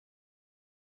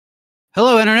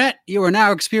Hello, Internet. You are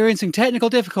now experiencing technical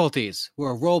difficulties.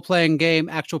 We're a role-playing game,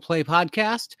 actual play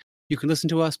podcast. You can listen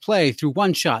to us play through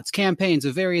one-shots, campaigns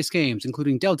of various games,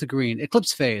 including Delta Green,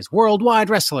 Eclipse Phase, Worldwide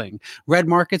Wrestling, Red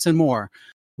Markets, and more.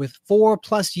 With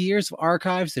 4+ years of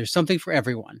archives, there's something for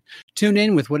everyone. Tune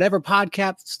in with whatever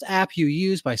podcast app you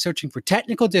use by searching for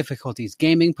Technical Difficulties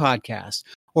Gaming Podcast,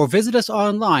 or visit us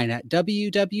online at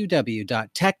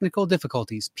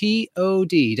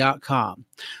www.technicaldifficultiespod.com.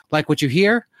 Like what you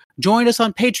hear? Join us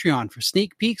on Patreon for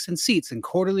sneak peeks and seats in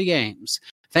quarterly games.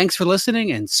 Thanks for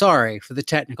listening, and sorry for the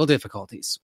technical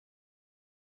difficulties.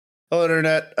 Hello,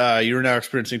 Internet. You are now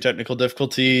experiencing technical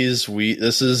difficulties.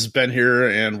 This has been here,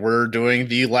 and we're doing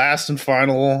the last and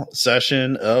final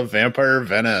session of Vampire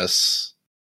Venice.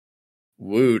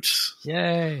 Woot.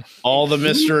 Yay. All the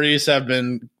mysteries have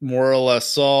been more or less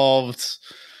solved,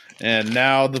 and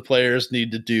now the players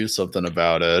need to do something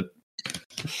about it.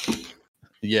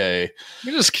 Yay.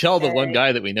 We just kill the one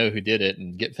guy that we know who did it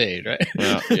and get paid, right?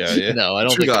 Yeah. No, I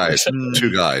don't Two think guys.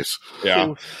 Two guys.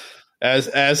 Yeah.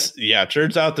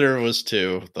 Turns out there was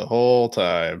two the whole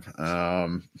time.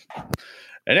 So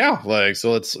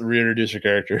let's reintroduce your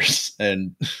characters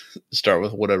and start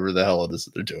with whatever the hell it is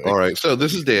that they're doing. All right. So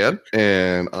this is Dan,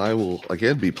 and I will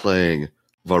again be playing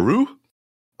Varu.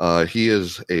 He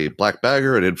is a black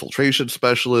bagger, an infiltration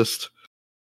specialist,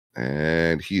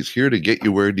 and he's here to get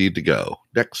you where you need to go.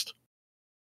 Next.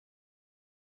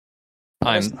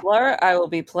 I will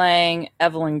be playing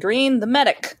Evelyn Green, the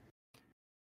medic.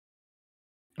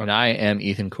 And I am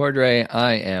Ethan Cordray.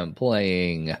 I am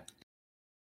playing...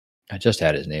 I just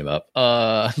had his name up.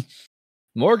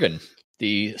 Morgan,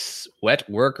 the sweat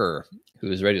worker who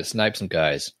is ready to snipe some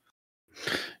guys.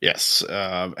 Yes.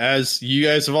 As you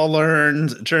guys have all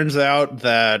learned, it turns out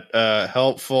that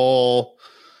helpful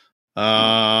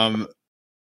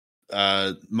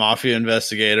mafia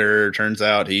investigator, turns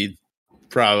out he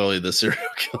probably the serial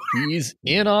killer. He's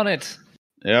in on it.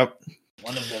 Yep.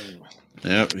 One of them.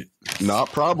 Yep. Not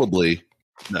probably.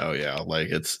 No, yeah, like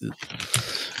it's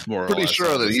more. Pretty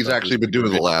sure that he's actually been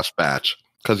doing the last batch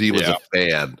because he was a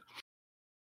fan.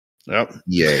 Yep.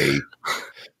 Yay.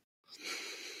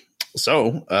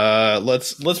 So,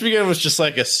 let's begin with just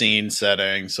like a scene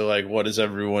setting. So, like, what is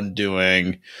everyone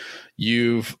doing?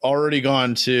 You've already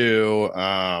gone to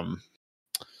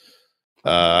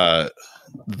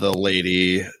the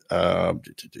lady. What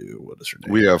is her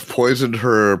name? We have poisoned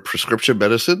her prescription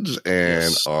medicines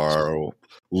and are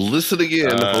listening in,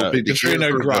 hoping to Katrina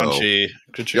hear her Granchi. go.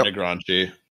 Katrina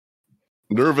Granchi.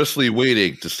 Nervously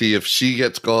waiting to see if she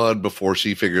gets gone before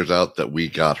she figures out that we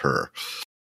got her.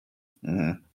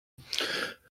 Mm-hmm.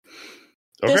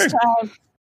 Okay. This time,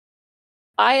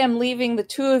 I am leaving the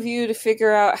two of you to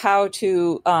figure out how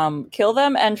to kill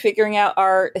them and figuring out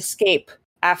our escape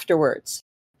afterwards.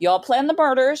 Y'all plan the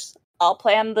murders. I'll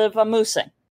plan the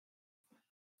vamoosing.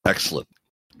 Excellent.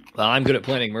 Well, I'm good at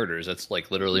planning murders. That's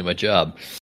like literally my job.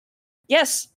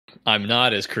 Yes. I'm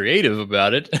not as creative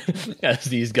about it as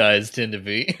these guys tend to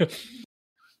be.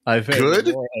 I've had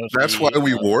Good. That's why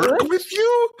we work with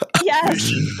you.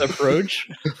 Yes. Approach.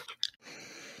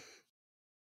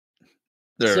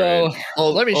 Right.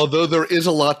 Although there is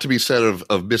a lot to be said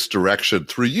of misdirection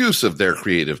through use of their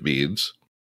creative means.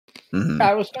 Mm-hmm.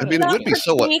 I mean, it would be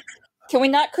somewhat. Can we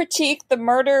not critique the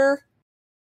murder?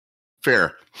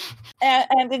 Fair.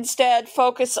 And instead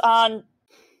focus on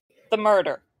the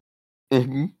murder.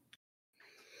 Mm-hmm.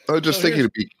 I was just thinking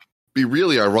it'd be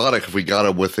really ironic if we got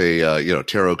him with a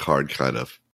tarot card kind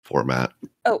of format.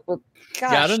 Oh, well,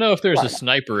 gosh. Yeah, I don't know if there's a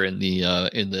sniper in the. I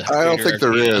don't think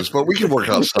there is, but we can work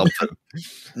out something.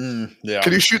 Yeah.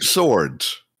 Can you shoot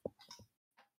swords?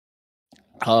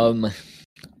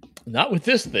 Not with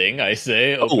this thing, I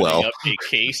say. Opening up a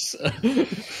case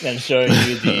and showing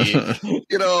you the.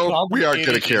 We aren't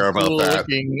going to care about that.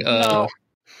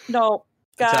 No,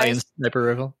 guys. Italian sniper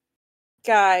rifle.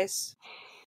 Guys,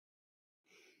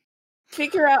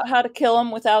 figure out how to kill him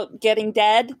without getting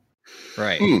dead.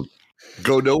 Right.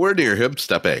 Go nowhere near him.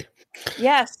 Step A.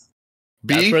 Yes.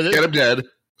 B, get him dead.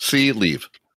 C, leave.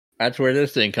 That's where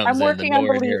this thing comes in. I'm working on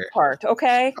the leave part,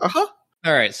 okay? Uh-huh.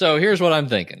 All right, so here's what I'm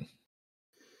thinking.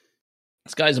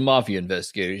 This guy's a mafia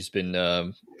investigator. He's been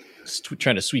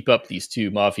trying to sweep up these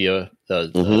two mafia,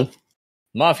 the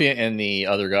mafia and the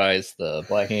other guys, the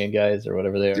Black Hand guys or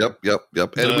whatever they are. Yep. And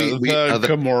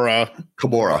Kimura.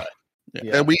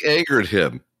 Yeah. And we angered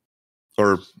him.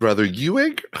 Or rather, you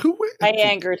angered? Who? I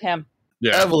angered him.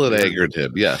 Yeah. Evelyn angered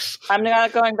him, yes. I'm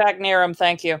not going back near him,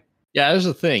 thank you. Yeah, there's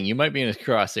the thing. You might be in his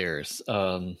crosshairs.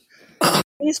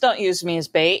 Please don't use me as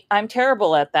bait. I'm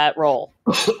terrible at that role.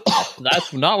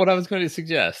 That's not what I was going to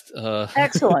suggest.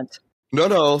 Excellent.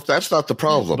 No, that's not the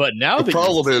problem. But now the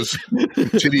problem is,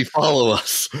 did he follow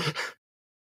us?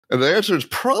 And the answer is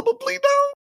probably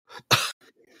no.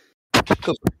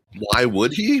 Why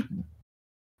would he?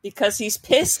 Because he's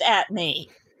pissed at me.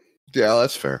 Yeah,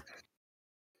 that's fair.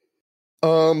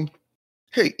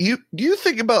 Hey, you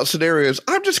think about scenarios.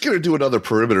 I'm just going to do another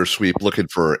perimeter sweep looking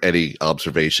for any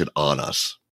observation on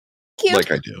us. Cute. Like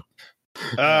I do.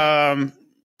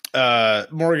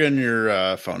 Morgan,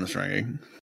 your phone is ringing.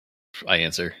 I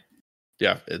answer.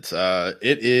 Yeah, it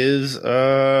is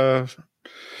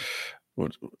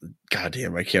what, God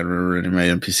damn, I can't remember any of my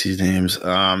NPC names.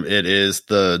 It is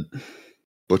the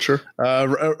Butcher?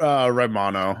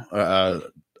 Raimano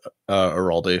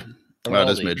Araldi. That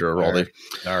is Major Araldi.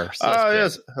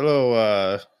 Yes.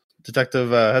 Hello, Detective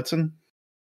Hudson.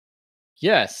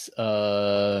 Yes,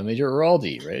 Major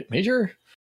Araldi, right? Major,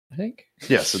 I think.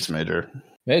 Yes, it's Major.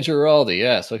 Major Araldi,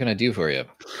 yes. What can I do for you?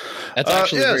 That's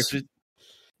actually yes.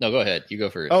 No, go ahead. You go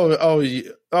first.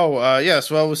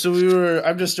 Yes. Well, so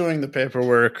I'm just doing the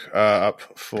paperwork up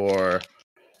for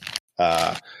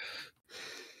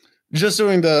just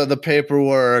doing the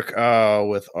paperwork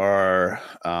with our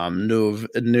new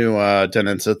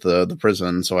tenants at the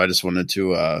prison. So I just wanted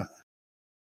to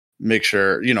make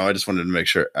sure,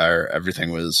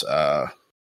 everything was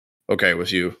okay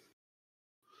with you.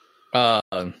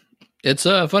 It's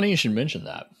funny you should mention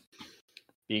that.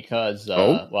 Because,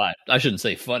 well, I shouldn't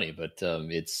say funny, but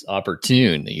it's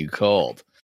opportune that you called.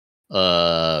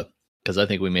 Because I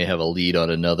think we may have a lead on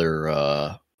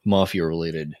another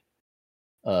mafia-related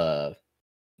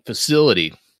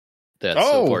facility that's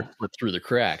so far slipped through the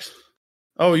cracks.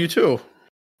 Oh, you too.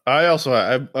 I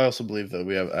also believe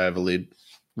that I have a lead.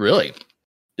 Really?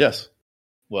 Yes.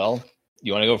 Well,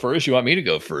 you want to go first? You want me to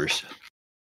go first?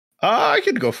 I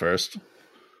could go first.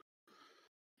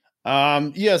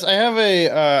 Yes, I have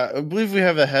I believe we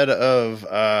have the head of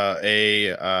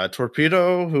a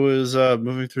torpedo who is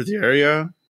moving through the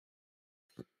area.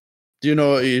 Do you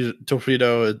know a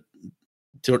torpedo?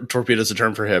 Torpedo is a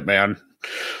term for hitman.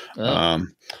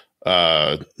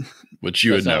 Which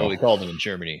you would know. That's not what we called them in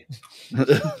Germany.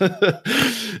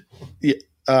 Yeah.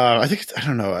 I think I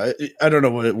don't know. I don't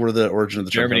know where the origin of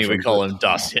the term Germany. We call him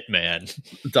Das Hitman.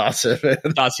 Das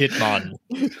Hitman. Das Hitman.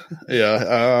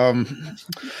 Yeah.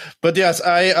 But yes,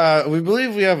 we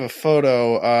believe we have a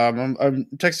photo. I'm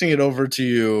texting it over to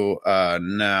you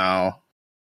now.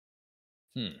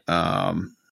 And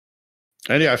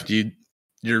yeah, if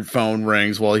your phone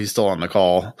rings while he's still on the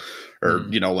call, or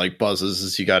like buzzes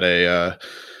as you got a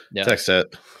text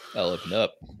it. I'll open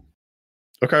up.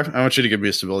 Okay, I want you to give me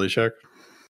a stability check.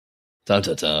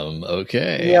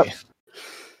 Okay. Yep.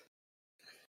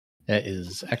 That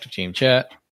is active team chat.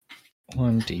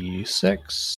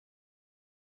 1d6.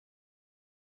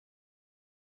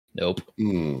 Nope.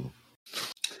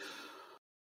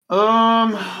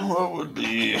 What would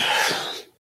be?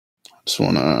 Just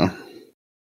wanna.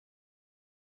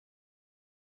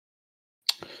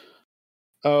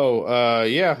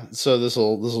 Yeah. So this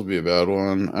will be a bad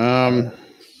one.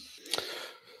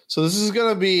 So this is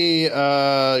gonna be you're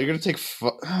gonna take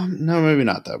no, maybe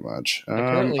not that much.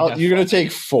 You're gonna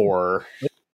take 4.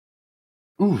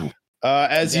 Ooh.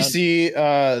 As you see,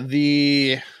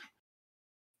 the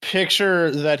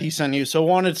picture that he sent you. So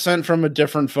one, it's sent from a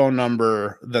different phone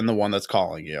number than the one that's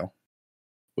calling you,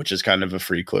 which is kind of a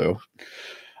free clue.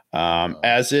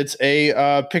 As it's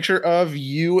a picture of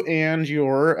you and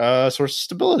your source of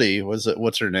stability.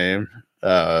 What's her name?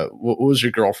 What was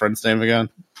your girlfriend's name again?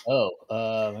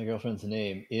 My girlfriend's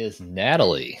name is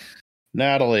Natalie.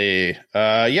 Natalie.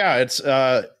 Yeah, it's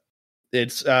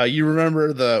you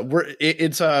remember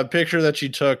it's a picture that she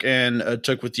took and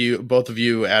took with you, both of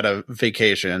you, at a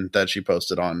vacation that she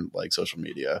posted on like social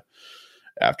media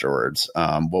afterwards.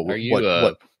 What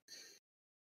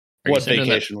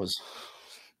vacation was?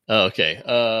 Oh, okay.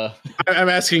 I'm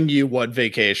asking you what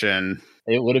vacation.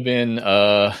 It would have been. Do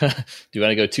you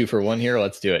want to go 2 for 1 here?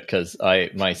 Let's do it, because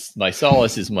my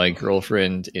solace is my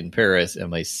girlfriend in Paris,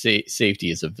 and my safety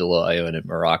is a villa I own in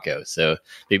Morocco. So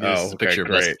maybe this is a picture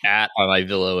of us at my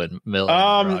villa in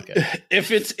Morocco.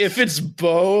 If it's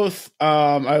both,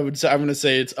 I'm going to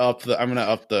say it's up. I'm going to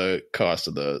up the cost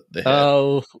of the hit.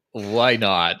 Oh, why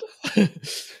not?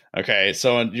 Okay,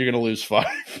 so you're going to lose 5.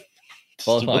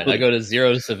 Well, fine. I go to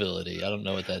 0 civility. I don't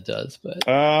know what that does, but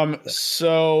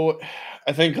so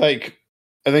I think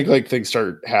things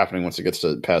start happening once it gets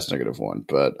to past -1.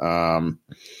 But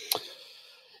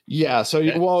yeah. So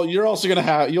okay. You're also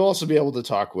you'll also be able to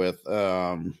talk with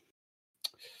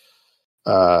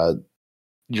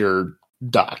your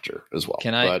doctor as well.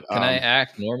 Can I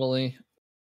act normally?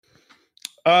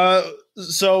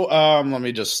 let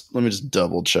me just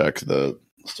double check the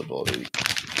stability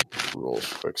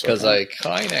rules quick. Because I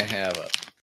kind of have a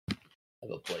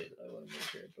play that I want to make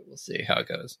here, but we'll see how it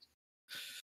goes.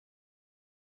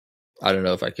 I don't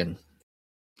know if I can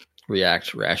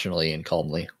react rationally and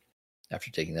calmly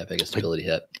after taking that biggest stability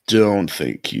hit. Don't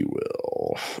think you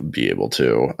will be able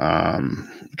to.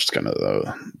 Which is kind of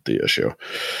the issue.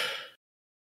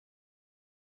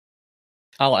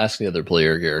 I'll ask the other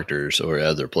player characters or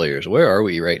other players. Where are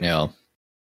we right now?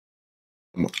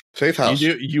 Safe house.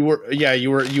 You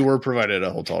were provided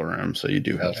a hotel room, so you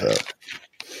do have that.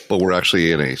 But we're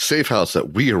actually in a safe house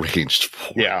that we arranged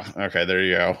for. Yeah. Okay. There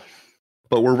you go.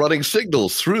 But we're running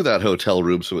signals through that hotel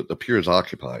room so it appears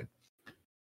occupied.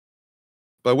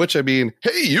 By which I mean,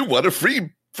 hey, you want a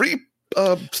free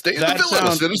stay in the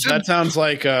villa, citizen? That sounds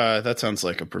like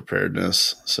a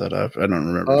preparedness setup. I don't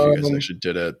remember if you guys actually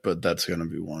did it, but that's going to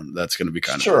be one. That's going to be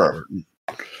kind of important.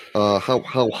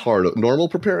 How hard? Normal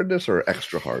preparedness or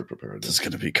extra hard preparedness? It's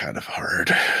going to be kind of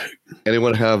hard.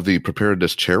 Anyone have the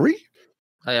preparedness cherry?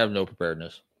 I have no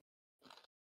preparedness.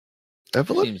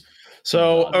 Evelyn?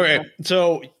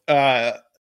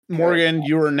 Morgan,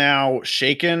 you are now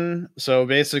shaken. So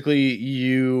basically,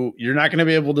 you're not going to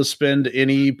be able to spend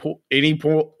any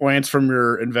points from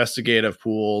your investigative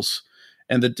pools,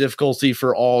 and the difficulty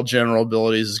for all general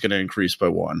abilities is going to increase by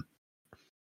 1.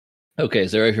 Okay,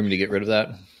 is there a way for me to get rid of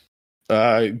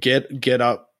that? Get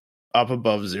up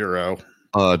above 0.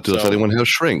 Does anyone have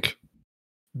shrink?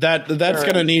 That's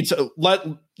going to need to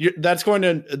that's going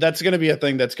to be a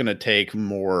thing that's going to take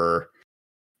more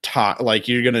time. Like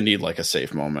you're going to need like a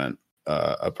safe moment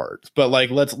apart. But like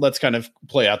let's kind of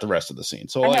play out the rest of the scene.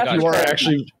 So like you are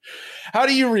actually, how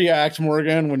do you react,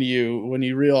 Morgan, when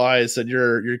you realize that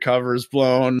your cover is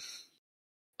blown?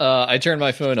 I turn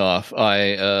my phone off.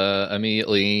 I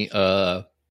immediately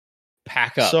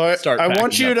pack up. So I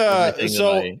want you to.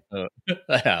 So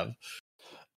I have.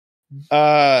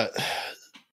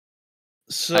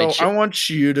 So I want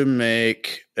you to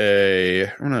make a.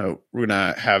 We're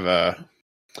gonna have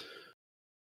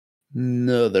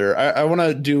another. I want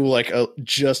to do like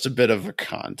just a bit of a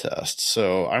contest.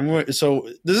 So So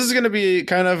this is going to be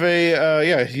kind of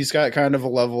a. He's got kind of a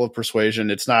level of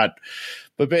persuasion. It's not,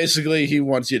 but basically he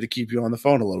wants you to keep you on the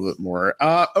phone a little bit more.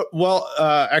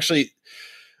 Actually,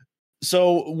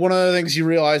 so one of the things you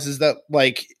realize is that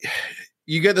like.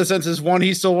 You get the sense is one,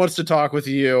 he still wants to talk with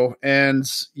you, and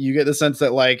you get the sense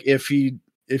that like if he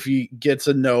gets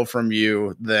a no from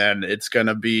you, then it's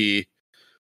gonna be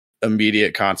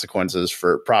immediate consequences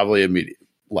for probably immediate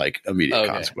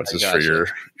consequences for your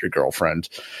girlfriend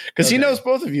because he knows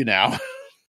both of you now.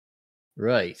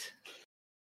 Right.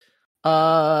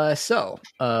 So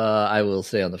I will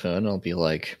stay on the phone. And I'll be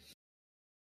like,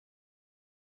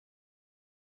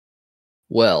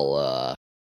 well,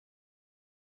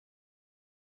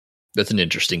 that's an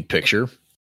interesting picture.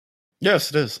 Yes,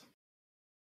 it is.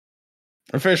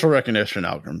 Our facial recognition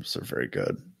algorithms are very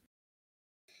good.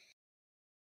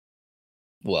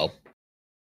 Well,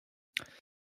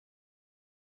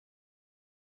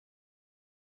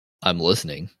 I'm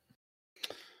listening.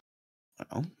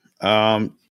 Well,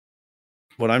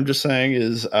 what I'm just saying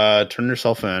is, turn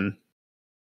yourself in.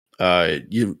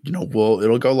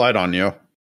 It'll go light on you.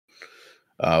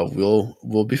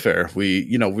 We'll be fair. We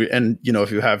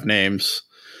if you have names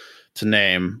to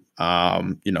name,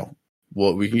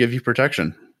 we can give you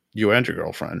protection, you and your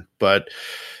girlfriend. But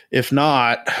if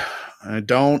not, I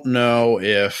don't know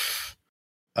if,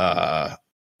 I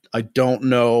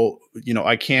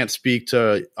can't speak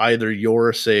to either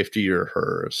your safety or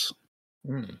hers.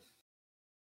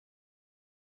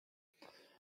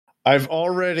 I've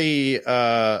already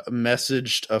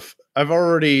I've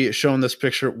already shown this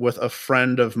picture with a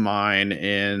friend of mine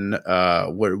in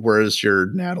where is your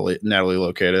Natalie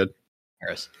located?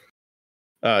 Paris.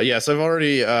 Yes, I've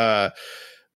already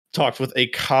talked with a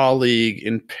colleague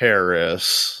in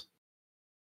Paris.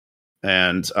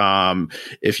 And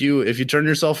if you turn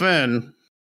yourself in,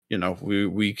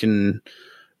 we can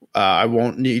I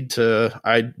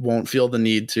won't feel the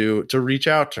need to reach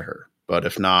out to her. But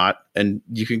if not, and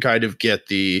you can kind of get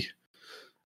the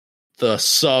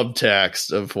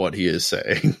subtext of what he is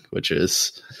saying, which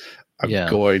is, I'm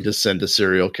going to send a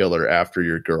serial killer after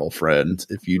your girlfriend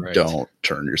if you don't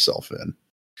turn yourself in.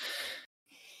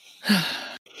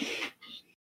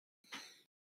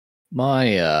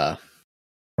 My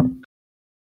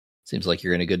seems like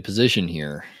you're in a good position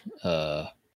here,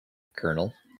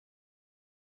 Colonel.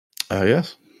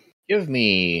 Yes. Give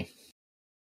me.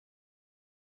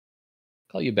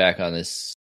 Call you back on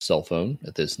this cell phone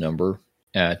at this number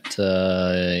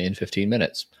in 15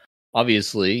 minutes.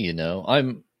 Obviously,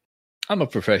 I'm I'm a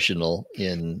professional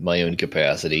in my own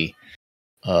capacity.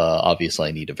 Obviously,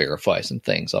 I need to verify some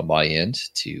things on my end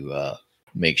to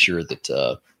make sure that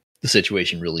the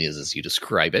situation really is as you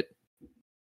describe it. You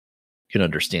can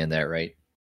understand that, right?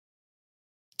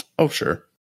 Oh, sure.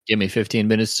 Give me 15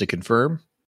 minutes to confirm,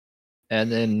 and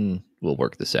then we'll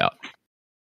work this out.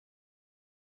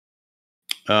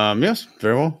 Yes,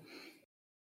 very well.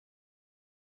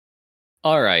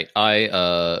 All right,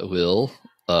 I will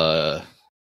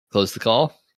close the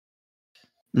call.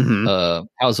 Mm-hmm.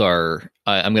 How's our?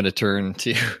 I'm going to turn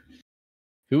to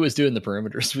who was doing the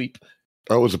perimeter sweep.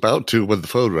 I was about to when the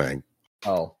phone rang.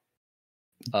 Oh,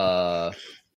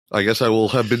 I guess I will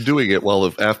have been doing it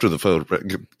after the phone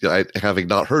ring, having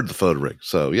not heard the phone ring.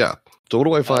 So yeah. So what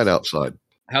do I find outside?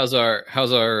 how's our?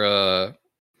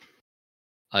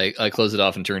 I close it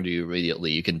off and turn to you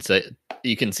immediately. You can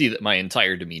see that my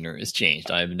entire demeanor has changed.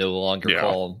 I am no longer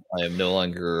calm. I am no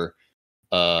longer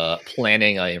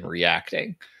planning. I am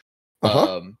reacting.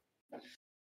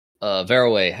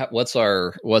 Veraway, what's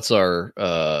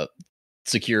our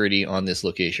security on this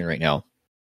location right now?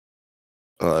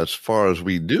 As far as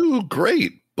we do,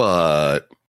 great, but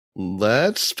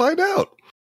let's find out.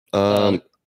 What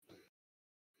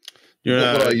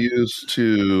would I use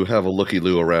to have a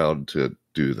looky-loo around to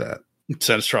do that?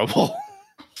 Sense trouble.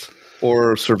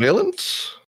 Or surveillance?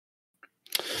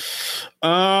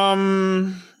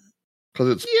 Because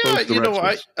it's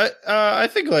I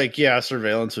think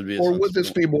surveillance would be. Or would this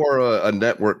be more a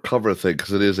network cover thing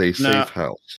because it is a safe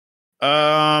house?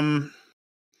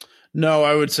 No,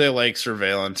 I would say like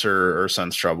surveillance or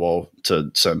sense trouble to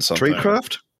send something.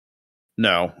 Tradecraft?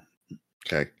 No.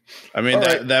 Okay. I mean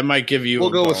that might give you. We'll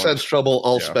go with sense trouble.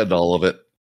 I'll spend all of it.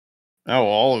 Oh,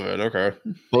 all of it. Okay.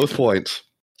 Both points.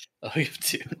 Oh, you have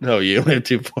 2. No, you only have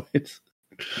 2 points.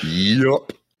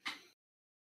 Yup.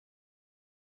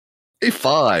 A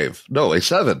 5. No, a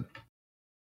 7.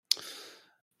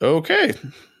 Okay.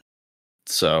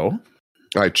 So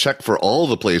I check for all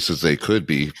the places they could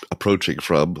be approaching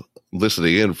from,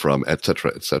 listening in from,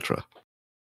 etc., etc.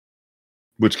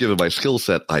 Which, given my skill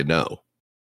set, I know.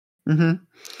 Mm-hmm.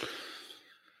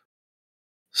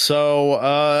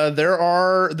 So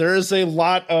there's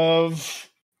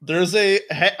a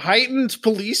heightened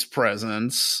police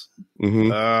presence in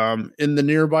the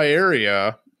nearby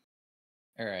area.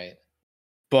 All right.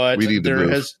 But we need there to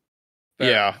has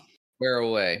Bear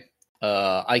away.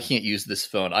 I can't use this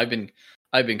phone. I've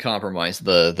been compromised.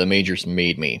 The majors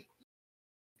made me.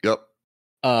 Yep.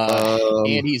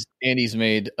 Andy's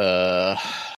made my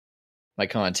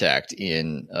contact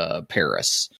in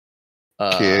Paris.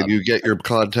 Can you get your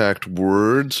contact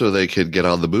word so they can get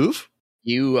on the move?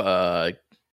 You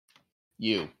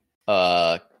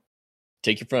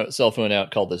take your cell phone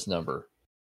out, call this number.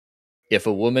 If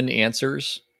a woman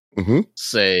answers,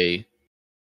 say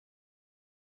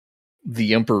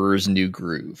the Emperor's New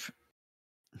Groove.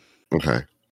 Okay.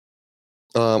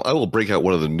 I will break out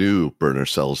one of the new burner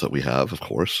cells that we have, of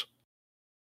course,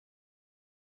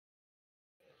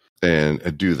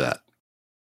 and do that.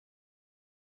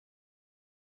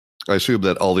 I assume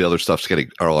that all the other stuff's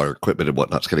all our equipment and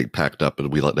whatnot's getting packed up,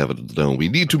 and we let Evan know we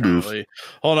need to move.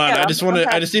 Hold on, I just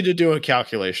need to do a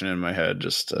calculation in my head.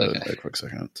 Just a quick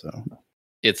second. So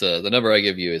it's the number I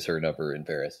give you is her number in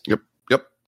Paris. Yep.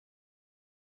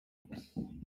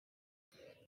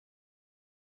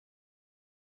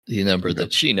 The number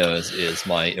that she knows is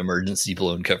my emergency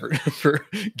blown cover number.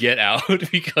 Get out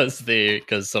because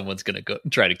someone's gonna go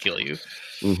try to kill you.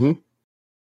 Mm-hmm.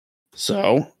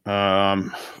 So,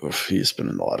 he's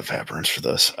spending a lot of happiness for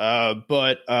this.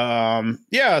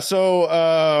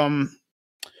 So,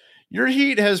 your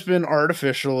heat has been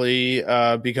artificially,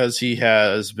 because he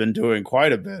has been doing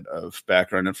quite a bit of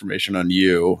background information on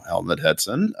you, Helmut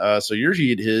Hetson. So your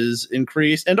heat is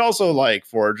increased, and also like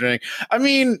forging. I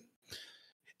mean,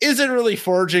 is it really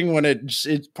forging when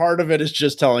it's part of it is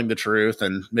just telling the truth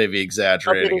and maybe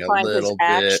exaggerating a little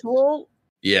bit? Actual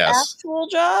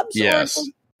jobs? Yes.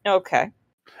 Okay.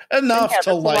 Enough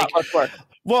to like,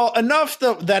 enough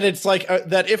that it's like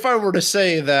that. If I were to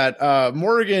say that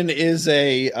Morgan is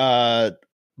a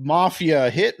mafia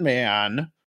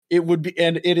hitman, it would be,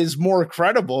 and it is more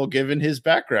credible given his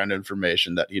background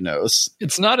information that he knows.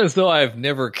 It's not as though I've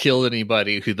never killed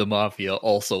anybody who the mafia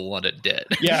also wanted dead.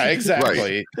 Yeah,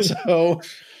 exactly. Right. So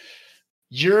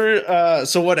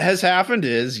so what has happened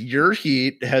is your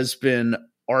heat has been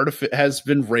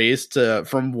raised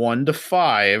from 1 to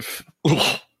 5.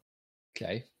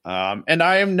 Okay. And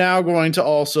I am now going to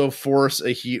also force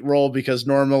a heat roll because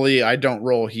normally I don't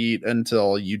roll heat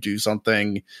until you do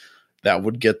something that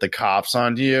would get the cops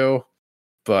onto you.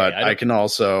 But I can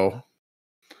also.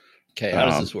 Okay, how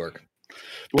does this work?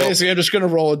 Well- basically, I'm just going to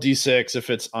roll a d6 if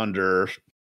it's under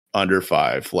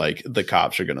 5. Like the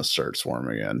cops are going to start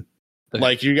swarming in. Okay.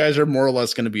 Like you guys are more or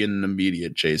less going to be in an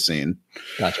immediate chase scene.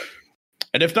 Gotcha.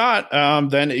 And if not,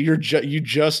 then you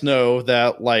just know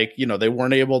that like they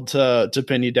weren't able to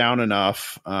pin you down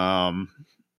enough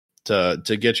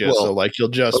to get you. Well, so like you'll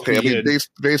just Okay, I be mean,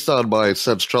 based on my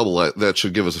sense trouble, that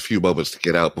should give us a few moments to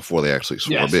get out before they actually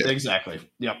swarm yes, in. exactly.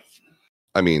 Yep.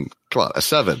 I mean, come on, a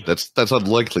 7. That's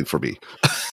unlikely for me.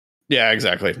 Yeah,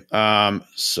 exactly.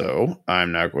 So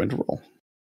I'm now going to roll.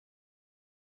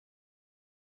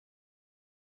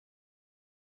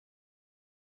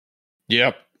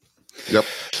 Yep.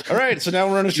 All right, so now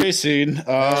we're in a chase scene. So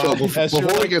as you're,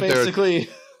 before we like, get there, basically,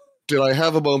 did I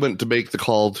have a moment to make the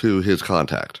call to his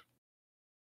contact?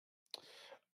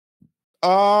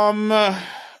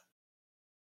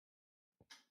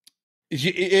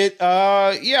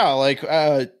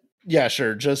 yeah,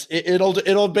 sure. Just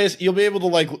you'll be able to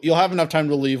like you'll have enough time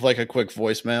to leave like a quick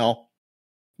voicemail.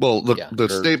 Well, the Yeah, sure.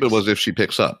 statement was if she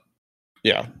picks up.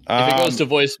 Yeah. If it goes to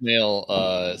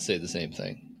voicemail, say the same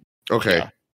thing. Okay. Yeah.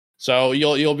 So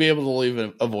you'll be able to leave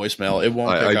a voicemail. It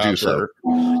won't pick I up. do so.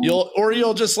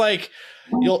 You'll just like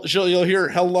you'll hear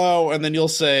hello and then you'll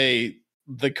say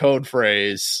the code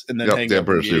phrase and then Yep, hang the up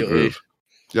Emperor's New immediately. Groove.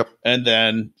 Yep. And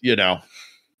then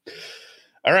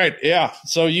all right, yeah.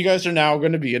 So you guys are now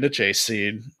going to be in a chase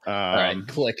scene. All right,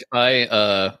 click.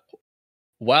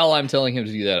 While I'm telling him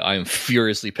to do that, I am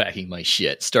furiously packing my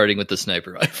shit, starting with the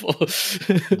sniper rifle.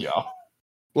 Yeah.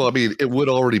 Well, I mean, it would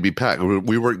already be packed.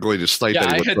 We weren't going to snipe Yeah,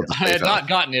 anyone. from the I had safe house. not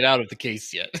gotten it out of the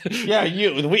case yet. Yeah,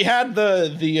 we had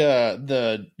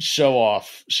the show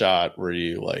off shot where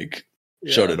you like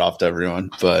showed it off to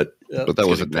everyone, but But that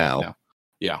wasn't now.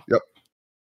 Yeah.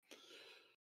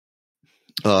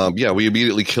 Yeah, we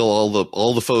immediately kill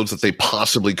all the phones that they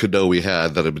possibly could know we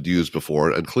had that had been used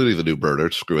before, including the new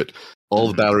burner. Screw it. All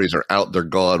the batteries are out. They're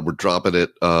gone. We're dropping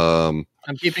it. I'm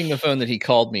keeping the phone that he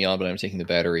called me on, but I'm taking the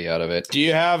battery out of it. Do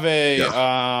you have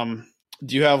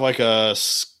do you have like a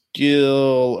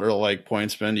skill or like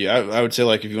point spend? I would say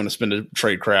like if you want to spend a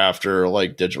tradecraft or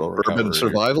like digital recovery. Urban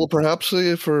survival, perhaps,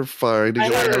 for finding. I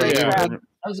have it. tradecraft.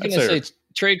 I was I'd going to say- say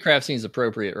tradecraft seems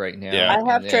appropriate right now. Yeah.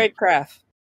 I have And then- tradecraft.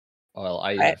 Well,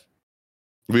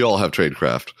 We all have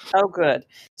tradecraft. Oh, good.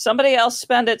 Somebody else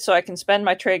spend it so I can spend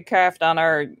my tradecraft on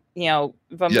our, Vamusan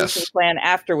Yes. plan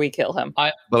after we kill him.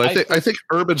 But I think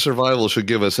urban survival should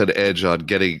give us an edge on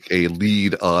getting a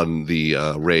lead on the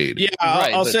raid. Yeah,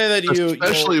 Right, I'll but say that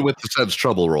Especially you'll- with the sense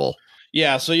trouble roll.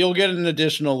 yeah, so you'll get an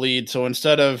additional lead. So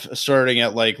instead of starting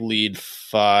at like lead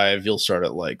 5, you'll start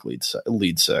at like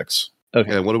lead 6.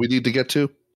 Okay. And what do we need to get to?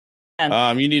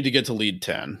 You need to get to lead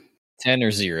 10. 10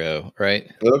 or 0,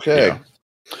 right? Okay. Yeah.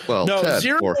 Well, No, 10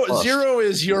 zero or plus.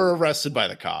 is you're arrested by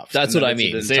the cops. That's And what then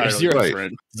I it's mean. entirely Zero-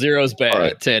 different. 0's bad. All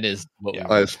right. 10 is what Yeah.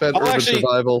 we I spent I'll urban actually-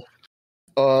 survival.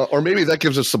 Or maybe that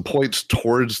gives us some points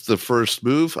towards the first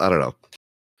move. I don't know.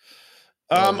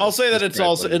 I'll say that Just it grab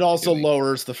also what it's doing.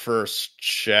 lowers the first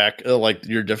check, like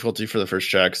your difficulty for the first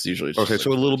check is usually just Okay,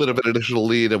 so a little bit of an additional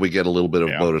lead, and we get a little bit of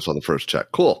Yeah. bonus on the first check.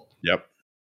 Cool. Yep.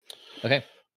 Okay,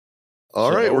 All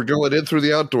So- right, we're going in through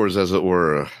the outdoors, as it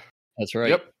were. that's right.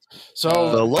 Yep. So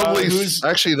The lovely. who's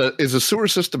Actually, is the sewer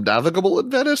system navigable in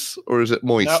Venice, or is it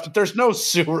moist? no, there's no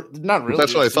sewer. Not really.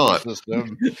 That's what a I thought. sewer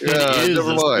System. Yeah, It is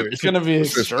never a mind. sewer It's gonna be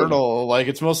System. external. Like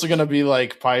it's mostly gonna be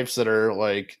like pipes that are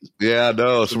like. Yeah,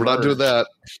 no. So we're not doing that.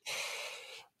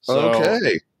 So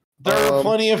Okay. There are Um,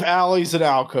 plenty of alleys and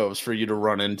alcoves for you to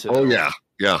run into. Oh yeah,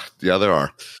 there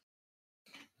are.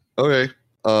 Okay.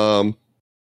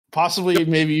 Possibly,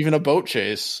 maybe even a boat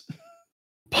chase.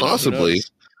 Possibly,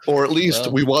 knows? or at least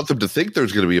Well- we want them to think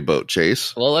there's going to be a boat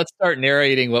chase. Well, let's start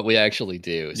narrating what we actually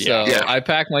do. So Yeah. I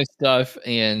pack my stuff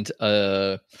and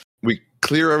We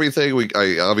clear everything.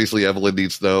 Obviously Evelyn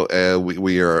needs to know, and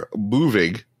we are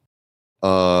moving.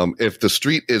 If the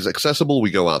street is accessible,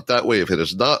 we go out that way. If it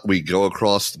is not, we go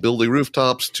across the building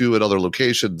rooftops to another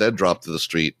location, then drop to the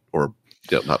street, or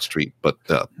not street, but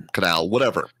canal,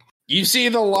 whatever. You see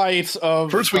the lights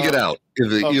of First, we get out,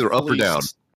 of either up or police- down.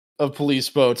 of police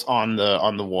boats on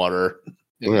the water.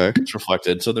 Okay. It's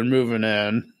reflected, so they're moving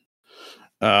in.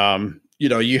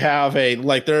 You have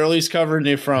they're at least covering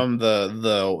you from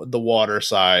the water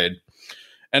side.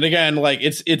 And again, like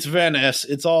it's Venice.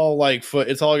 It's all like foot.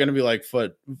 It's all going to be like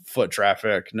foot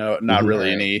traffic. No, not Mhm. really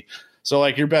Right. any. So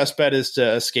like your best bet is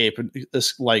to escape and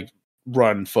like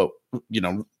run foot.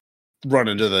 Run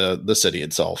into the city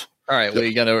itself. all right,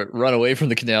 we're gonna run away from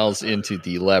the canals into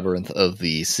the labyrinth of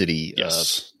the city.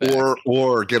 Yes. back.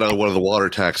 Or get on one of the water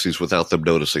taxis without them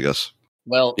noticing us.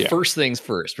 Well, Yeah. first things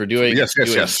first. We're doing Yes.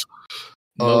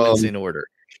 moments Um, in order.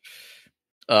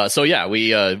 So yeah,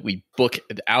 we book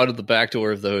out of the back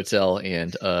door of the hotel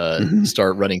and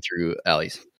start running through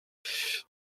alleys.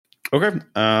 Okay.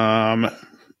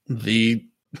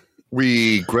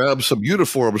 We grab some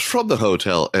uniforms from the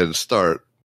hotel and start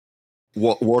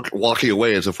walking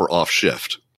away as if we're off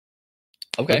shift.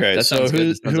 Okay. That so sounds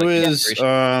good. who is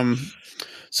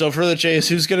so for the chase,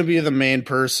 who's going to be the main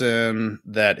person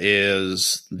that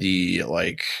is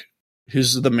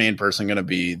who's the main person going to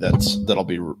be that'll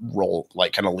be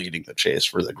kind of leading the chase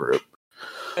for the group?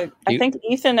 I think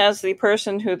Ethan as the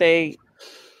person who they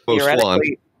Most want.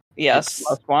 Yes,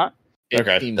 most want.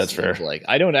 Okay, that's fair. Like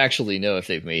I don't actually know if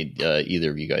they've made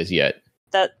either of you guys yet.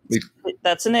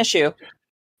 That's an issue.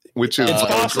 Which is it's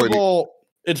possible.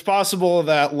 It's possible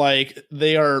that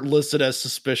they are listed as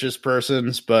suspicious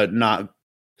persons, but not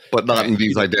in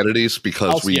these identities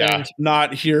because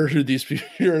not here who these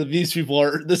people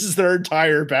are. This is their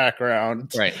entire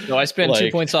background, right? So I spend 2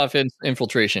 points off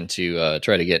infiltration to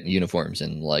try to get uniforms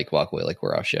and walk away like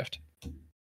we're off shift.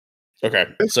 Okay,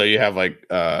 so you have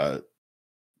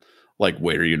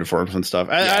waiter uniforms and stuff.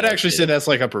 I'd actually say that's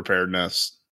a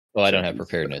preparedness. Well, I don't have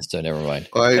preparedness, so never mind.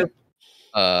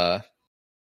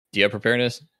 Do you have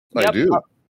preparedness? I do.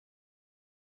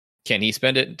 Can he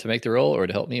spend it to make the roll or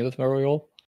to help me with my roll?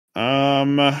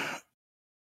 Yeah,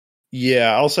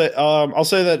 I'll say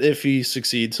that if he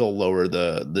succeeds, he'll lower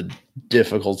the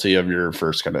difficulty of your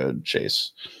first kind of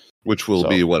chase, which will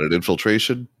be an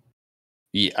infiltration.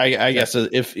 Yeah, I guess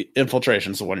if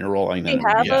infiltration's the one you're rolling, then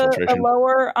we have a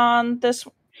lower on this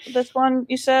one.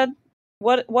 You said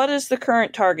what is the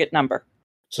current target number?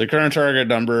 So the current target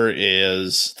number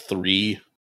is 3.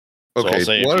 Okay,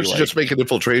 so why don't you just make an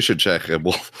infiltration check and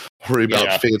we'll worry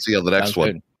about fancy on the next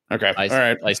one. Good. Okay, all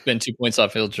right. I spend 2 points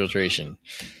off infiltration.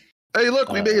 Hey, look,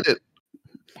 we made it.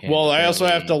 Well, I also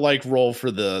have to roll for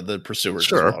the pursuers.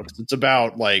 Sure, as well, it's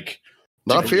about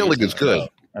not failing is good.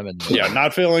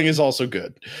 Not failing is also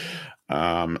good.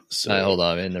 So hold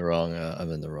on, I'm in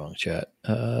the wrong chat.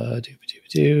 4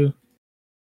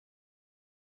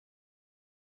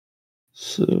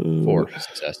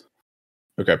 success.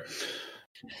 Okay.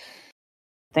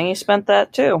 I think you spent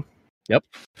that too. Yep.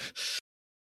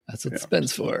 That's what it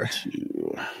spends for.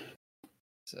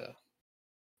 So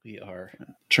we are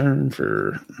turn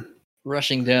for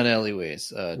rushing down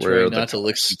alleyways, trying not to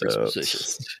look super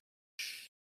suspicious.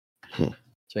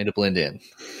 Trying to blend in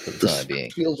for the time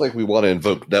being. Feels like we want to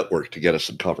invoke network to get us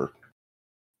some cover.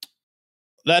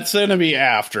 That's going to be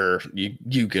after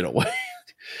you get away.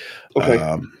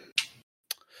 Okay.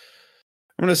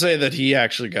 I'm going to say that he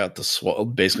actually got the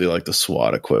SWAT, basically the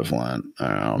SWAT equivalent.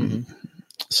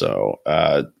 So,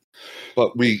 but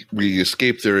we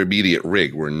escaped their immediate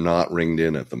rig. We're not ringed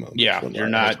in at the moment. Yeah, you're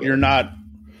not.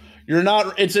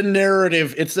 It's a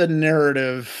narrative. It's a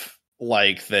narrative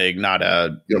thing, not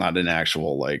an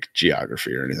actual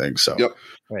geography or anything. So,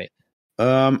 right.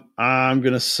 I'm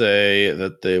going to say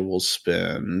that they will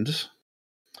spend.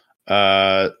 So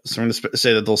I'm going to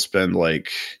say that they'll spend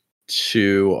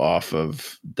 2 off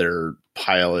of their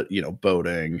pilot,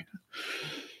 boating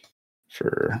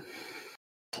for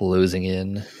closing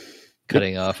in,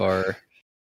 cutting off our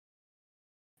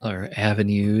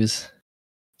avenues.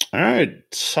 All right,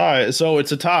 tie. So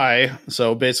it's a tie.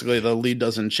 So basically, the lead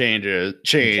doesn't change.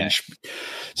 Okay.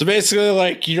 So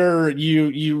basically,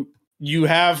 you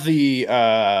have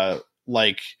the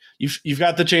you've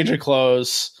got the change of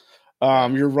clothes.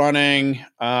 You're running,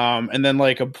 and then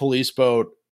a police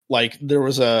boat. There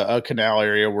was a canal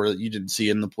area where you didn't see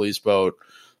in the police boat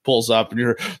pulls up and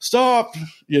you're stop,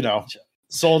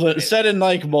 said in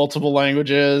multiple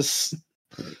languages.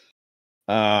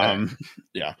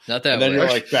 Yeah. Not that and then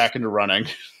way. you're back into running.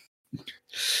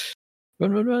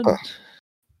 Run.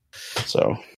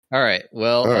 So, all right.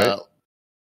 Well,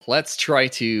 let's try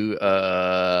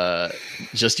to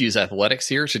just use athletics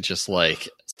here to just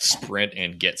sprint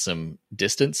and get some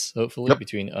distance, hopefully,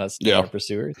 between us and our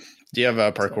pursuers. Do you have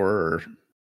a parkour? Or?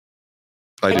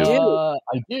 I do. I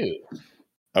do.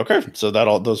 Okay, so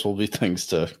those will be things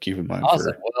to keep in mind.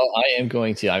 Awesome. Well, I am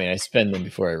going to. I spend them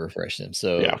before I refresh them.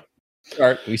 So yeah,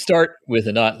 we start with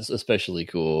a not especially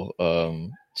cool.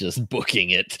 Just booking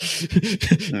it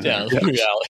down the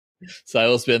alley. So I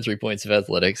will spend 3 points of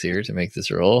athletics here to make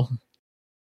this roll.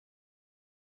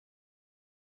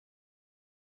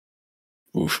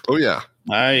 Oof. Oh yeah,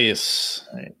 nice.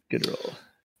 All right, good roll.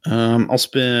 I'll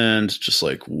spend just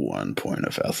 1 point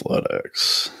of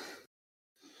athletics.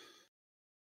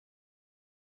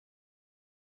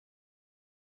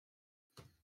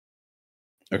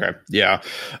 Okay. Yeah.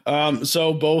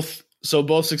 So both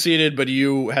succeeded, but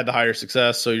you had the higher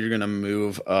success, so you're gonna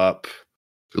move up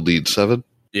to lead 7.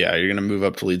 Yeah, you're gonna move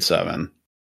up to lead 7.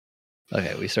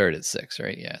 Okay, we started at 6,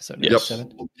 right? Yeah, so Yep.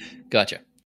 7. Gotcha.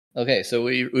 Okay, so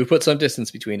we put some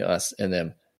distance between us and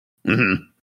them. Mm-hmm.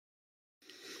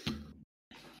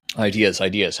 Ideas.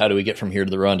 How do we get from here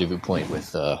to the rendezvous point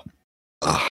with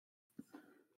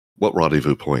What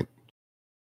rendezvous point?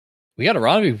 we got a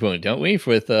rendezvous point, don't we?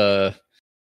 With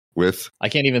With I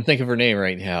can't even think of her name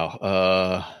right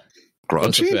now.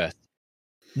 What's the Grungy? best?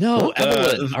 No,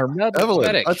 Evelyn. Our Evelyn.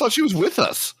 medic. I thought she was with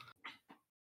us.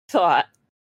 Thought.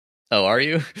 Oh, are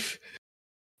you?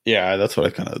 Yeah, that's what I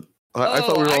kind of. I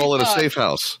thought we were I all in a thought- safe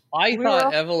house. I We thought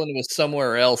were- Evelyn was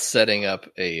somewhere else setting up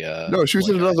a. No, she was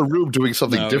in like another room doing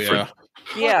something different.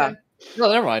 Yeah. Okay.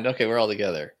 No, never mind. Okay, we're all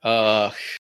together.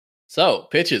 So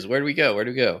pitches. Where do we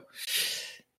go?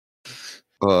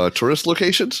 Tourist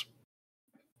locations.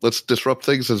 Let's disrupt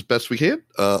things as best we can.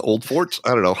 Old forts. I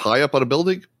don't know. High up on a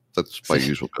building. That's my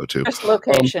usual go-to. Just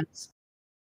locations.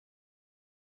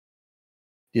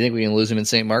 Do you think we can lose him in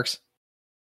St. Mark's?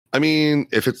 I mean,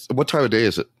 if it's what time of day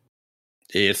is it?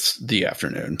 It's the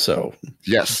afternoon, so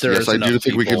Yes, There's I do enough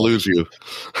think we could people. lose you.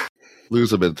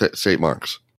 Lose them in St.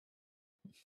 Mark's.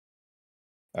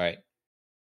 All right,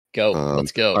 go.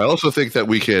 Let's go. I also think that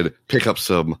we could pick up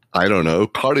some, I don't know,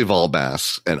 carnival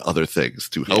masks and other things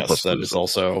to help yes, us. that lose is them.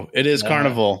 also it is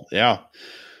Carnival. Yeah,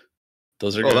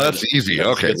 those are. Oh, good. that's easy. That's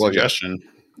a Okay, good well, yeah. suggestion.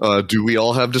 Do we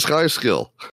all have disguise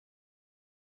skill?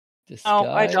 Oh,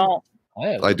 I Disguise? don't.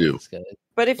 I do. Disguise.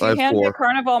 But if I you have hand me a 4.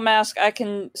 carnival mask, I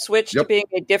can switch to Yep. being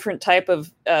a different type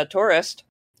of tourist.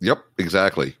 Yep,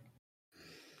 exactly.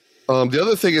 The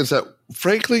other thing is that,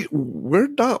 frankly, we're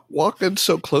not walking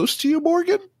so close to you,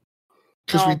 Morgan,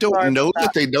 because Oh, we don't sorry know about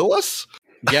that they know us.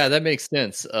 Yeah, that makes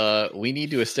sense. We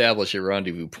need to establish a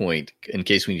rendezvous point in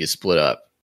case we need to split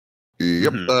up.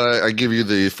 Yep, Mhm. I give you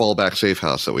the fallback safe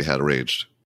house that we had arranged.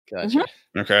 Gotcha.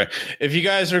 Okay, if you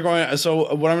guys are going,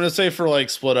 so what I'm going to say for like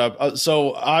split up.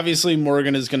 So obviously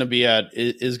Morgan is going to be at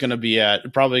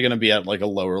probably going to be at like a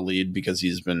lower lead because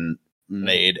he's been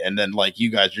made, and then like you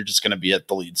guys are just going to be at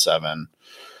the lead 7.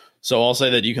 So I'll say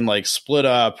that you can like split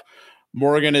up.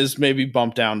 Morgan is maybe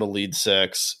bumped down to lead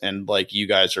 6, and like you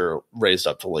guys are raised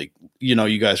up to like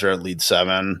you guys are at lead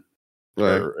 7, Right.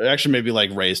 or actually maybe like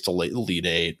raised to lead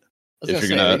 8. I was If gonna you're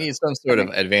say, gonna- we need some sort of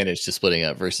advantage to splitting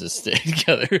up versus staying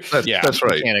together. Yeah, That's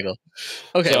right. Mechanical.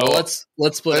 Okay, So- well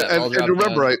let's split up. I'll And drop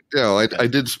remember, down. I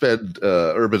did spend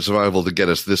urban survival to get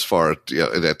us this far at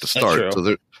the start.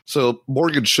 true. So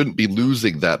Morgan shouldn't be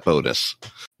losing that bonus.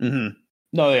 Mm-hmm.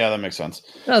 No, yeah, that makes sense.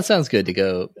 That sounds good to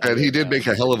go. And he did make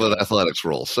a hell of an athletics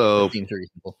roll. So 15, 30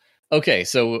 people. Okay,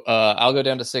 so I'll go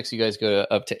down to 6. You guys go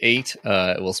up to 8.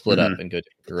 We'll split up and go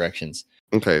different directions.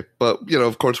 okay, but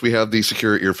of course, we have the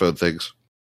secure earphone things,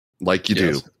 like you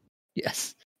Yes. do,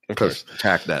 Yes. Of course. because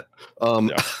TACnet.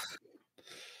 Yeah.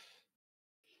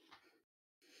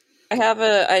 I have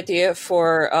an idea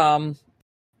for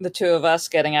the two of us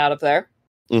getting out of there.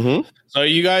 Mm-hmm. So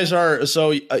you guys are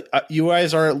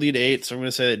at lead 8. So I'm going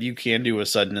to say that you can do a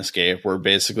sudden escape, where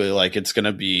basically like it's going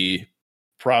to be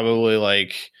probably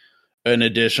like an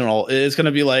additional. It's going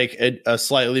to be like a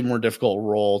slightly more difficult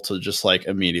roll to just like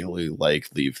immediately like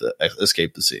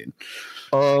escape the scene.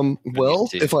 Well,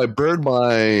 see. if I burn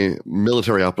my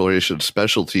military operations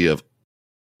specialty of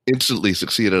instantly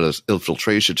succeed at an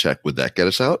infiltration check, would that get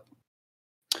us out?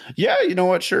 Yeah, you know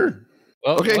what? Sure.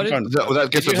 Well, Okay, what did- that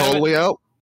gets did us you all have the way out.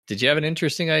 Did you have an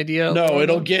interesting idea? No, Lauren?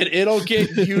 it'll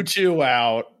get you two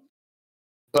out.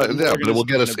 Yeah, Morgan but it will is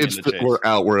get us gonna be in the instant. chase. We're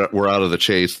out. We're out of the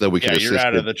chase. Then we can Yeah, assist you're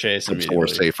out of it the chase so we're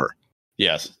immediately. safer.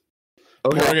 Yes,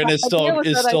 Okay. Morgan is The idea was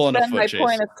that still I'd in a spend foot my chase.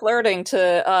 point of flirting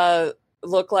to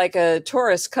look like a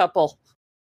tourist couple.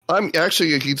 I'm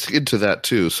actually into that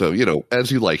too. So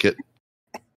as you like it.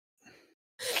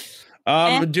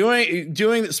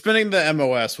 Spending the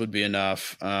MOS would be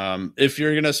enough. If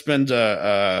you're gonna spend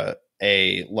a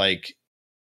like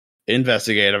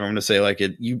investigate, I'm gonna say like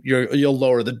you'll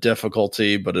lower the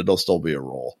difficulty, but it'll still be a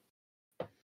roll.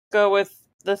 Go with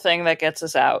the thing that gets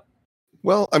us out.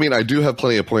 Well, I mean, I do have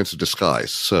plenty of points of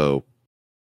disguise, so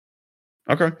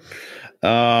Okay.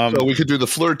 so we could do the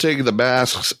flirting, the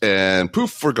masks, and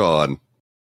poof, we're gone.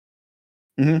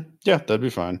 Yeah, that'd be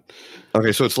fine.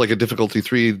 Okay, so it's like a difficulty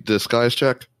 3 disguise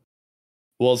check.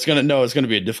 Well, it's gonna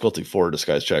be a difficulty 4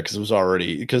 disguise check because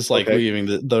Okay. leaving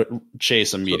the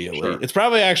chase immediately. Sure. It's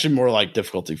probably actually more like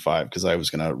difficulty 5 because I was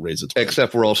gonna raise it to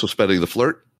Except we're also spending the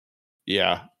flirt.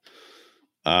 yeah.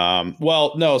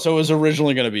 Well, no, so it was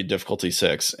originally going to be difficulty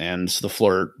 6, and the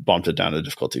flirt bumped it down to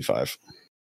difficulty 5.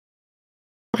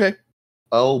 Okay,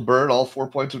 I'll burn all 4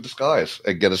 points of disguise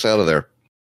and get us out of there.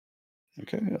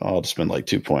 Okay, I'll spend like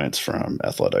 2 points from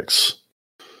athletics.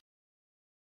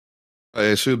 I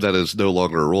assume that is no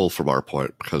longer a roll from our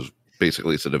point because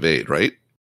basically it's an evade, right?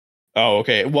 Oh,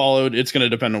 okay. Well, it's going to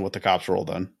depend on what the cops roll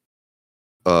then.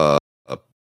 I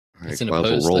It's an might as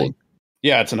well opposed roll thing. it.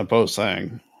 Yeah, it's an opposed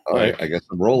thing. All right, I guess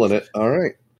I'm rolling it. All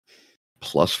right.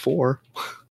 +4. There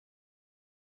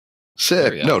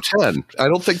Sick. we go. No, 10. I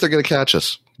don't think they're going to catch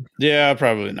us. Yeah,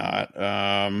 probably not.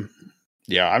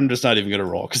 Yeah, I'm just not even going to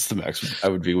roll because the max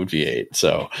would be 8.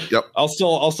 So Yep. I'll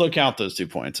still count those 2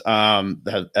 points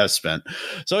as spent.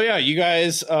 So yeah, you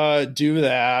guys do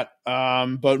that.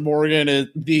 But Morgan,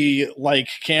 the like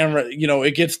camera,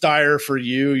 it gets dire for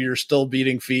you. You're still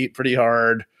beating feet pretty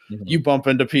hard. Mhm. You bump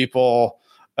into people.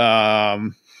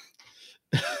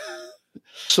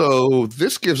 So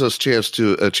this gives us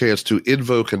a chance to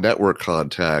invoke a network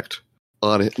contact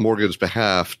on Morgan's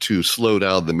behalf to slow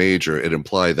down the major and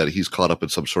imply that he's caught up in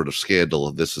some sort of scandal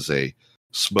and this is a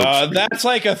smoke. That's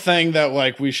like a thing that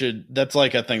like that's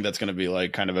like a thing that's going to be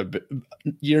like kind of a bit.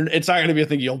 It's not going to be a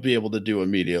thing you'll be able to do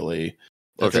immediately.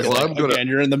 Okay, well, I'm gonna. Again,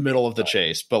 you're in the middle of the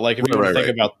chase, but like if you want to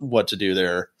think about what to do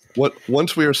there.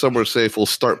 Once we are somewhere safe, we'll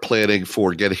start planning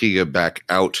for getting him back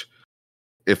out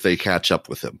if they catch up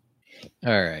with him.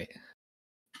 All right.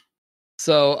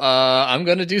 So I'm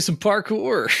going to do some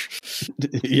parkour.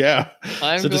 Yeah.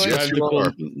 I'm So going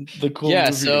describe the cool. yeah.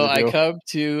 move So you're I gonna do. come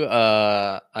to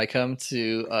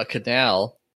a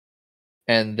canal,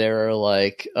 and there are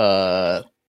like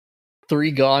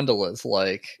 3 gondolas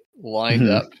like lined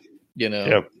Mhm. up,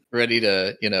 Yep. ready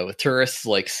to, with tourists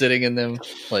like sitting in them,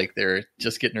 like they're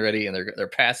just getting ready, and they're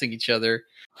passing each other.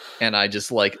 And I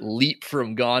just like leap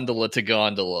from gondola to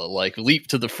gondola, like leap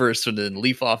to the first one, and then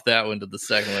leap off that one to the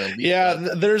second one. And leap Yeah, to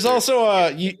the there's third. also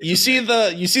you see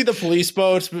the police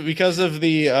boats, but because of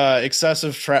the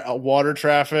excessive water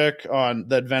traffic on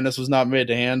that Venice was not made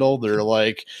to handle, they're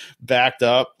like backed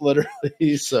up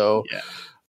literally. So Yeah.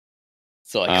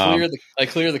 So I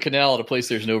clear the canal at a place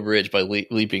there's no bridge by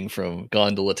leaping from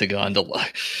gondola to gondola.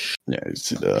 yeah, you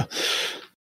see the.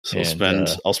 So And,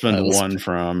 I'll spend I will 1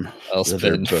 from. I'll the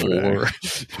other spend boat.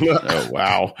 4. Oh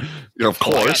wow! Yeah, of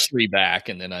Well, I got course. 3 back,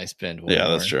 and then I spend 1. Yeah,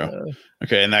 that's more. true.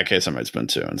 Okay, in that case, I might spend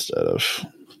 2 instead of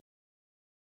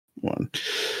 1.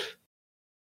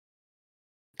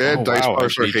 And Dice wow, I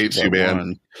Parser beat hates by you, man.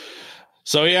 1.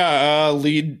 So yeah,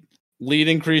 lead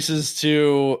increases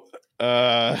to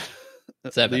 7.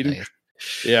 lead,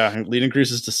 lead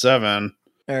increases to 7.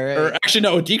 All right. Or actually,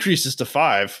 no, it decreases to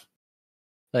 5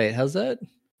 Wait, how's that?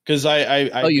 because I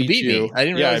You beat me. I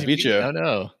didn't realize I beat you. me. Oh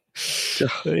no.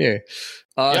 Oh, here.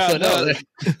 Yeah, So no.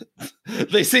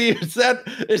 they see it's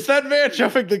that man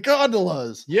jumping the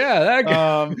gondolas. Yeah, that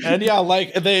guy. And yeah,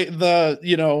 like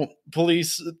the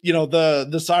police,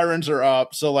 the sirens are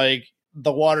up, so like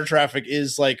the water traffic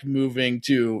is like moving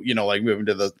to moving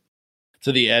to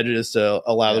the edges to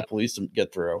allow the police to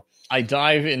get through. I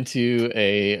dive into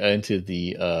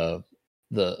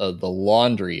the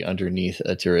laundry underneath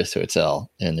a tourist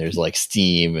hotel, and there's like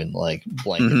steam and like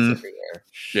blankets Mhm. everywhere.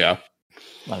 Yeah,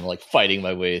 I'm like fighting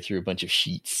my way through a bunch of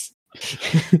sheets.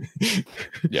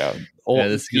 yeah,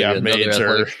 This is gonna be maids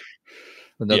are.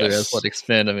 another Yes. athletic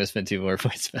spend. I'm gonna spend 2 more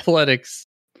points of athletics.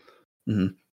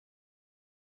 Mhm.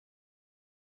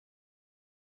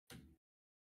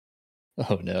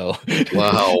 Oh no!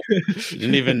 Wow.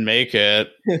 Didn't even make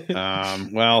it.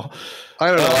 Well, I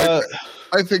don't know.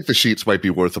 I think the sheets might be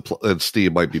worth and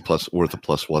Steam might be worth a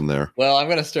 +1 there. Well, I'm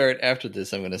gonna start after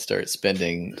this. I'm gonna start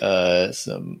spending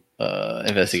some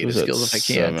investigative skills if I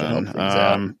can to help things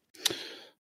out.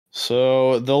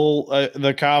 So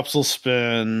the cops will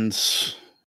spend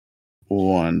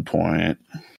 1 point.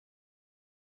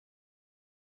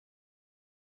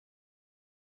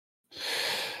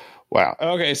 Wow.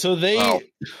 Okay, so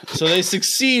they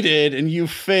succeeded and you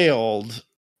failed,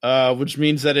 which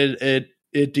means that it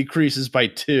decreases by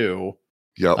 2.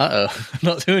 Yep. I'm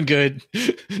not doing good.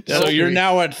 So you're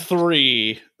now at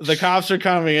 3. The cops are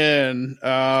coming in.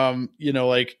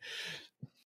 Like,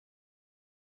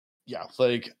 yeah,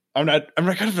 like I'm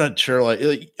kind of not sure. Like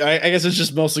I guess it's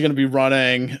just mostly going to be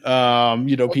running. People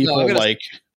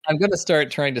I'm going to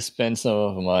start trying to spend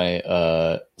some of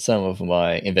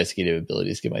my investigative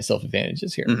abilities to give myself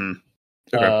advantages here. Mhm.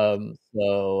 Okay.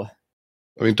 So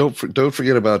I mean, don't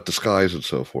forget about disguise and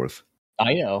so forth.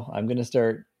 I know I'm going to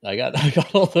start. I got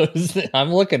all those.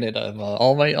 I'm looking at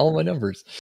all my numbers.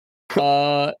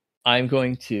 I'm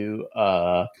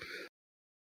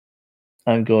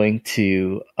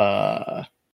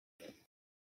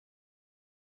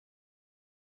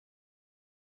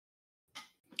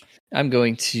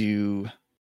going to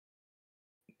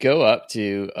go up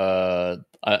to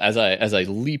as I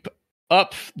leap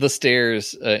up the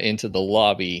stairs into the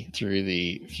lobby through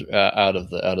the out of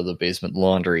the basement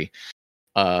laundry.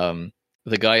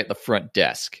 the guy at the front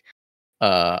desk.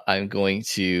 I'm going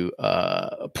to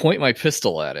point my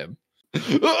pistol at him,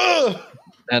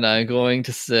 and I'm going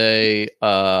to say,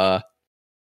 what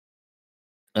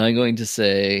am I going to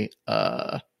say?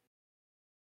 I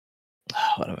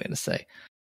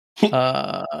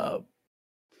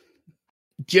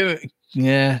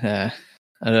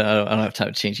don't have time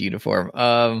to change the uniform.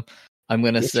 I'm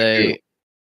going to say,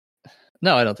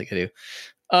 no, I don't think I do.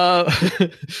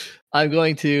 I'm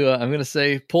going to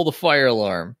say, pull the fire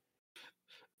alarm.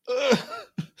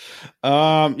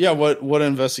 Yeah. What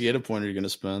investigative point are you going to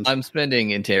spend? I'm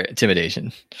spending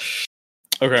intimidation.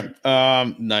 Okay.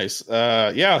 Nice.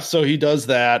 Yeah. So he does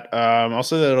that. I'll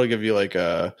say that it'll give you like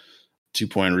a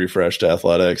 2-point refresh to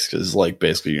athletics because like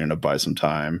basically you're going to buy some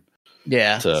time.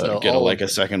 Yeah. To get a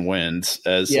second wind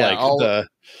as the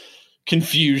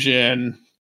confusion.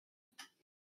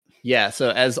 Yeah, so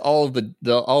as all of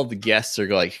the guests are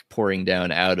like pouring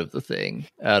down out of the thing,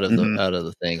 I'm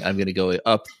going to go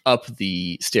up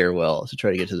the stairwell to try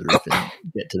to get to the roof and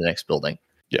get to the next building.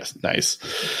 Yes, nice.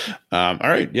 All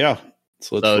right, yeah.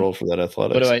 So let's roll for that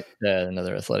athletics. What do I?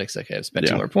 Another athletics. Okay, I've spent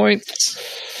 2 more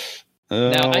points.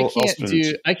 Now I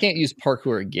can't use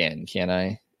parkour again, can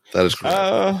I? That is correct.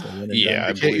 Yeah,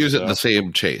 I can't use it in the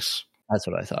same chase. That's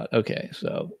what I thought. Okay,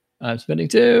 so I'm spending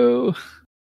 2.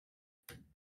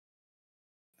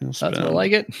 That's what I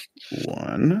like it.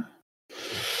 1.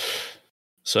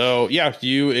 So yeah,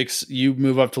 you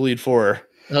move up to lead 4.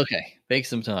 Okay, take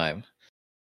some time.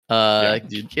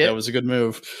 That was a good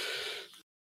move.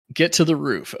 Get to the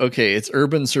roof. Okay, it's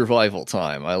urban survival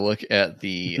time. I look at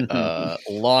the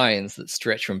lines that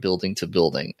stretch from building to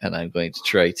building, and I'm going to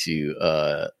try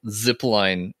to zip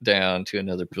line down to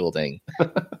another building.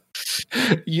 What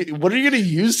are you going to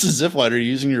use to zip line? Are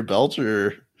you using your belt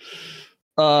or?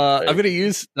 I'm going to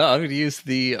use the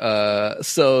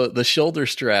shoulder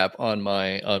strap on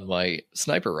my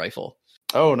sniper rifle.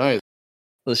 Oh, nice.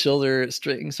 The shoulder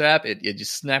string strap, you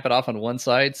just snap it off on one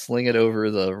side, sling it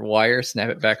over the wire, snap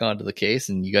it back onto the case,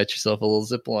 and you got yourself a little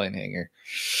zip line hanger.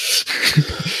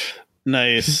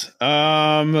 Nice.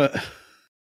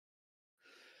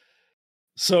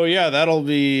 So yeah, that'll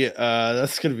be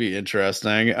that's gonna be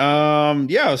interesting.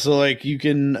 Yeah, so like you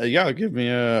can give me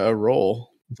a roll.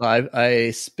 So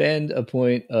I spend a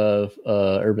point of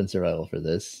urban survival for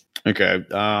this. Okay.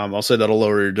 I'll say that'll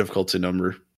lower your difficulty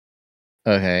number.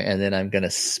 Okay, and then I'm going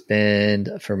to spend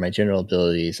for my general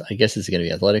abilities. I guess it's going to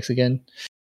be athletics again?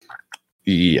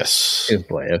 Yes. Oh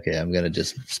boy, okay. I'm going to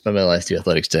just spend my last 2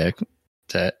 athletics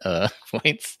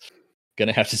points. Going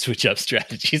to have to switch up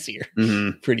strategies here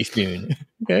pretty soon.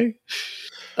 Okay.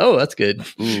 Oh, that's good.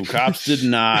 Ooh, cops did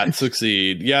not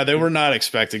succeed. Yeah, they were not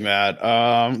expecting that.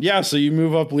 Yeah, so you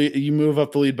move up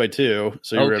the lead by 2.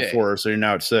 So you're at 4, so you're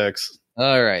now at 6.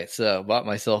 All right, so bought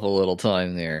myself a little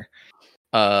time there.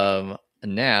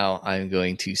 Now I'm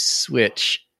going to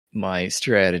switch my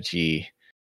strategy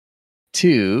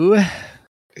to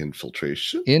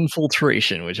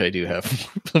infiltration, which I do have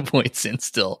points in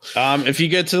still. If you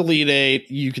get to lead 8,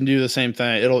 you can do the same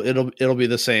thing. It'll be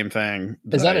the same thing.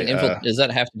 Does that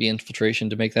have to be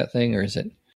infiltration to make that thing, or is it?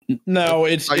 No,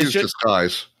 it's just just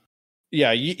disguise.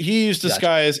 Yeah, he used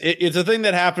disguise. Gotcha. It's a thing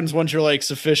that happens once you're like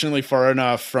sufficiently far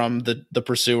enough from the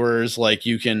pursuers, like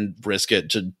you can risk it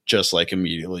to just like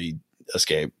immediately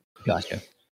escape. Gotcha.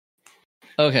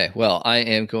 Okay, well, I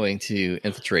am going to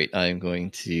infiltrate. I'm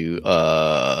going to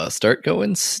start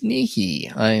going sneaky.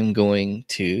 I'm going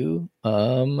to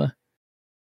I'm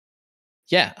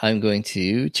going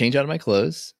to change out of my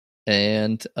clothes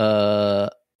and I'm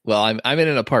in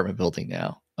an apartment building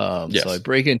now. Yes. So I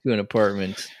break into an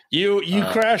apartment. You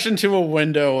crash into a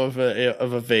window of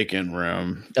a vacant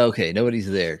room. Okay, nobody's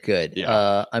there. Good.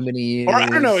 Yeah. I'm gonna use. Or I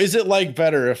don't know. Is it like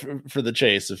better for the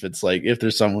chase if it's like if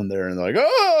there's someone there and they're like,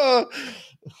 oh.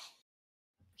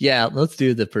 Yeah, let's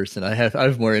do the person. I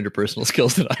have more interpersonal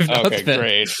skills than I've not Okay, spent.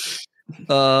 great.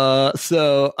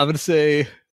 So I'm gonna say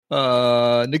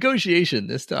negotiation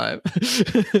this time.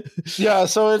 Yeah.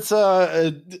 So it's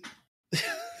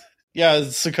yeah,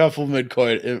 it's a couple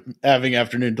mid-coit having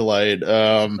afternoon delight.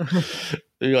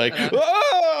 You're like,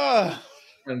 ah!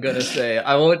 I'm gonna say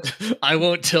I won't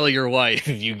tell your wife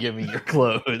if you give me your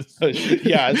clothes.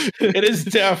 Yeah, it is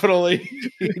definitely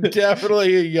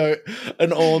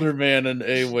an older man and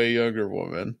a way younger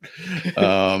woman.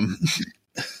 Oh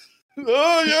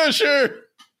yeah, sure.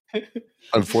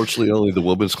 Unfortunately, only the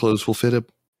woman's clothes will fit him.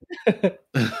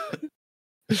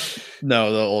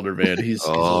 No, the older man. He's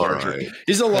larger. Right.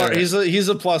 He's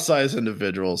a plus size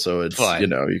individual, so it's fine.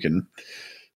 You can.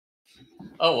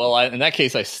 Oh well, in that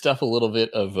case, I stuff a little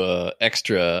bit of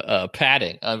extra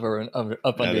padding up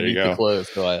underneath the clothes,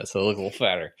 so I look a little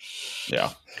fatter.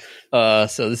 Yeah.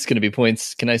 So this is going to be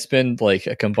points. Can I spend like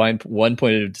a combined 1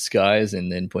 point of disguise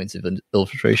and then points of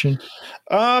infiltration?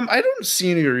 I don't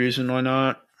see any reason why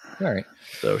not. All right.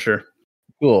 So sure.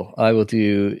 Cool. I will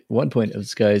do 1 point of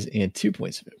disguise and 2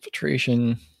 points of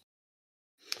infiltration.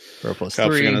 For a plus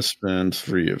Cop's 3. going to spend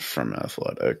 3 from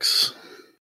athletics.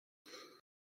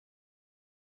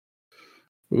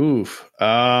 Oof.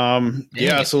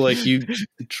 Yeah. So like you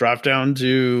drop down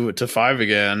to 5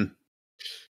 again.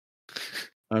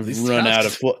 I've run out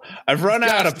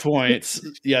of points.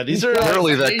 Yeah, these are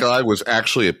apparently that guy was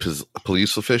actually a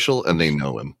police official, and they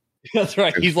know him. That's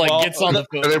right. He's like gets on the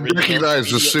phone, and they recognize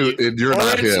the suit, and you're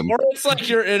not him. Or it's like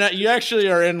you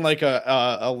actually are in like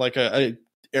a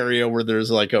area where there's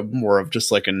like a more of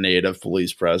just like a native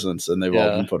police presence, and they've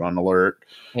all been put on alert.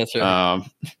 That's right.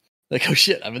 Like, oh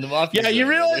shit, I'm in the mafia. Yeah, you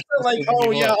realize that, like,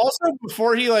 oh yeah. Also,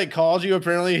 before he like called you,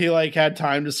 apparently he like had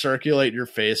time to circulate your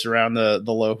face around the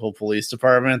local police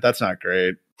department. That's not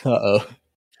great. I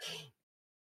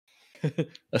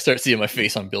start seeing my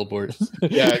face on billboards.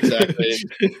 Yeah, exactly.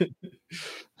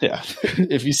 Yeah,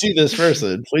 if you see this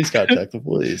person, please contact the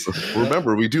police.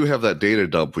 Remember, we do have that data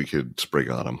dump we could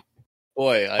spring on him.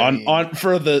 Boy,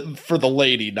 for the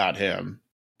lady, not him.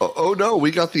 Oh no,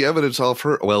 we got the evidence off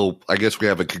her. Well, I guess we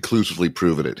haven't conclusively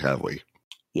proven it, have we?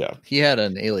 Yeah, he had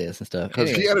an alias and stuff.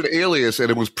 Because he had an alias, and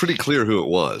it was pretty clear who it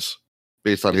was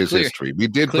based on his history. We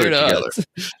did put it together.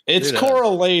 It's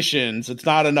correlations. It's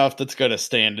not enough that's going to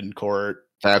stand in court.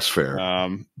 That's fair.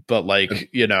 But like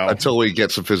until we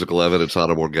get some physical evidence on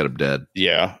him or get him dead.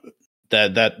 Yeah,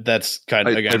 that's kind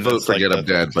of again. I vote for get him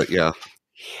dead, but yeah.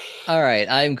 All right,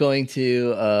 I'm going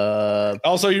to.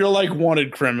 Also, you're like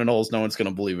wanted criminals. No one's going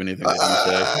to believe anything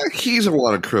that you say. He's a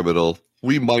wanted criminal.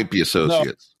 We might be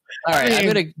associates. No. All right, I'm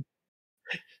going to.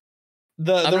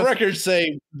 The records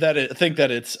say that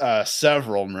it's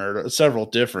several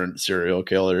different serial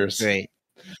killers. Great.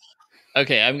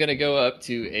 Okay, I'm going to go up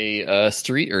to a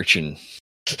street urchin.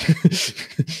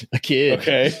 A kid.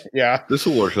 Okay, yeah, this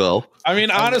will work well. I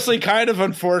mean, honestly, kind of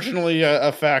unfortunately,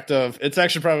 a fact of it's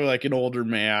actually probably like an older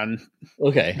man.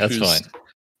 Okay, that's fine.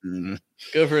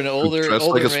 Go for an older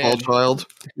like a man small child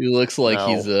who looks like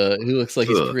he's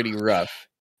pretty rough.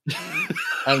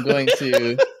 I'm going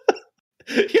to.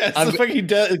 Yeah, it's the fucking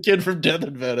kid from Death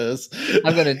in Venice.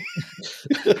 I'm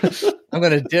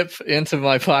gonna dip into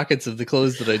my pockets of the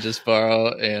clothes that I just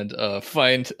borrowed and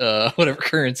find whatever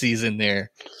currency's in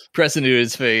there, press into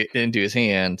his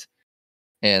hand,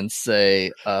 and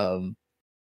say,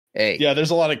 "Hey." Yeah,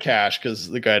 there's a lot of cash because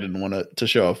the guy didn't want to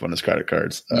show off on his credit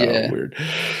cards. Weird.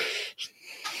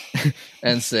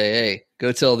 And say, "Hey,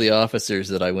 go tell the officers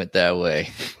that I went that way.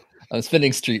 I'm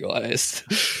spending streetwise."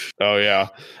 Oh yeah.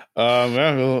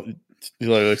 He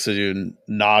like looks at you and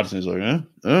nods, and he's like,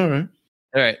 all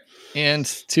right. And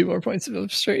 2 more points of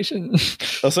illustration.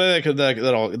 I'll say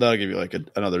that'll give you like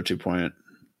another 2 point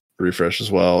refresh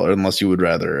as well, unless you would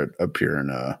rather it appear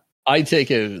in I take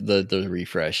the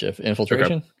refresh of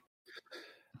infiltration.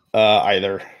 Okay.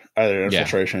 Either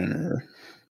infiltration or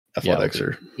athletics,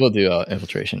 we'll do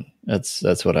infiltration.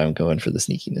 That's what I'm going for the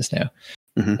sneakiness now.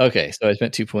 Mm-hmm. Okay, so I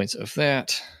spent 2 points of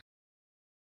that.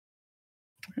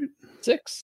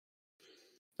 6.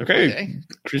 Okay.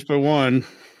 Increased by 1.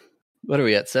 What are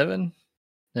we at? 7?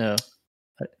 No.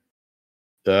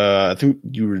 I think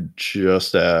you were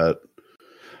just at.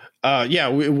 Yeah.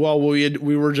 We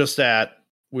were just at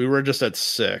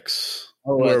 6.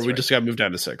 We just got moved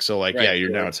down to 6. So you're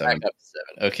now at 7. Back up to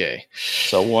 7. Okay.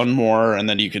 So 1 more, and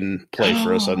then you can play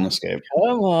for a sudden escape.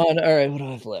 Come on. All right. What do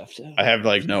I have left? I have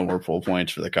no more full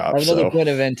points for the cops. I have another point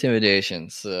of intimidation.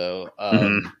 So.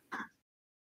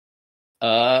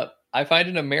 I find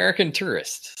an American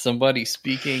tourist, somebody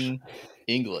speaking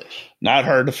English. Not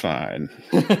hard to find.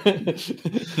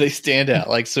 They stand out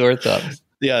like sore thumbs.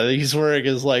 Yeah, he's wearing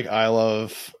his I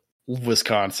love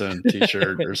Wisconsin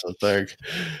t-shirt or something.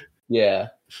 Yeah,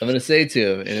 I'm gonna say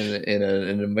to him in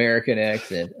an American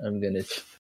accent. I'm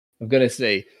gonna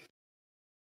say,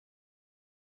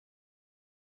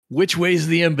 "Which way's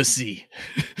the embassy?"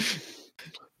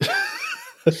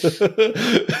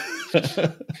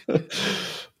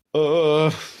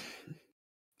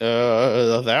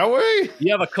 That way?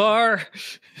 You have a car?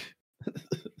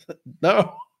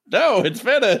 No, it's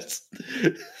Venice.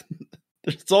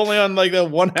 It's only on like the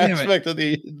one Damn it. aspect of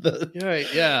the. Right,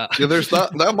 yeah. Yeah, there's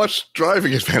not much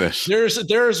driving in Venice.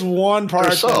 There's one part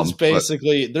There's some, that's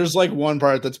basically there's like one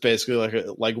part that's basically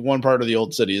like one part of the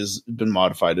old city has been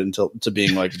modified to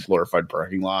being like a glorified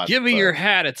parking lot. Give me but- your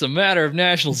hat. It's a matter of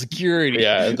national security.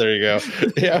 Yeah, there you go.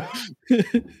 Yeah.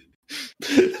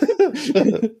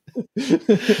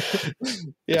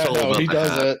 Yeah, all no, about he the does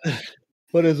hat. it.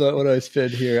 What do I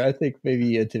spend here? I think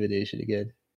maybe intimidation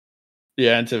again.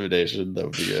 Yeah, intimidation. That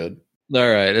would be good. All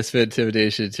right, I spent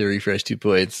intimidation to refresh 2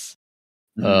 points.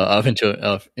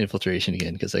 Of infiltration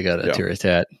again because I got a Yeah. tourist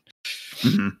hat,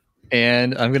 Mhm.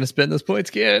 and I'm gonna spend those points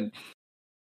again.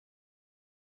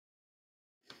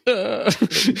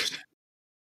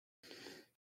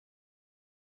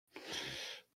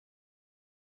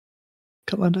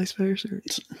 Come on, dice players.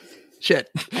 Shit.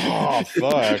 Oh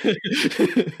fuck!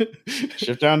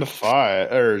 Shift down to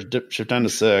 5 or shift down to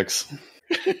 6.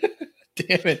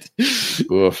 Damn it.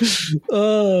 Oof.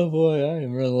 Oh boy, I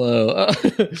am real low.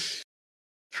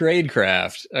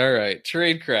 Tradecraft. All right,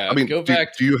 tradecraft. I mean, Go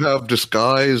back. do you have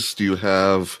disguise? Do you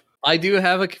have I do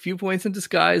have a few points in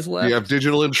disguise left.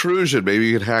 digital intrusion? Maybe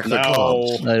you can hack the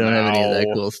comms. I don't have any of that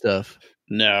No. cool stuff.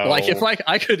 No, Like if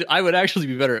I would actually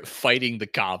be better at fighting the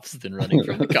cops than running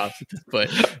from the cops at this point.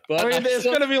 But I mean, it's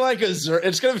still- gonna be like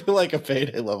it's gonna be like a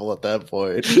payday level at that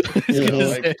point. it's You know, gonna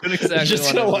like, say exactly it's just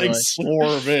what gonna I'm like doing.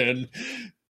 swarm in.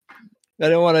 I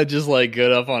don't want to just like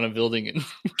get up on a building and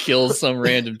kill some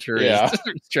random tourist Yeah.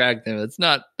 to distract them. That's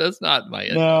not my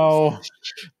end. No,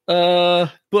 But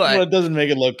well, it doesn't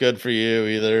make it look good for you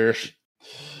either.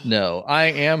 no, I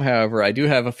am. However, I do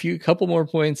have a couple more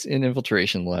points in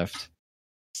infiltration left,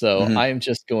 so Mhm. I am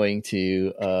just going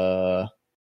to.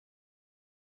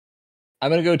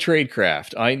 I'm going to go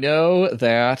tradecraft. I know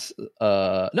that.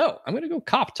 No, I'm going to go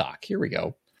cop talk. Here we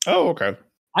go. Oh, okay.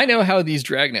 I know how these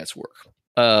dragnets work.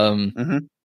 Mhm.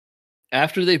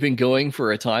 After they've been going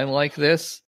for a time like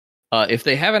this, if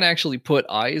they haven't actually put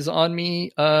eyes on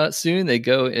me soon, they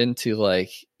go into like,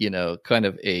 kind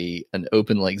of an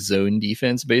open like zone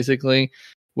defense, basically,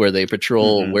 where they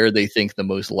patrol Mhm. where they think the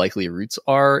most likely routes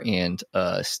are and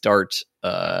start,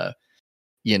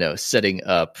 setting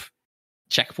up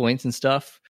checkpoints and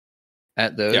stuff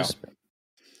at those.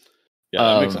 Yeah,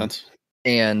 that makes Um, sense.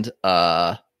 And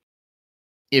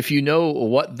if you know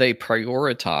what they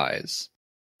prioritize,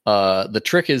 the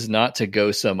trick is not to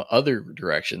go some other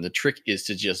direction. The trick is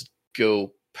to just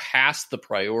go past the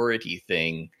priority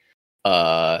thing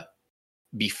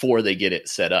before they get it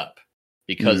set up,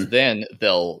 because then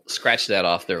they'll scratch that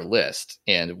off their list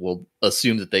and will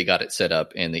assume that they got it set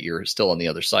up and that you're still on the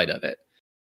other side of it.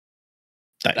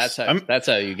 Nice. That's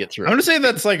how you get through. I'm gonna say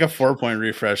that's like a 4-point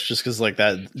refresh, just because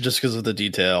of the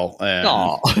detail and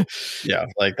yeah,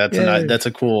 like that's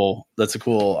a cool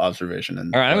observation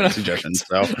and All right, I'm gonna suggestion.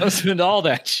 So I'll spend all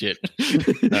that shit.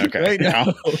 Okay. Right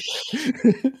now.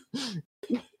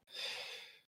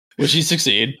 would you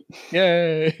succeed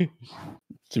Yay.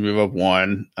 to move up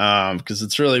 1? Because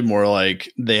it's really more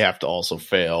like they have to also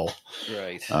fail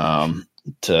Right.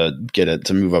 to get it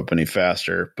to move up any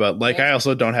faster. But like I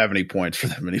also don't have any points for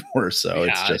them anymore, so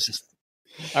Yeah, it's just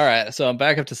all right, so I'm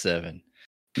back up to 7.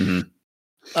 Mhm.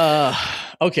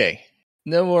 Okay.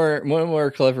 No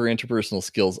more clever interpersonal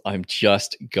skills. I'm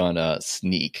just gonna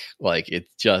sneak. Like it's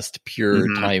just pure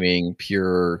Mhm. timing,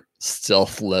 pure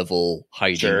stealth level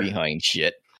hiding Sure. behind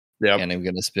shit. Yep. And I'm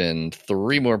gonna spend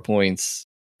 3 more points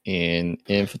in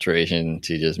infiltration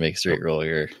to just make a straight roll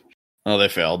here. Oh, they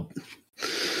failed.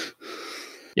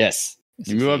 Yes.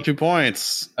 You move up 2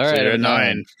 points. All So right, you're at I'm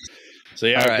 9. So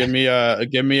yeah, All right.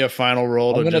 give me a final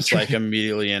roll I'm to gonna just try- like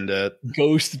immediately end it.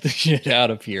 Ghost the shit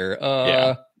out of here.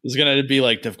 Yeah. It's gonna be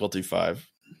like difficulty 5.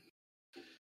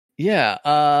 Yeah.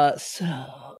 So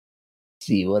let's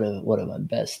see what are my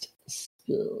best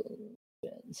skill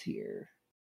spends here.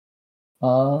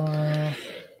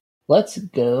 Let's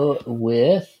go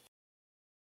with.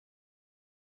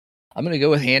 I'm gonna go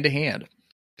with hand to hand.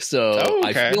 So Oh,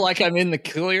 okay. I feel like I'm in the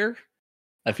clear.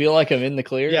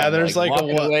 Yeah, I'm, there's like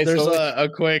walking away there's slowly. a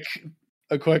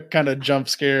quick kind of jump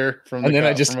scare from and the then I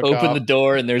cop- just from a open cop. the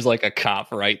door and there's like a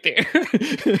cop right there.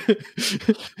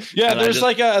 Yeah, and I there's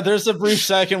just- there's a brief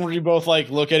second where you both like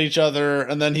look at each other,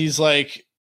 and then he's like,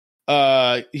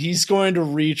 he's going to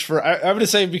reach for. I'm going to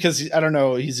say because I don't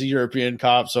know, he's a European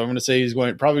cop, so I'm going to say he's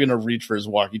probably going to reach for his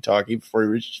walkie-talkie before he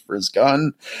reaches for his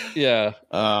gun. Yeah.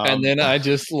 And then I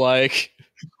just like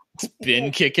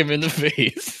spin kick him in the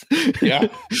face. Yeah.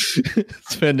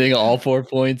 Spending all 4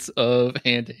 points of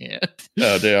hand to hand.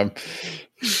 oh damn.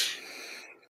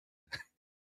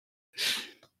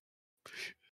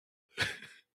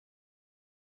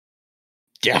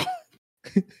 Yeah.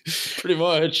 Pretty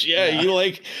much. Yeah. You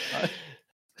like,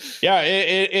 yeah,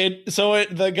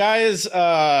 the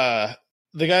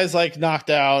guy's like knocked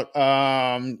out.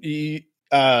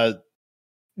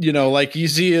 Like you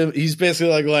see him, he's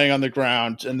basically like laying on the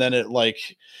ground, and then it like,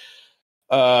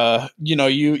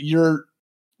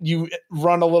 you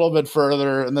run a little bit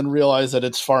further and then realize that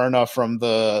it's far enough from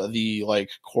the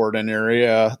like cordon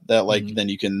area that like then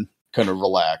you can kind of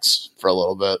relax for a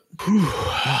little bit.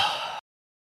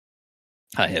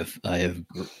 I have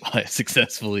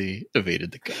successfully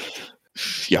evaded the cop.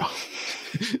 Yeah.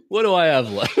 What do I have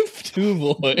left?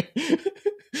 Oh boy.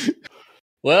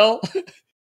 Well,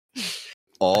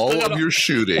 all of your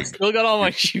shooting. Still got all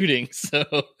my shooting, so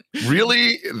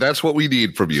really, that's what we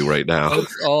need from you right now.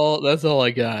 That's all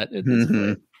I got.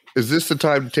 Is this the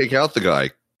time to take out the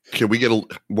guy? Can we get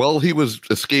while he was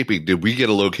escaping, did we get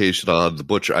a location on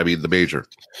the major?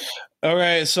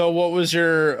 Okay, so what was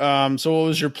your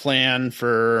plan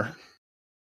for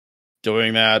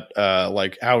doing that?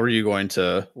 Like, how are you going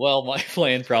to? Well, my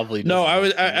plan probably. No, I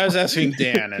was asking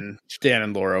Dan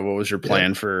and Laura. What was your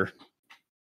plan for?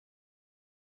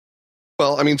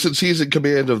 Well, I mean, since he's in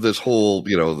command of this whole,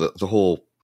 the whole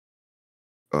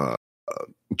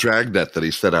dragnet that he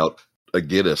set out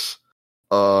against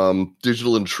us,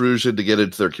 digital intrusion to get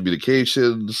into their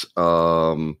communications,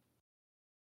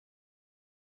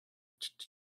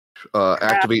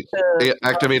 activate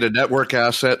a network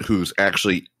asset who's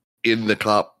actually in the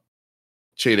cop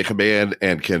chain of command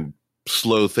and can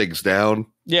slow things down.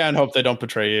 Yeah, and hope they don't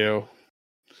betray you.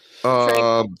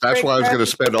 That's why I was going to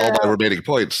spend all my remaining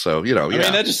points. So I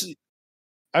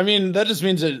mean, that just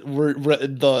means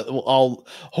that I'll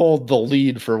hold the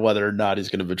lead for whether or not he's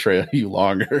going to betray you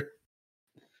longer.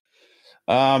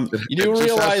 You do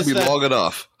realize that long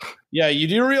enough. Yeah, you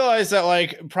do realize that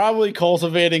like probably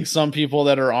cultivating some people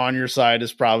that are on your side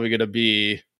is probably going to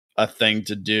be a thing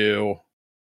to do.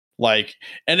 Like,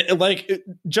 and like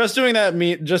just doing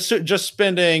that just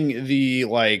spending the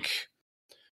like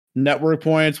network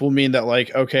points will mean that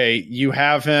like, okay, you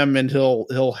have him and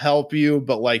he'll help you,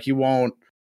 but like he won't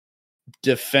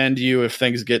defend you if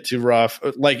things get too rough.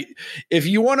 Like if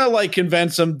you want to like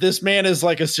convince him this man is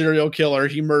like a serial killer,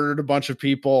 he murdered a bunch of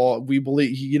people, we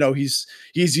believe he's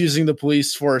using the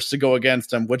police force to go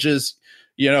against him, which is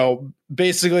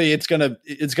basically it's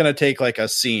gonna take like a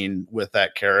scene with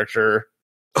that character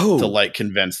to like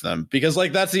convince them, because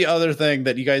like that's the other thing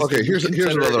that you guys here's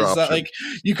another option. That, like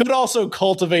you could also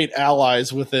cultivate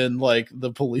allies within like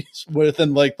the police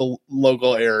within like the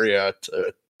local area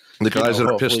to the guys that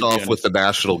are pissed off with the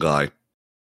national guy.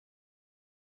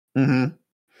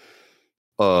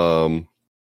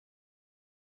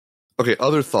 Okay,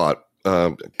 other thought.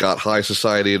 Got high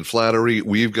society and flattery.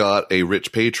 We've got a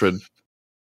rich patron.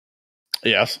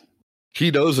 Yes.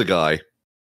 He knows a guy.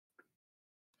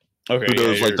 Okay. Who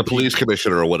knows, like the police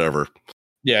commissioner or whatever.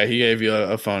 Yeah, he gave you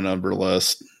a phone number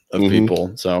list of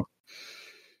people. So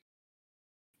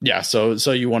yeah, so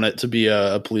you want it to be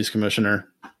a police commissioner?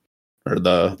 Or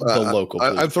the local.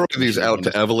 I'm throwing these out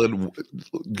to Evelyn.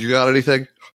 You got anything?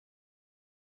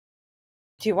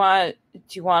 Do you want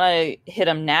to hit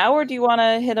him now, or do you want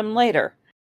to hit him later?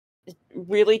 It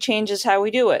really changes how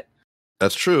we do it.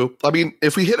 That's true. I mean,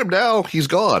 if we hit him now, he's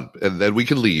gone, and then we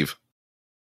can leave.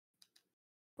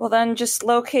 Well, then just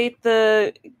locate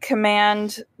the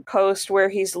command post where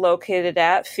he's located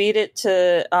at. Feed it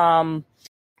to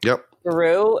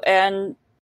Varu, and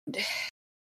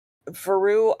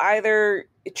Varu either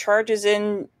charges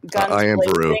in guns. I am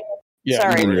Varu. Yeah,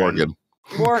 sorry, Morgan.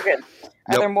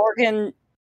 Either Morgan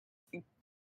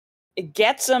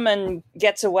gets him and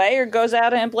gets away, or goes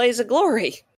out in a blaze of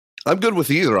glory. I'm good with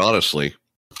either, honestly.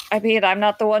 I mean, I'm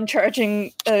not the one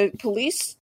charging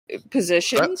police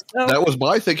positions. That was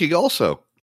my thinking also.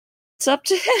 It's up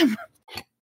to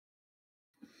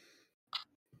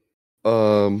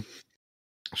him.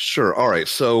 Sure. All right.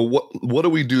 So what do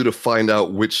we do to find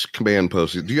out which command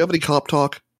post? Do you have any cop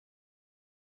talk?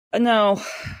 No.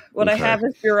 What I have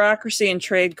is bureaucracy and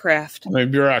tradecraft. I mean,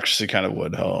 bureaucracy kind of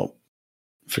would help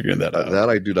figuring that out. That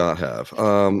I do not have.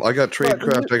 I got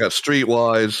tradecraft. I got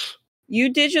streetwise. You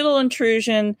digital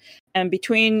intrusion, and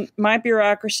between my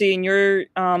bureaucracy and your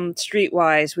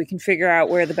streetwise, we can figure out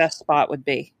where the best spot would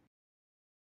be,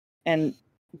 and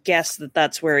guess that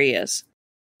that's where he is.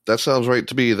 That sounds right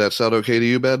to me. That sound okay to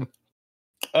you, Ben?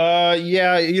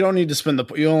 Yeah, you don't need to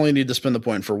you only need to spend the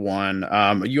point for one.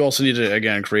 You also need to,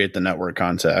 again, create the network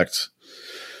contact.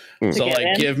 So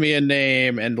like give me a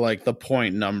name and like the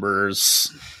point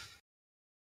numbers.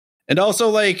 And also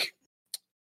like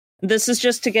this is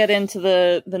just to get into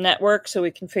the network so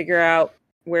we can figure out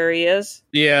where he is.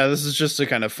 Yeah, this is just to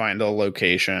kind of find a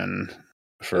location.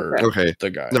 for Okay. the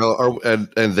guy. No,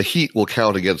 and the heat will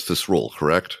count against this roll,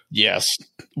 correct? Yes,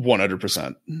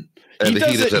 100%. And the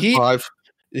heat is at 5?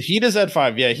 The heat is at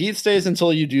 5. Yeah, heat stays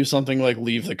until you do something like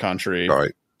leave the country. All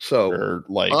right. So Or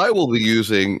like I will be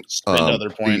using spend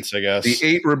other points, I guess. the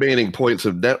 8 remaining points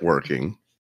of networking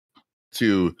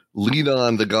to lean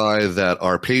on the guy that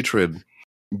our patron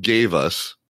gave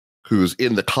us, who's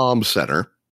in the comm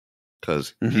center,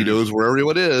 because he knows where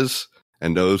everyone is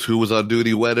and knows who was on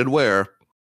duty when and where.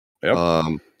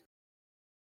 Yep.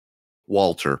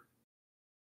 Walter.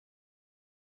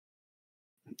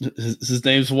 His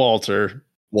name's Walter.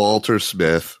 Walter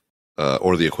Smith,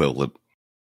 or the equivalent.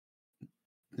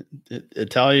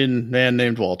 Italian man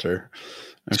named Walter.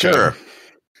 Okay. Sure.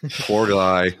 Poor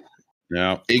guy.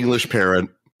 Yeah. English parent.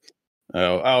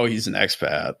 Oh, he's an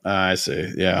expat. I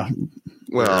see. Yeah.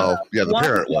 Well, yeah, the One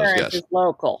parent was, parent yes. is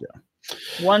local.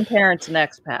 One parent's an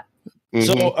expat. Mhm.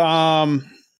 So,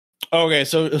 okay.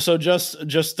 So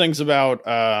just things about,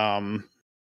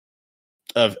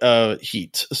 of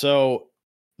heat. So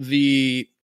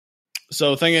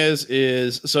thing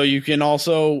is, so you can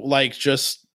also like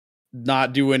just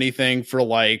not do anything for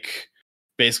like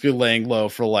basically laying low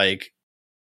for like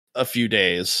a few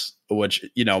days, which,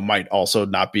 you know, might also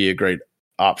not be a great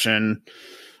option.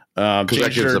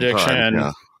 Change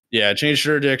jurisdiction. Yeah, change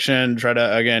jurisdiction. Try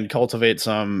to again cultivate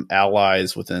some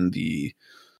allies within the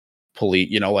police.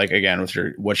 You know, like again with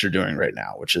what you're doing right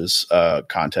now, which is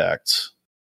contact.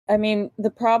 I mean,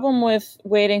 the problem with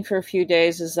waiting for a few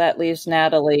days is that leaves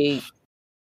Natalie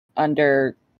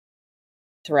under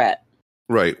threat.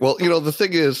 Right. Well, you know, the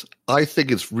thing is, I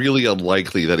think it's really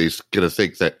unlikely that he's going to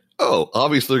think that, oh,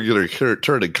 obviously they're going to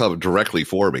turn and come directly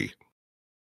for me.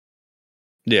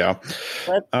 Yeah.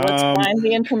 Let's find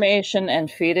the information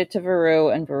and feed it to Varu,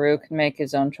 and Varu can make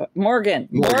his own choice. Morgan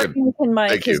can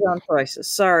make his own choices.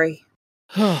 Sorry.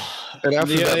 And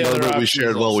after that moment we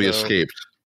shared while we escaped.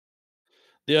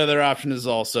 The other option is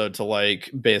also to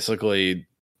like basically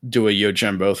do a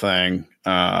Yojimbo thing,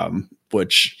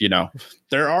 which, you know,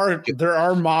 there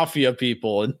are mafia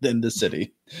people in the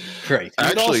city. Right. You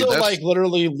could also like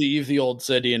literally leave the old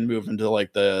city and move into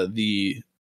like the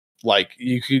like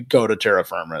you could go to Terra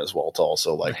Firma as well to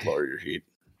also like lower your heat.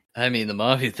 I mean, the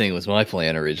mafia thing was my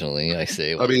plan originally. I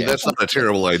say. I mean, that's not a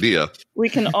terrible idea. We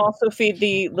can also feed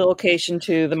the location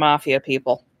to the mafia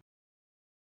people.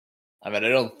 I mean, I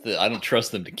don't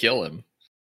trust them to kill him.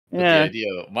 But Yeah. the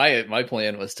idea, my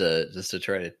plan was to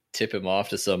try to tip him off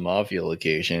to some mafia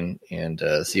location and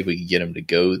see if we could get him to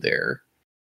go there,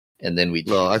 and then we.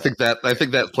 Well, I think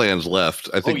that plan's left.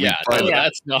 I think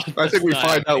that's not. I think we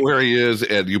find out where he is,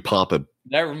 and you pop him.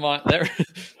 Never mind.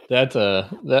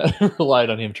 That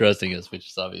relied on him trusting us, which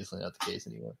is obviously not the case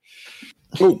anymore.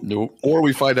 Oh, nope. Or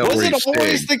we find out Was where it he's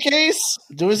always staying. the case?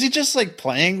 Was he just like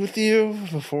playing with you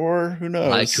before? Who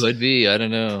knows? I could be. I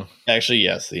don't know. Actually,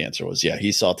 yes. The answer was yeah.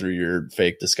 He saw through your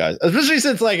fake disguise, especially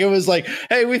since like it was like,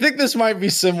 hey, we think this might be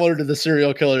similar to the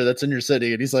serial killer that's in your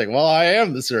city, and he's like, well, I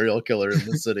am the serial killer in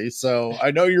the city, so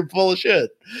I know you're full of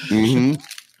shit. Mm-hmm.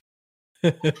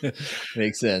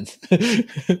 Makes sense.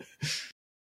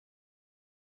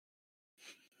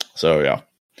 So yeah.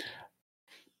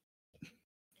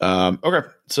 Okay.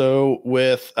 So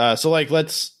with so like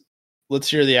let's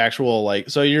hear the actual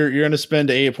like so you're gonna spend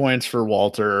 8 points for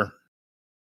Walter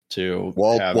to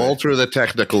Walter, the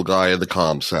technical guy in the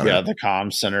comm center. Yeah, the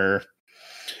comm center.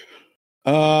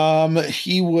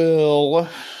 He will.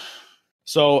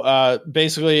 So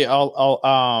basically,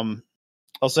 I'll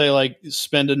say like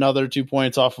spend another 2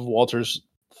 points off of Walter's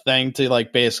thing to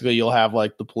like basically you'll have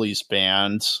like the police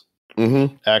band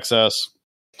access.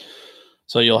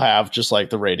 So you'll have just like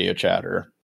the radio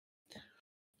chatter.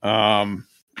 And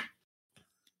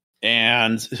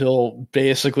he'll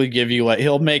basically give you like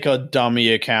he'll make a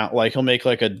dummy account, like he'll make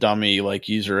like a dummy like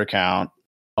user account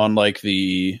on like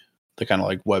the kind of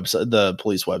like website, the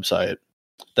police website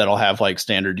that'll have like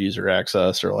standard user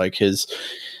access or like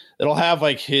it'll have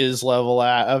like his level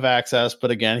of access.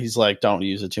 But again, he's like, don't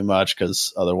use it too much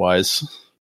because otherwise.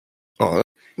 Oh,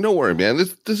 no worry, man.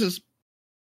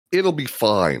 It'll be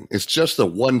fine. It's just a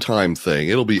one-time thing.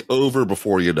 It'll be over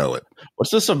before you know it.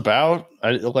 What's this about?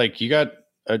 You got.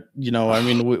 I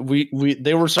mean, we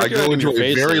they were circulating I go into your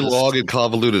a very faces. long and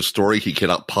convoluted story. He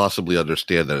cannot possibly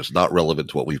understand that it's not relevant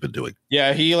to what we've been doing.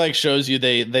 Yeah, he like shows you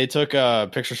they took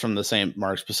pictures from the St.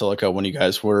 Mark's Basilica when you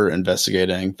guys were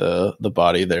investigating the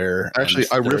body there. Actually,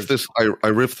 I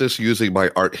riffed this using my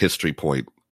art history point.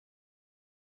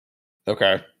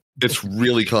 Okay. It's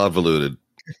really convoluted.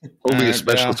 Only a Alright,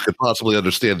 specialist could possibly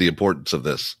understand the importance of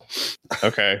this.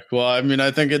 Okay. Well, I mean,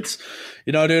 I think it's,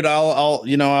 dude,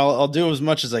 I'll do as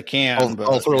much as I can.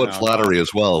 I'll throw in flattery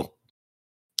as well.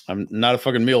 I'm not a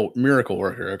fucking miracle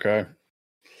worker. Okay.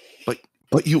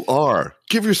 But you are.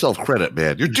 Give yourself credit,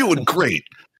 man. You're doing great.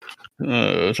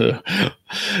 Well,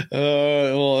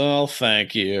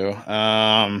 thank you.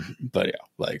 But yeah,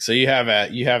 like, so you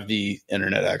have the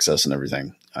internet access and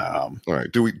everything. All right.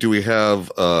 Do we have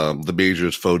the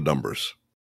major's phone numbers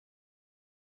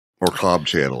or comm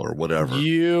channel or whatever?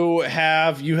 You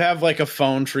have like a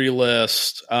phone tree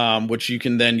list, which you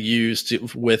can then use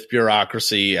with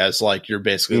bureaucracy as like you're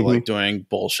basically like doing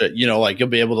bullshit. Like you'll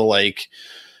be able to like.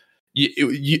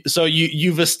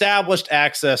 You've established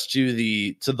access to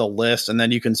the list, and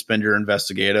then you can spend your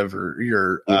investigative or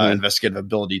your investigative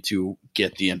ability to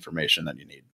get the information that you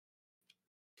need.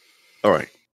 All right.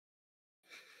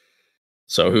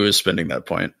 So who is spending that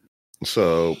point?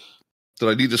 So did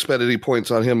I need to spend any points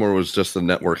on him, or was just the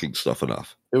networking stuff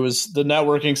enough? It was the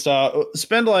networking stuff.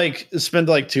 Spend like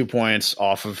 2 points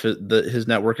off of his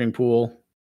networking pool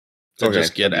to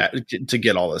just get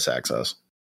all this access.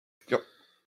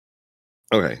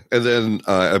 Okay, and then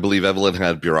I believe Evelyn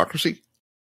had bureaucracy.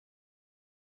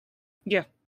 Yeah.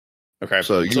 Okay.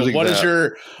 So what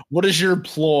is your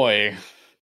ploy?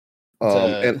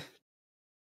 And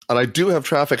I do have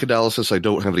traffic analysis. I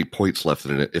don't have any points left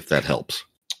in it, if that helps.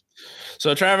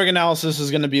 So traffic analysis is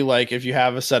going to be like if you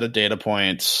have a set of data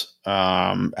points,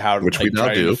 which we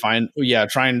now do. Trying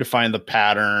to find the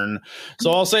pattern.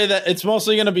 So I'll say that it's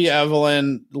mostly going to be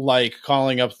Evelyn like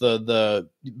calling up the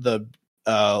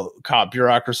cop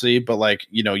bureaucracy, but like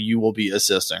you will be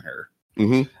assisting her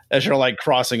as you're like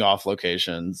crossing off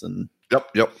locations and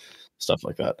stuff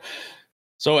like that.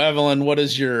 So Evelyn, what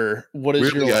is your I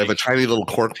have a tiny little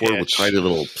cork board with tiny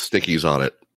little stickies on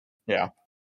it. Yeah,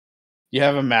 you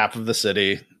have a map of the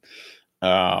city.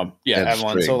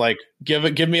 Evelyn, so like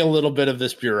give me a little bit of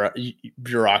this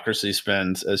bureaucracy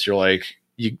spend as you're like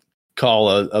you call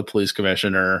a police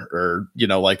commissioner or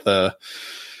like the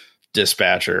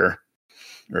dispatcher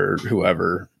or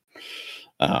whoever.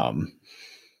 And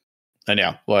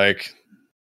yeah, like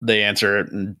they answer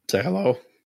it and say hello.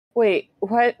 Wait,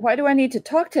 why do I need to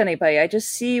talk to anybody? I just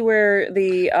see where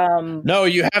the No,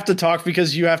 you have to talk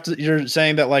because you're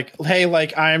saying that like, hey,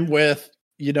 like I'm with,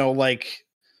 like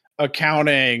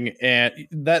accounting, and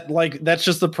that like that's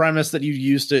just the premise that you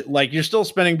used to like you're still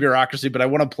spending bureaucracy, but I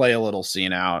want to play a little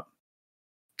scene out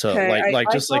to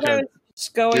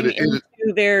going into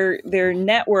their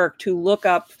network to look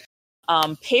up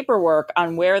paperwork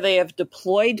on where they have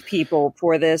deployed people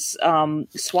for this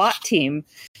SWAT team.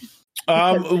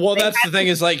 Well, that's the thing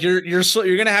is like you're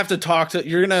gonna have to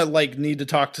you're gonna like need to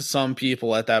talk to some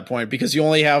people at that point because you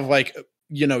only have like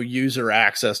user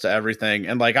access to everything,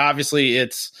 and like obviously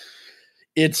it's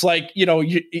like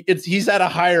he's at a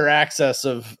higher access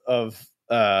of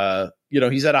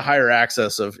he's at a higher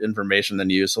access of information than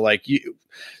you. So like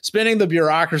spending the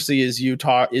bureaucracy is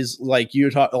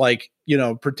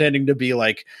pretending to be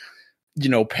like,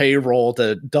 payroll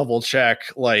to double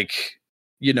check, like,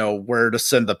 where to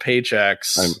send the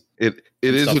paychecks. It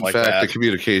is in like fact that. the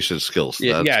communication skills.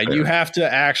 So yeah. You have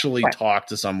to actually talk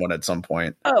to someone at some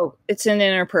point. Oh, it's an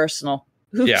interpersonal.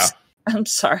 Oops. Yeah. I'm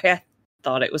sorry. I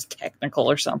thought it was technical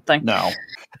or something. No.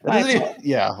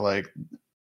 Yeah. Like,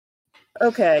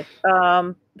 okay.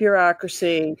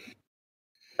 Bureaucracy.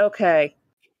 Okay.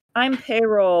 I'm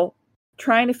payroll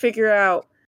trying to figure out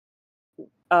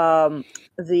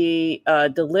the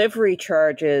delivery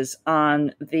charges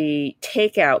on the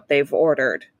takeout they've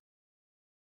ordered.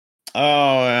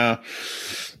 Oh, yeah.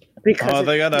 Because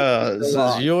they got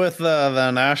is you with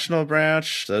the national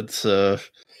branch? That's I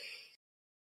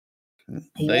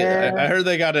heard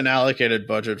they got an allocated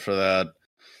budget for that.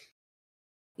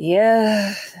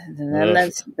 Yeah, and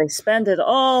then they spend it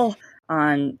all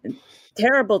on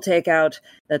terrible takeout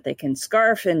that they can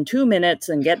scarf in 2 minutes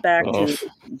and get back to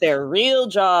their real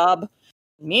job.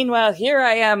 Meanwhile, here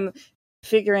I am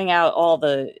figuring out all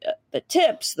the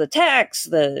tips, the tax,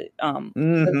 the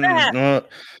VAT.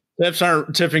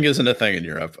 Tipping isn't a thing in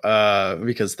Europe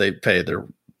because they pay their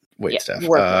wait staff.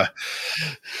 The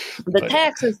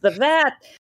taxes, the VAT.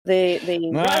 Let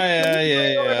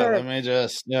me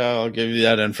just I'll give you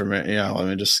that information. Yeah, let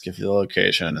me just give you the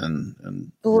location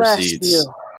and bless receipts.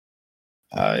 You.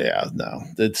 I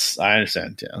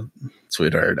understand. Yeah,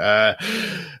 sweetheart.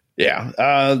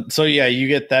 So yeah, you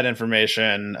get that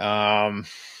information.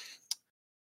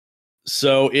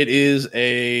 So it is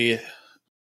a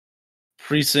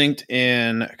precinct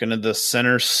in kind of the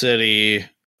center city.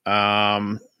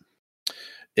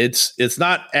 it's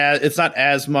not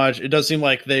as much. It does seem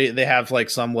like they have like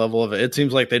some level of it. It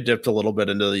seems like they dipped a little bit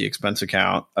into the expense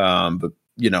account, but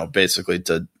basically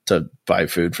to buy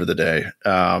food for the day.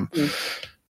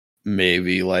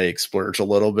 Maybe like splurge a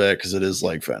little bit because it is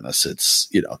like Venice. It's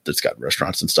it's got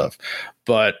restaurants and stuff,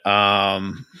 but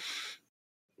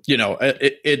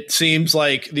it seems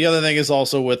like the other thing is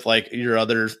also with like your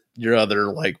other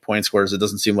like point squares. It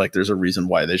doesn't seem like there's a reason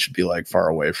why they should be like far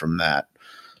away from that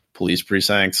police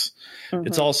precincts. Mm-hmm.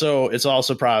 It's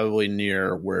also probably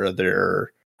near where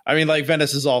they're. I mean, like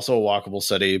Venice is also a walkable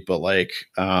city, but like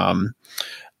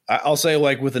I'll say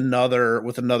like with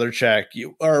another check,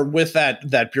 or with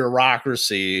that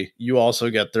bureaucracy, you also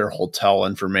get their hotel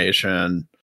information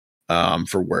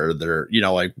for where they're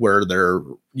where they're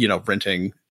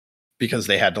renting, because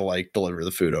they had to like deliver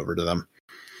the food over to them.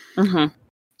 Mm-hmm.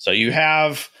 So you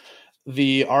have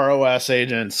the ROS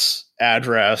agent's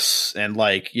address and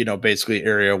like basically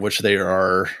area which they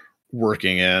are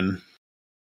working in.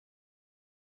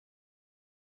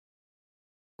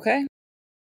 Okay.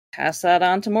 Pass that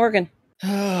on to Morgan.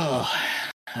 Oh,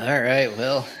 all right.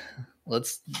 Well,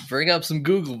 let's bring up some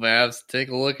Google Maps, take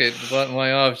a look at what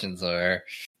my options are.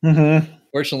 Mm-hmm.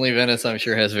 Fortunately, Venice, I'm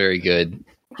sure, has very good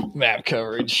map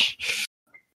coverage.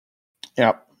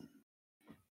 Yep.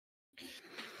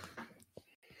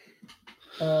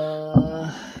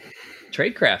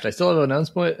 Tradecraft. I still have an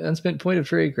unspent point of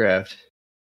Tradecraft.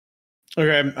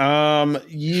 Okay.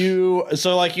 You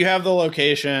have the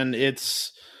location.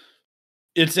 It's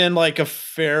in like a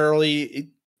fairly.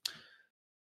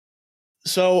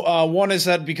 So one is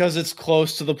that because it's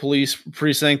close to the police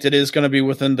precinct, it is going to be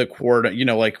within the cordon.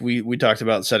 Like we talked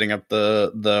about setting up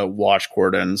the watch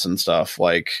cordons and stuff.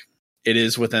 Like it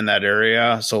is within that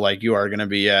area, so like you are going to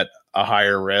be at a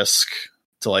higher risk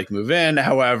to like move in.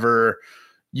 However,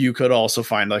 you could also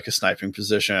find like a sniping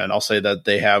position. I'll say that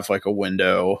they have like a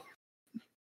window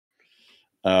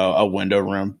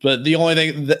room, but the only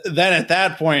thing then at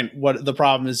that point, what the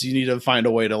problem is, you need to find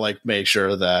a way to like make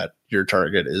sure that your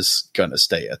target is going to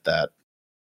stay at that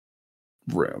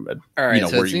room. And, all right,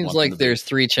 so it seems like there's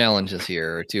 3 challenges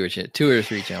here, or two or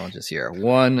three challenges here.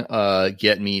 1,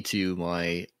 get me to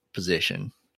my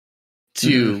position.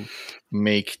 2,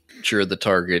 make sure the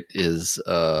target is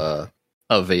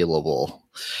available,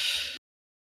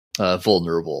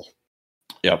 vulnerable.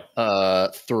 Yep.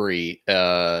 3,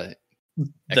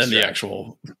 than the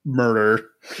actual murder.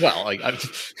 Well,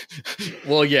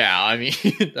 well, yeah. I mean,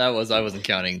 I wasn't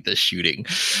counting the shooting.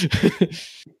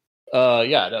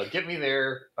 Yeah, no. Get me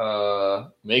there.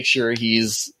 Make sure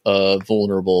he's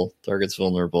vulnerable. Target's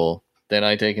vulnerable. Then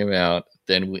I take him out.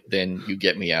 Then you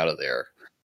get me out of there.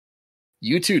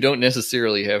 You two don't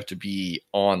necessarily have to be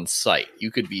on site.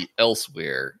 You could be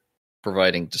elsewhere,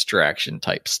 providing distraction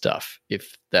type stuff,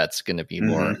 if that's going to be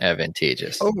more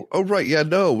advantageous. Oh, right. Yeah,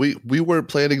 no, we weren't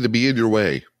planning to be in your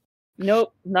way.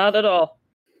 Nope, not at all.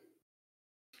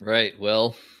 Right.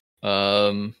 Well,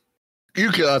 you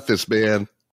got this, man.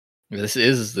 This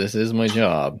is my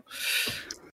job.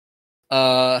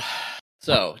 So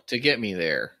to get me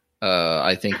there,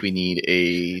 I think we need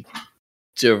a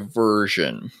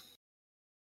diversion.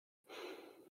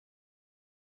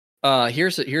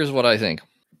 Here's what I think.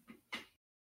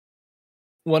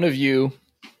 One of you,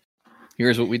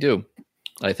 here's what we do.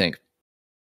 I think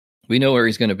we know where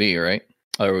he's going to be, right?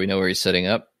 Or we know where he's setting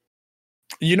up.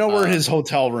 You know where his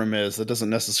hotel room is. That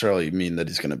doesn't necessarily mean that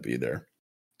he's going to be there.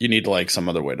 You need like some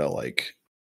other way to like,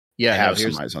 have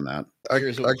some eyes on that. I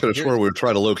could have sworn we were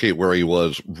trying to locate where he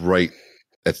was right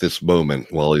at this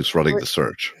moment while he's running the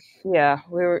search. Yeah,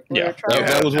 we were trying.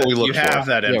 That was what we looked for. You have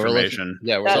that information.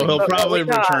 So he'll probably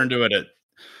return to it.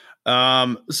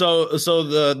 So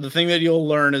the thing that you'll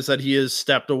learn is that he has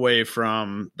stepped away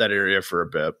from that area for a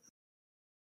bit.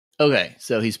 Okay,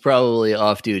 so he's probably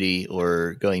off duty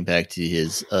or going back to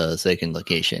his second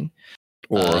location.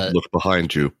 Or look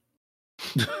behind you.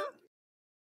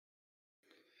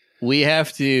 We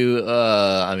have to,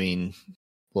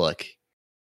 look,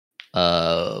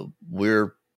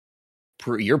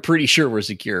 you're pretty sure we're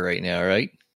secure right now, right?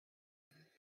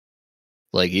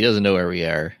 Like, he doesn't know where we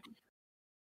are.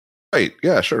 Right,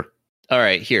 yeah, sure. All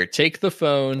right, here, take the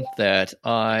phone that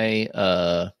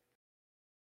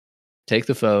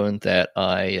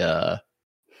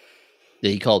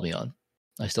he called me on.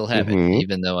 I still have it,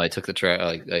 even though I took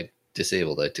the I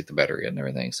disabled it, I took the battery and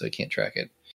everything, so I can't track it.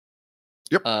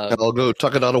 Yep, and I'll go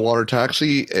tuck it out of water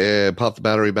taxi and pop the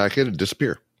battery back in and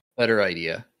disappear. Better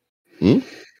idea.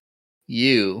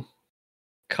 You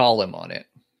call him on it.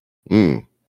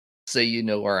 Say you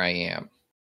know where I am.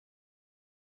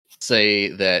 say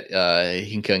that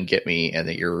he can come get me, and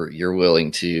that you're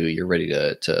ready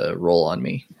to roll on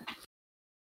me.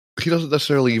 He doesn't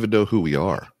necessarily even know who we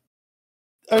are.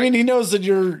 I mean, he knows that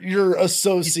you're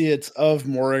associates of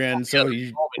Morgan, so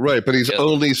Right, but he's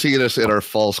only seen us in our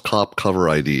false cop cover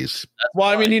IDs. Well,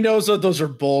 I mean, he knows that those are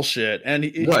bullshit, and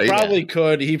he probably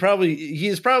could. He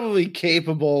is probably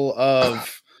capable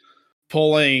of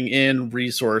pulling in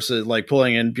resources, like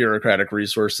pulling in bureaucratic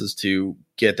resources to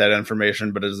get that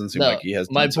information, but it doesn't seem like he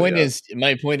has. My point is,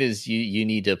 you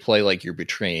need to play like you're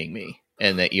betraying me,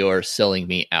 and that you're selling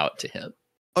me out to him.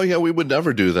 Oh yeah, we would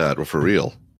never do that for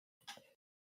real.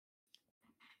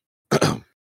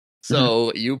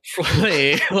 So you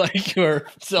play like you're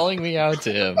selling me out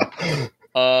to him.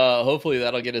 Hopefully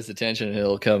that'll get his attention and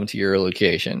he'll come to your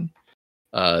location.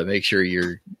 Make sure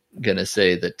you're gonna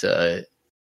say that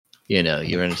you're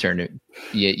gonna turn it.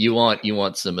 You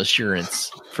want some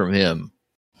assurance from him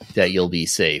that you'll be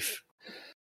safe.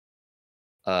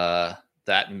 That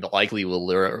likely will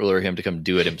lure him to come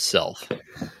do it himself.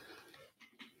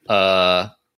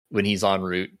 When he's en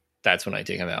route, that's when I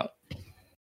take him out.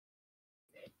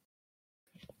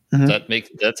 Mm-hmm. Does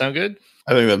that sound good?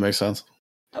 I think that makes sense.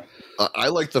 I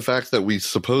like the fact that we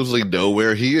supposedly know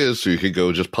where he is, so you could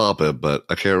go just pop him. But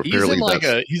apparently,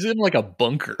 he's in like a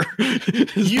bunker.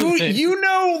 you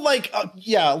know, like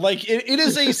it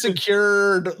is a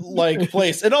secured like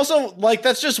place, and also like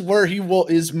that's just where he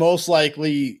is most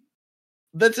likely.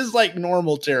 That's his like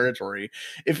normal territory.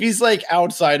 If he's like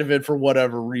outside of it for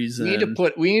whatever reason,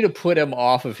 we need to put him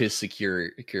off of his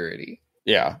security.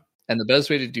 Yeah. And the best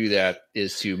way to do that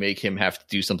is to make him have to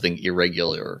do something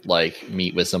irregular, like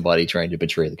meet with somebody trying to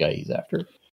betray the guy he's after.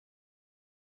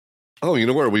 Oh, you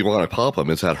know where we want to pop him?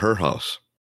 It's at her house.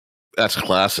 That's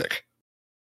classic.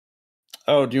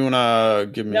 Oh, do you want to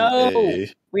give me No,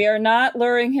 we are not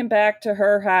luring him back to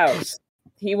her house.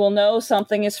 He will know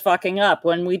something is fucking up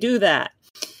when we do that.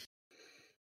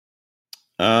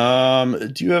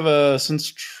 Do you have a sense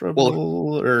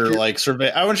trouble or like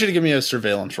survey? I want you to give me a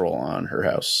surveillance roll on her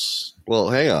house. Well,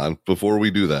 hang on before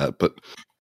we do that. But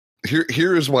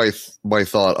here is my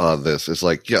thought on this. It's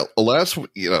like, yeah,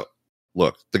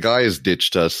 look, the guy has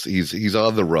ditched us. He's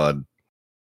on the run.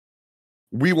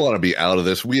 We want to be out of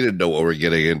this. We didn't know what we're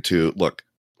getting into. Look,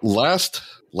 last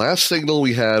signal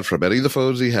we had from any of the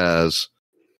phones he has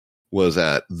was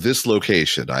at this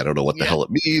location. I don't know what the hell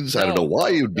it means. I don't know why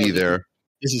you'd be there.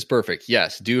 This is perfect.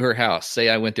 Yes, do her house. Say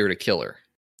I went there to kill her.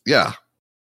 Yeah.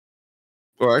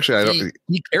 Well, actually, I don't.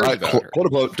 He cares about her. Quote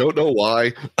unquote. Don't know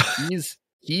why. He's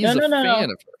a fan of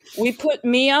her. We put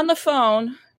me on the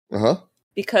phone.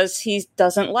 Because he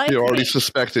doesn't like me. He already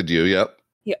suspected you. Yep.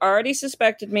 He already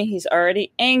suspected me. He's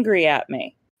already angry at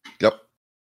me. Yep.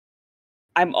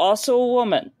 I'm also a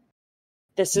woman.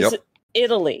 This is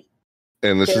Italy.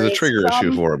 And this is a trigger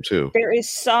issue for him too. There is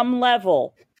some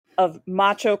level of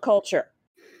macho culture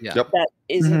that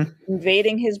is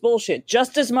invading his bullshit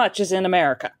just as much as in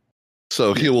America.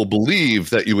 So he will believe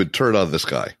that you would turn on this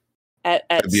guy. At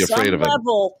be some afraid of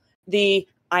level,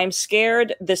 I'm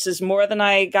scared, this is more than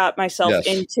I got myself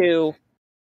into,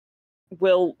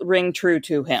 will ring true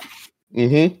to him.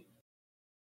 Mm-hmm.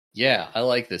 Yeah, I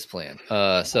like this plan.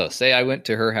 So say I went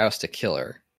to her house to kill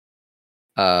her.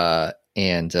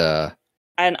 And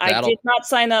I did not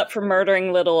sign up for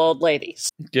murdering little old ladies.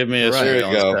 Give me a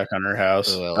surveillance check on her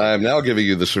house. I'm now giving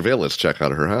you the surveillance check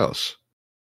on her house.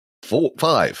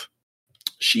 5.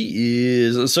 She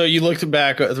is. So you looked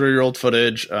back through your old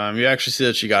footage. You actually see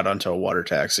that she got onto a water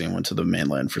taxi and went to the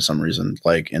mainland for some reason,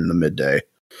 like in the midday.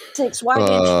 Why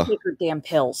didn't she take her damn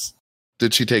pills?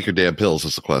 Did she take her damn pills?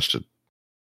 Is the question.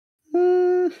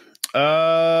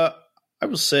 I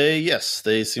will say yes.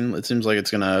 It seems like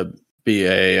it's gonna be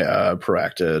a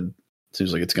proacted.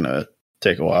 Seems like it's gonna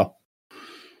take a while.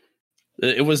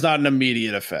 It was not an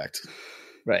immediate effect.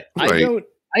 Right.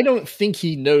 I don't think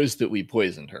he knows that we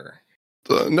poisoned her.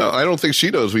 No, I don't think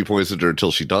she knows we poisoned her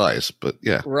until she dies. But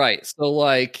yeah, right. So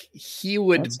like he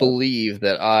would believe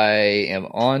that I am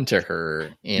onto her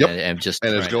and am just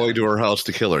is going to her house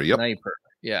to kill her. Yep. Sniper.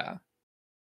 Yeah.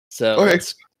 So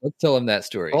let's tell him that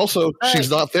story. Also,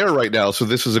 she's not there right now, so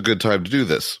this is a good time to do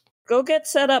this. Go get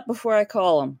set up before I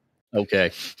call him.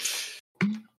 Okay.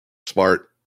 Smart.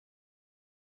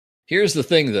 Here's the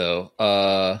thing, though.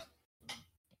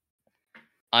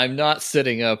 I'm not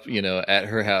setting up, at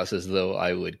her house as though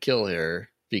I would kill her,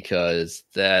 because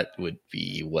that would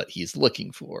be what he's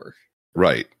looking for.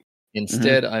 Right.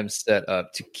 Instead, I'm set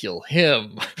up to kill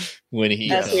him when he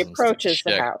approaches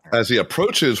the house. As he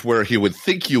approaches where he would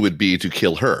think you would be to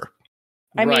kill her.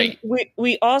 I mean,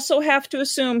 we also have to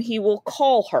assume he will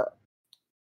call her.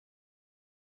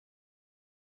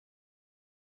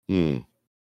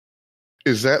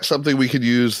 Is that something we could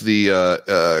use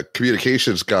the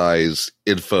communications guy's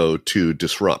info to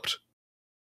disrupt?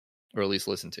 Or at least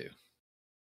listen to.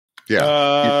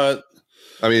 Yeah.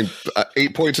 I mean,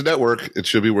 8 points of network, it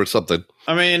should be worth something.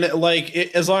 I mean, like,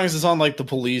 as long as it's on, like, the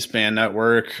police band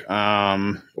network.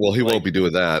 Well, he won't be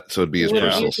doing that, so it'd be his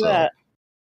personal cell.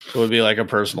 It would be like a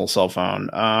personal cell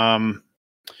phone.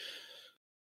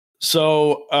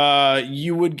 So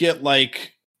you would get,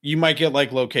 like, you might get,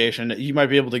 like, location. You might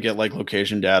be able to get, like,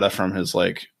 location data from his,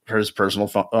 like, his personal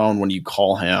phone when you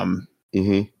call him.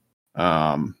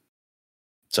 Mm-hmm.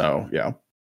 So, yeah.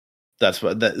 That's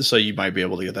what so you might be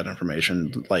able to get that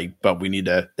information, like, but we need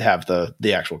to have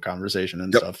the actual conversation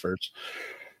and stuff first.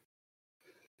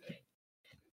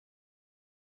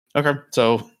 Okay,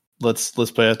 so let's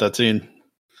play out that scene.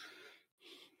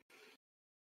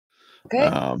 Okay.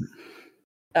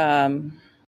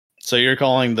 So you're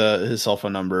calling his cell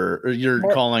phone number, or you're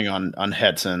calling on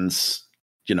Hetson's,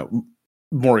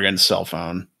 Morgan's cell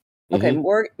phone. Okay,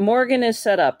 Morgan is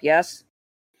set up. Yes.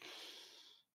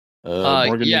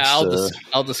 Morgan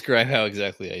I'll describe how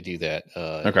exactly I do that.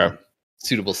 Okay.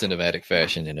 Suitable cinematic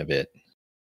fashion in a bit.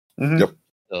 Mm-hmm. Yep.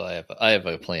 So I have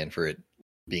a plan for it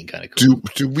being kind of cool.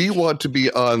 Do we want to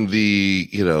be on the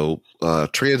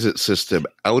transit system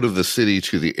out of the city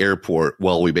to the airport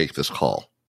while we make this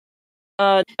call?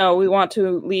 No, we want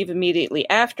to leave immediately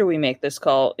after we make this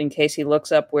call in case he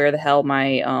looks up where the hell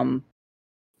my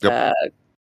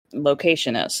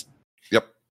location is. Yep.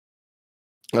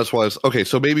 That's why okay,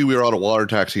 so maybe we were on a water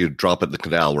taxi and drop it in the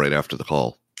canal right after the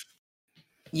call.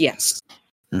 Yes.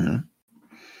 Mm-hmm.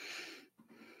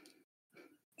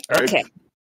 All right. Okay.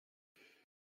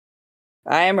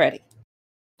 I am ready.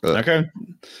 Okay.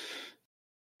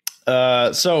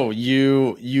 So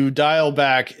you dial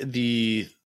back the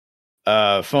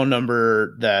phone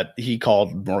number that he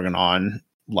called Morgan on,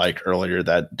 like, earlier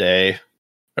that day.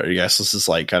 Or I guess this is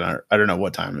like kind of, I don't know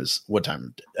what time.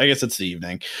 I guess it's the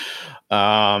evening.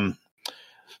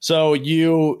 So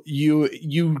you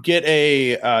get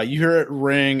you hear it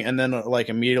ring and then like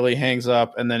immediately hangs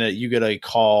up, and then you get a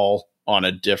call on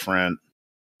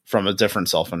from a different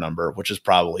cell phone number, which is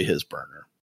probably his burner.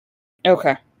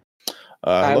 Okay.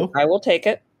 Hello? I will take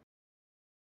it.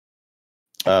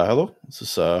 Hello? Is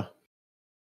this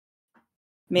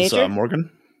Major?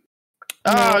 Morgan?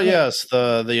 Oh, yes,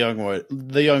 the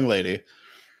young lady.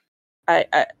 I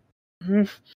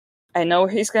know where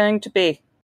he's going to be.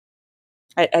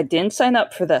 I didn't sign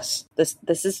up for this. This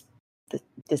is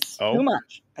too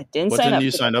much. I didn't sign up. What didn't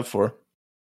you sign up for?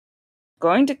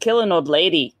 Going to kill an old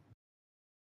lady.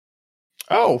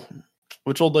 Oh,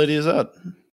 which old lady is that?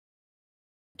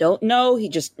 Don't know. He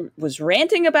just was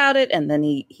ranting about it, and then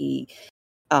he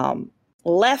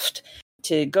left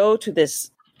to go to this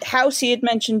house he had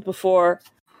mentioned before.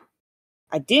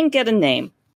 I didn't get a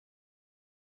name.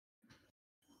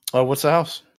 Oh, what's the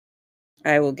house?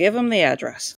 I will give him the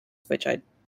address, which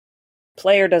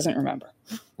player doesn't remember.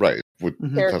 Right. We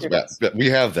have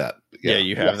that. Yeah,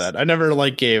 you have that. I never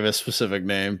gave a specific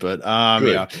name, but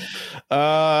yeah.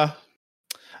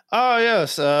 Oh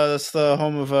yes, that's the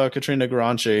home of Katrina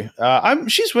Garanci.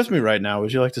 She's with me right now.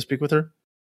 Would you like to speak with her?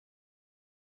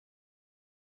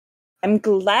 I'm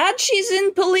glad she's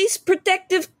in police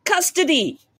protective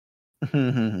custody.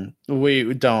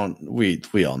 We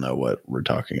all know what we're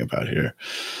talking about here.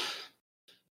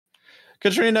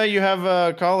 Katrina, you have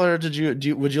a caller. Would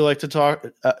you like to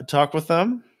talk with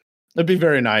them? It'd be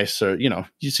very nice. Or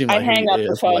you seem like I hang up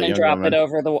the phone and drop it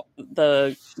over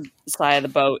the side of the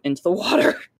boat into the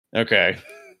water. Okay.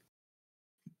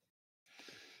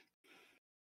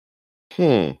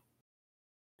 Well,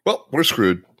 we're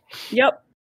screwed. Yep.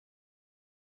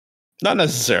 Not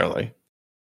necessarily.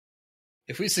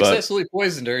 If we successfully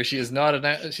poisoned her, she's not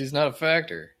a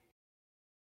factor.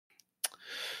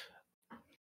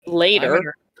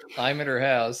 Later, I'm at her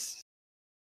house.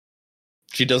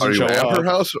 She doesn't show up. Are you at her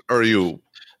house? Or are you?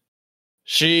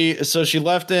 She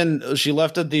left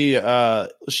at the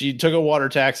she took a water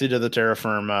taxi to the terra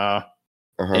firma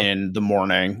in the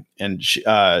morning, and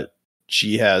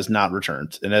she has not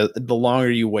returned. And the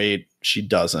longer you wait, she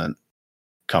doesn't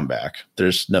come back.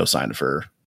 There's no sign of her.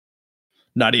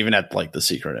 Not even at the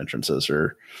secret entrances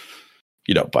or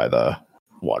by the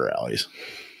water alleys.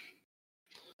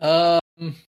 But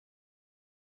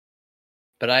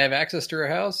I have access to her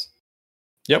house?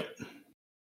 Yep.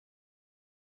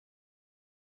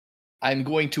 I'm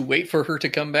going to wait for her to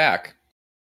come back.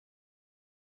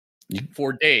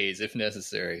 For days, if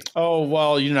necessary. Oh,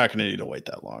 well, you're not going to need to wait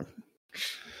that long.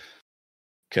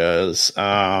 Because,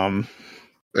 and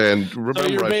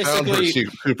remember, I found her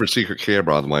super secret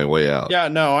camera on my way out. Yeah,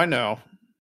 no, I know.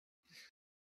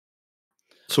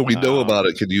 So we know about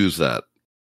it, can use that.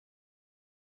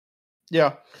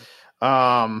 Yeah.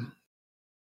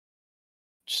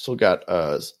 Still got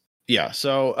yeah.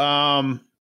 So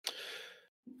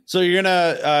you're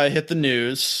gonna hit the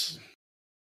news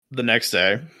the next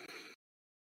day.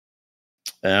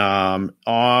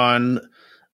 On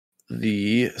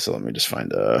the so let me just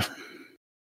find a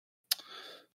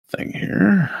thing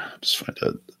here. Just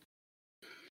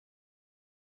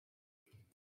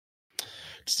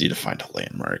need to find a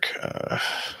landmark.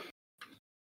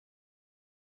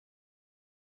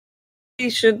 We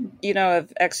should,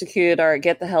 have executed our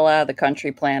get the hell out of the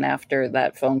country plan after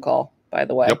that phone call, by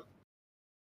the way. Yep.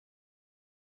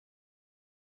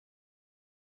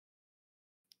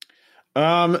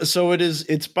 So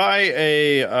it's by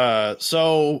a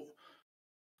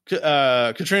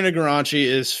Katrina Garanchi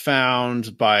is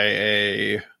found by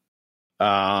it's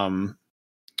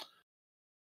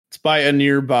by a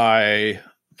nearby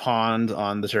pond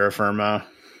on the terra firma.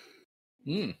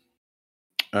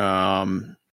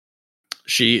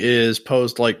 She is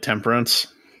posed like Temperance.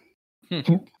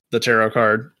 The tarot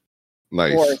card.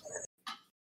 Nice.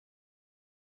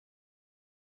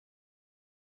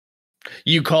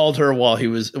 You called her while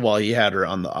he had her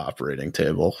on the operating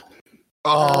table.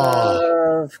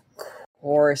 Oh, of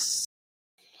course.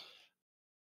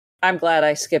 I'm glad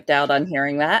I skipped out on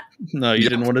hearing that. No, you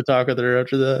didn't want to talk with her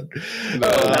after that.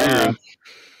 No.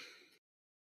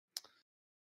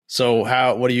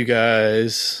 So what do you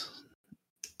guys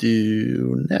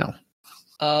do now?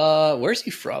 Where's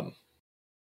he from?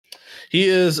 He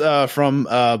is from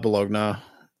Bologna,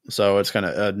 so it's kind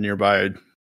of nearby,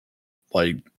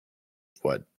 like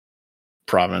what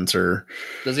province or?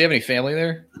 Does he have any family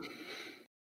there?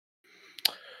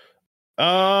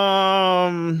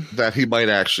 That he might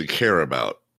actually care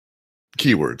about.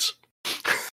 Keywords.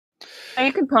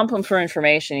 You can pump him for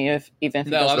information, even if he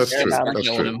doesn't care about him.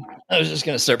 That's true. I was just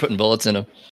gonna start putting bullets in him.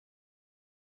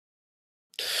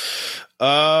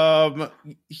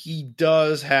 He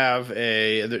does have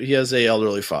he has a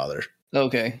elderly father.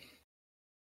 Okay.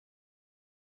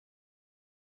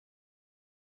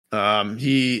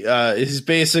 He is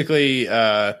basically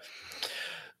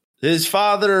his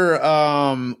father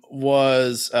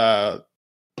was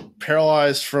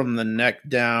paralyzed from the neck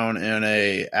down in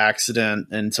a accident,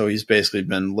 and so he's basically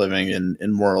been living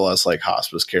in more or less like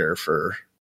hospice care for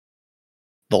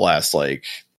the last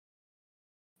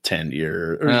 10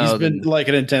 years. Or he's been like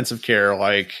in intensive care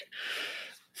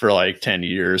for 10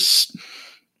 years,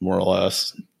 more or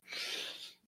less.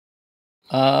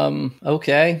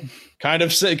 Okay. Kind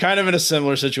of in a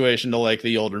similar situation to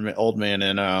the old man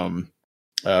in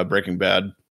Breaking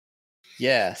Bad.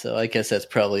 Yeah, so I guess that's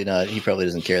probably not. He probably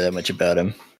doesn't care that much about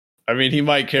him. I mean, he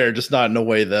might care, just not in a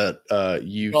way that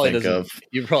you probably think of.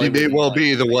 You probably he may well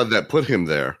be the one that put him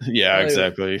there. Yeah,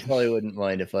 exactly. Probably wouldn't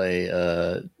mind if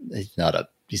I. He's not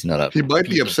up. He might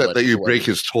be upset that you break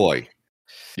his toy.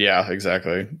 Yeah,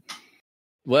 exactly.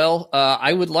 Well,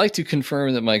 I would like to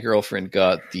confirm that my girlfriend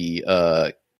got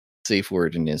the safe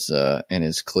word and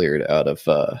is cleared out of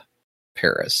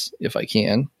Paris, if I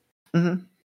can. Mm-hmm.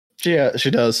 Yeah, she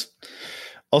does.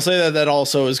 I'll say that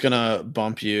also is going to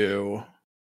bump you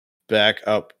back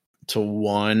up to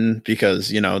 1 because,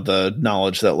 the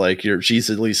knowledge that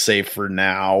she's at least safe for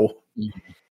now.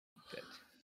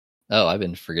 Oh, I've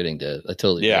been forgetting to. I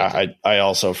totally. Yeah, I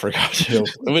also forgot to.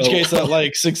 In which case,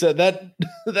 that success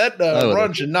that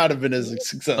run should not have been as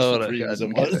successful for you as it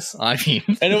was. I mean,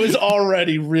 and it was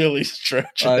already really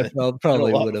stretching. I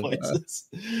probably would have.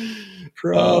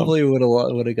 Probably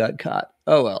would have got caught.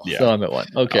 Oh well. Yeah. So I'm at 1.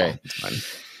 Okay.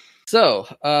 So,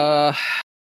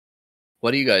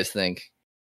 what do you guys think?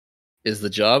 Is the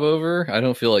job over? I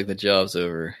don't feel like the job's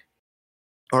over.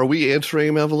 Are we answering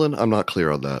him, Evelyn? I'm not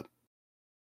clear on that.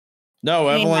 No,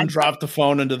 Evelyn dropped the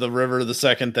phone into the river the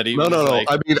second that he No.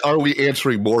 I mean, are we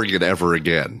answering Morgan ever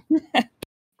again?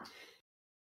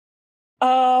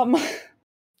 Or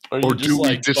do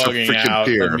we just freaking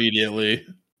care immediately?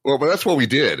 Well, but that's what we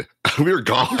did. We were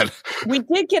gone. We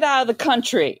did get out of the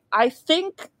country. I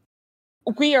think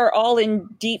we are all in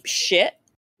deep shit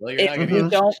if you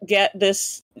don't get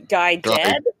this guy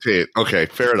dead. Okay,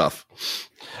 fair enough.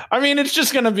 I mean, it's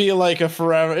just going to be like a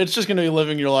forever. It's just going to be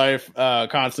living your life,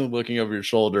 constantly looking over your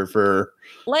shoulder for,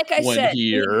 like I said,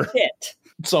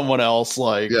 someone else.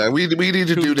 Yeah, we need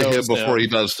to do to him before he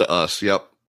does to us. Yep.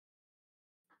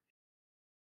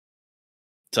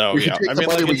 So we should take the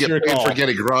money we get paid for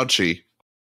getting raunchy.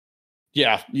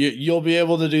 Yeah, you'll be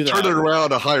able to do that. Turn it around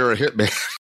to hire a hitman.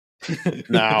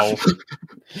 Now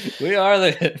we are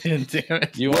the hitman. Damn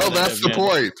it! Well, that's the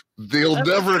point. They'll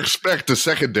never expect a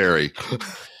secondary.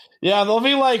 Yeah, they'll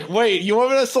be like, "Wait, you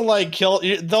want us to like kill?"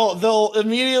 They'll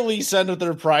immediately send with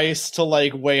their price to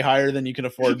like way higher than you can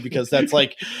afford because that's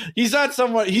like he's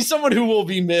someone who will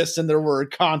be missed, and there were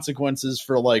consequences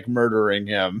for like murdering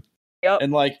him. Yep.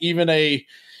 And like even a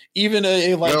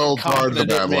like Well, darn the competent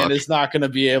bad man luck. is not going to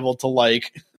be able to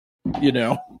like get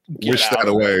Wish out that of it.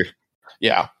 away.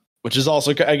 Yeah, which is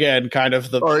also again kind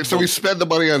of the. All right, so we spend the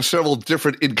money on several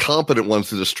different incompetent ones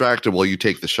to distract him while you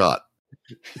take the shot.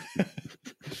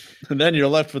 and then you're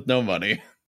left with no money.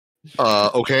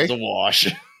 Okay. It's a wash.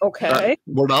 Okay.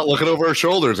 We're not looking over our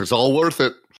shoulders. It's all worth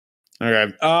it.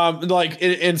 Okay. Like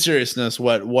in seriousness,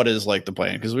 what is like the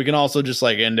plan? Because we can also just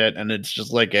like end it, and it's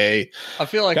just like a I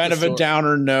feel like kind of a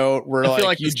downer note where I feel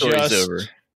like you the story's just over.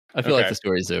 I feel like the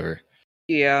story's over.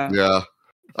 Yeah. Yeah.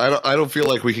 I don't feel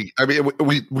like we can. I mean,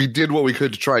 we did what we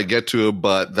could to try and get to him,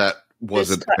 but that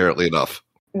wasn't apparently enough.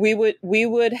 We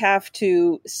would have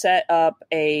to set up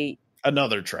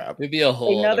another trap. Maybe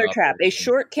another trap, a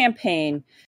short campaign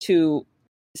to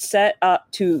set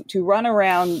up to run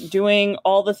around doing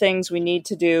all the things we need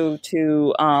to do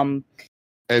to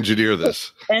Engineer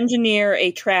this. engineer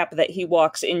a trap that he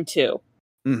walks into,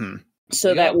 so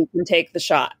Yeah. that we can take the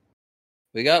shot.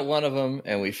 We got one of them,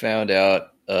 and we found out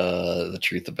the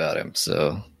truth about him.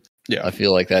 So Yeah. I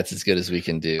feel like that's as good as we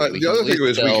can do. The other thing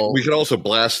is we can also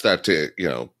blast that to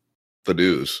the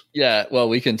news. Yeah, well,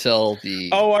 we can tell the.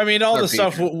 Oh, I mean, all our the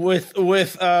stuff with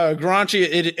Granchi,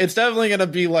 it's definitely going to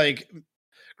be like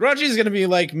Granchi is going to be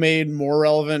like made more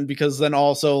relevant because then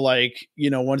also like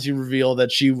once you reveal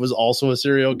that she was also a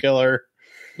serial killer,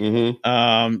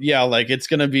 yeah, like it's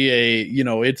going to be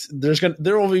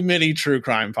there will be many true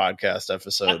crime podcast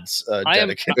episodes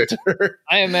dedicated to her.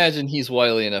 I imagine he's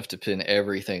wily enough to pin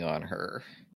everything on her.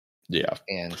 Yeah,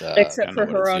 and except for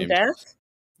her own death.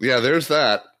 Yeah, there's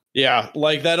that. Yeah,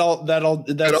 like that'll. And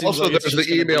also, like there's the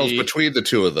emails between the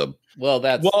two of them. Well,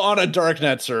 that's on a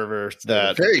darknet server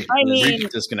that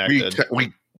disconnected.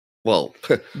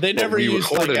 They never used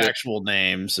like actual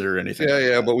names or anything.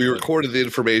 Yeah, but we recorded the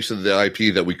information, the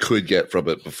IP that we could get from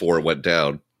it before it went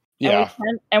down. Yeah,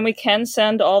 and we can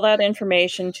send all that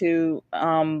information to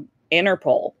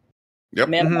Interpol. Yep.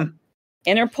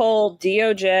 Interpol,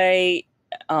 DOJ,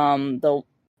 the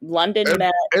London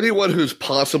Met. Anyone who's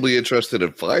possibly interested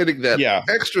in finding that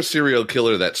extra serial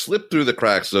killer that slipped through the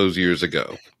cracks those years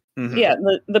ago. Yeah,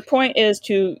 the point is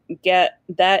to get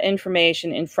that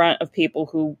information in front of people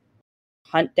who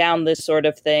hunt down this sort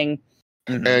of thing.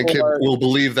 And will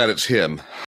believe that it's him.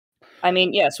 I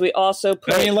mean, yes, we also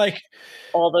put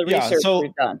all the research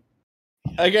we've done.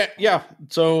 Again, yeah.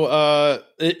 So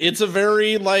it's a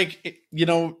very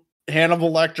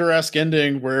Hannibal Lecter-esque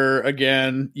ending where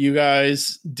again you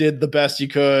guys did the best you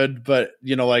could, but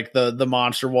the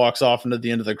monster walks off into the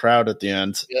end of the crowd at the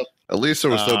end. Yep. At least there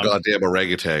was no goddamn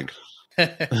orangutan.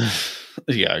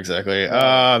 Yeah, exactly.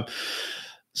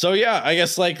 So yeah, I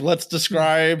guess let's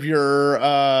describe your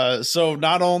so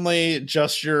not only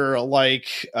just your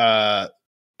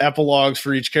epilogues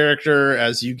for each character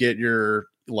as you get your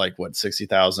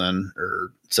 60,000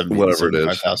 or 70, whatever it is,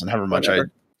 75,000, however much I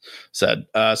said.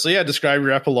 So yeah, describe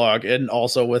your epilogue and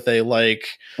also with a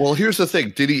Well, here's the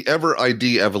thing: did he ever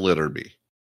ID Evelyn or me?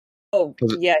 Oh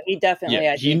yeah, he definitely.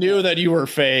 Yeah, he knew that you were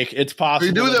fake. It's possible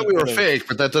he knew that we were fake,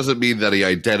 but that doesn't mean that he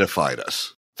identified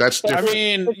us. That's different. I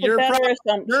mean, your entire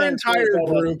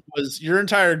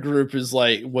group was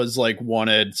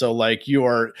wanted. So you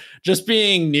are just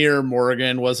being near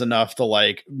Morgan was enough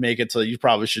to make it so you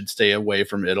probably should stay away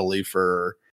from Italy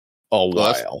for a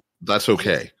while. That's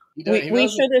okay. We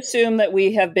should assume that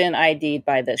we have been ID'd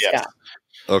by this guy.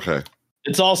 Okay.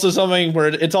 It's also something where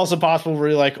it's also possible where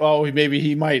you're maybe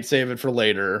he might save it for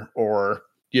later, or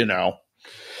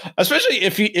especially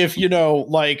if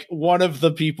one of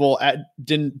the people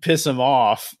didn't piss him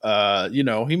off,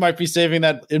 he might be saving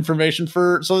that information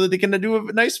so that they can do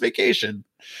a nice vacation.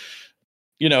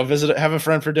 Visit, have a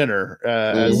friend for dinner,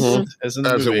 as in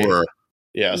the movie. It were.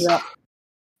 Yes. Yeah.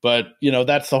 But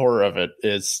that's the horror of it,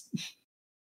 is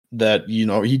that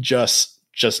he just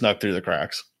snuck through the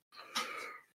cracks.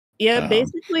 Yeah,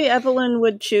 basically Evelyn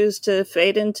would choose to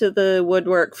fade into the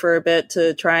woodwork for a bit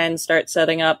to try and start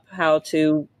setting up how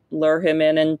to lure him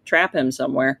in and trap him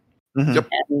somewhere. Yep.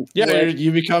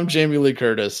 You become Jamie Lee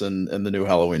Curtis in the new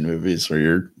Halloween movies where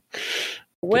you're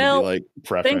prepping.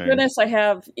 Thank goodness I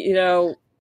have,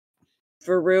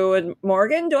 Veru and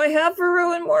Morgan. Do I have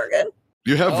Veru and Morgan?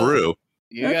 You have Veru.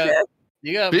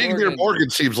 You got being near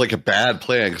Morgan seems like a bad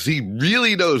plan because he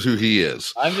really knows who he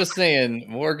is. I'm just saying,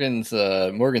 Morgan's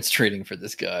trading for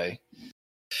this guy.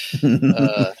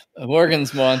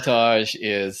 Morgan's montage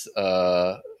is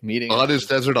meeting on his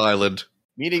desert island.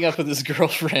 meeting up with his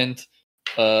girlfriend,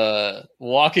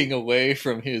 walking away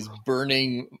from his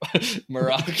burning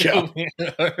Morocco manor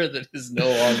that is no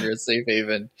longer a safe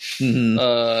haven,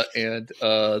 and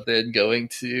then going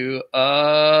to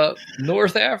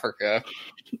North Africa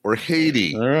Or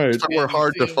Haiti. All right. Somewhere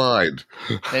hard to find.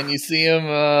 and you see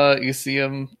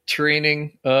him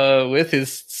training with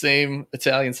his same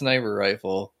Italian sniper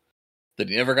rifle that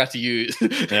he never got to use.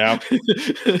 Yeah.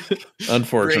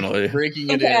 Unfortunately. breaking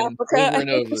it Okay, in Africa, over I and think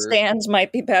over the stands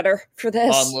might be better for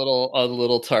this. on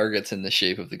little targets in the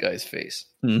shape of the guy's face.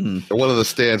 Mhm. And one of the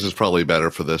stands is probably better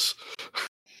for this.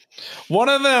 One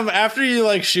of them, after you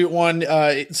like shoot one,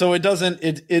 so it doesn't,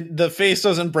 the face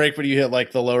doesn't break, but you hit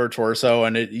like the lower torso,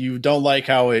 and you don't like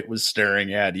how it was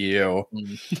staring at you,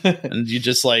 and you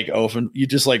just like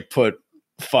put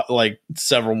like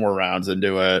several more rounds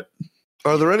into it.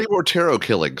 Are there any more tarot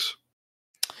killings?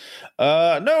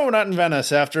 No, not in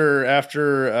Venice. After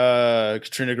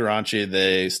Katrina Garanci,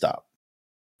 they stopped.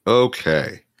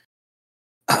 Okay.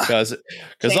 Because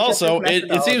Change up also his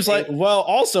it seems like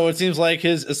methodology. it seems like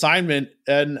his assignment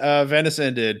in Venice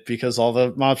ended because all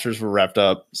the mobsters were wrapped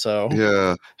up. So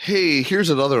Yeah. Hey, here's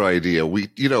another idea. We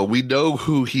know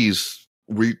who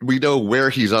we know where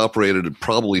he's operated and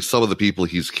probably some of the people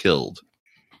he's killed.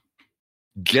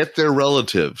 Get their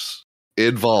relatives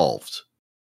involved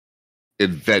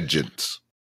in vengeance.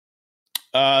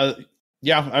 yeah,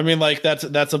 I mean, like that's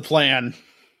a plan.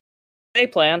 A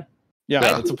plan. Yeah,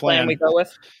 Yeah. that's a Plan plan. we go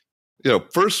with.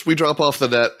 First we drop off the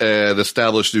net and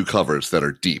establish new covers that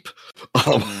are deep.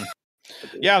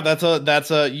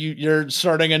 Yeah, you're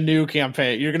starting a new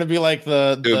campaign. You're gonna be like It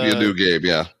would be a new game,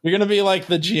 yeah. you're gonna be like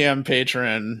the GM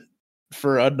patron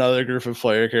for another group of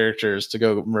player characters to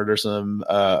go murder some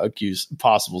accused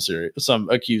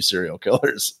serial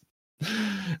killers.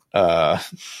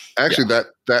 Actually, that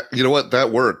you know what,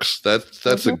 that works.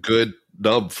 That's a good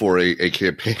nub for a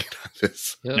campaign on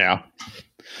this. Yeah.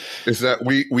 Is that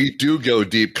we do go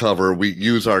deep cover. We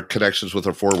use our connections with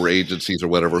our former agencies or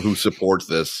whatever who support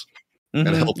this. And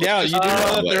help us Yeah, you do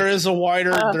know that way. there is a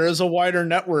wider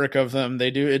network of them.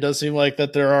 It does seem like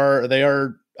that they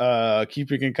are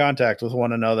keeping in contact with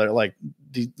one another. Like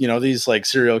these like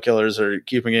serial killers are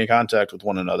keeping in contact with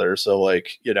one another. So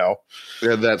like,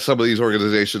 And that some of these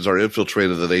organizations are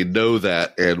infiltrated, that they know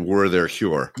that, and we're their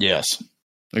cure. yes,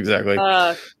 exactly.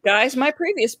 Guys, my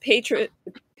previous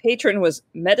patron was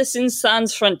Medicine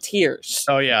Sans Frontiers.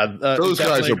 Oh yeah, Those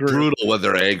guys are brutal when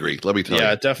they're angry. Let me tell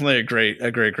Yeah, you. definitely a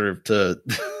great group to.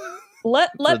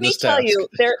 Let me this tell task. you,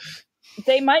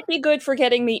 they might be good for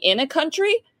getting me in a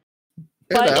country, And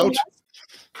but out.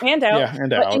 and out. Yeah, and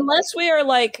but out. unless we are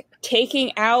like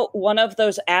taking out one of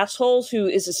those assholes who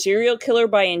is a serial killer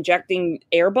by injecting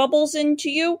air bubbles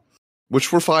into you,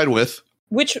 Which we're fine with.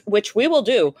 which we will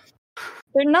do,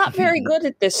 they're not very good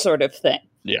at this sort of thing.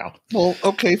 Yeah. Well,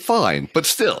 okay, fine. But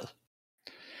still.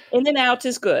 In and out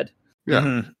is good. Yeah.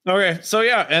 Mhm. Okay. So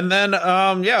yeah, and then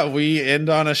we end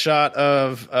on a shot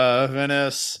of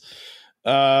Venice.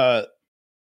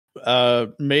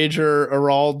 Major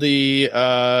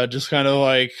Araldi just kind of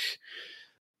like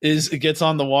gets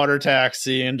on the water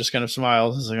taxi and just kind of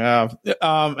smiles. He's like,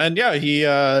 and yeah, he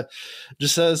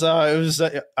just says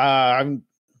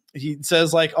he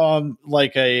says like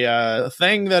a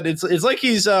thing that it's like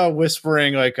he's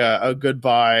whispering like a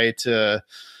goodbye to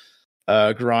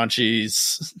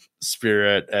Garanci's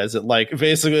spirit, as it like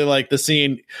basically like the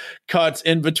scene cuts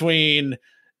in between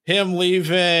him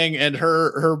leaving and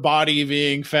her body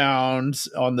being found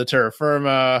on the terra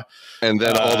firma, And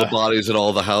then all the bodies in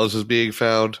all the houses being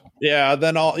found. yeah,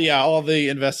 then all the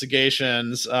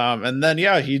investigations, and then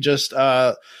he just he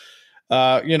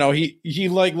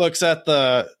like looks at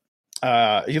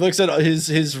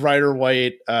his Rider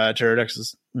White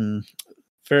pterodactyls.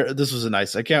 Fair, this was a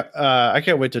nice. I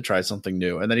can't wait to try something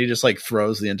new. And then he just like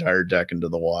throws the entire deck into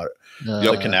the water,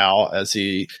 the canal, as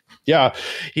he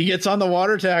gets on the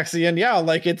water taxi, and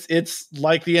like it's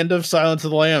like the end of Silence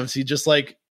of the Lambs. He just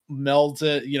like melds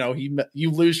it.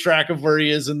 You lose track of where he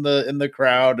is in the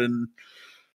crowd, and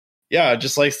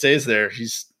just like stays there.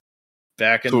 He's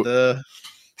back in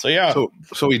So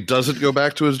he doesn't go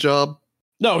back to his job?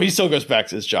 No, he still goes back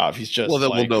to his job. He's just Well, then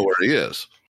we'll know where he is.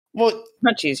 Well,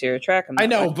 Much easier to track him. I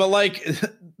know, but like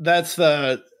that's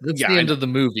the end of the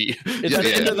movie. It's Yeah,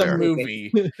 the end of the fair.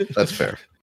 movie. That's fair.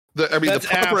 The That's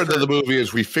proper end after. of the movie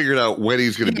is we figured out when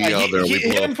he's going to be out there. We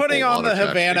blow Him up putting full on the water taxi.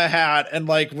 Havana hat and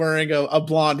like wearing a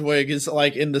blonde wig is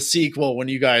like in the sequel when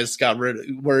you guys got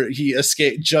where he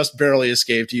barely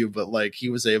escaped you, but like he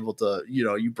was able to,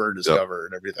 you burned his cover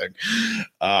and everything.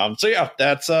 So yeah,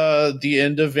 that's the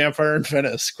end of Vampire in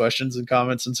Venice. Questions and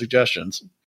comments and suggestions.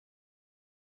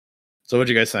 So what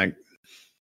do you guys think?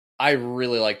 I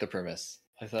really like the premise.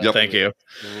 I thought Yep. Thank you.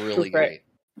 Really Great.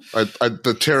 great.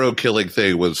 The tarot killing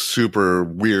thing was super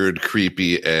weird,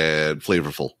 creepy, and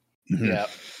flavorful. Mhm. Yeah.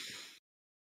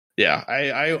 Yeah,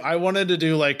 I wanted to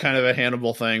do like kind of a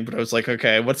Hannibal thing, but I was like,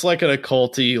 okay, what's like an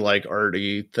occulty, like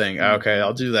arty thing? Okay,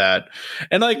 I'll do that.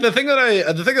 And like the thing that I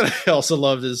also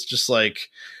loved is just like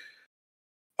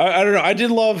I don't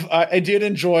know. I did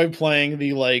enjoy playing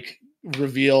the like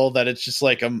reveal that it's just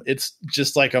like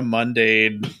a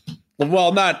mundane,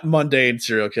 well, not mundane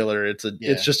serial killer.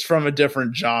 It's just from a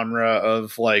different genre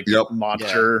of like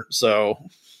monster. So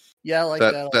Yeah, I like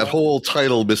that whole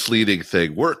title misleading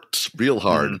thing worked real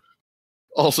hard.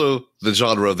 Also, the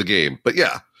genre of the game, but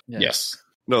yes.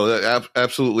 no,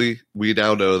 absolutely. We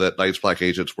now know that Night's Black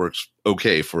Agents works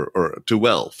okay too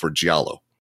well for Giallo.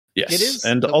 Yes, It is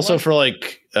and the also one- for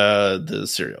like the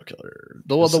serial killer.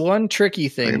 The one tricky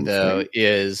thing Same though thing.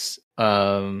 is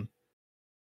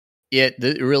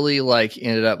it really like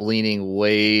ended up leaning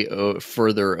way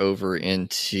further over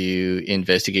into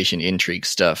investigation intrigue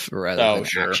stuff rather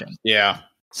than action. Yeah.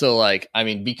 So like, I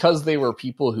mean, because they were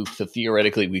people who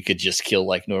theoretically we could just kill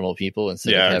like normal people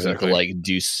instead of having to like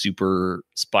do super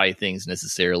spy things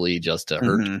necessarily just to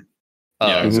hurt. Mhm.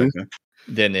 Yeah, Um, exactly.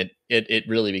 Then it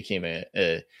really became a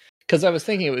because I was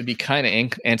thinking it would be kind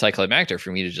of anticlimactic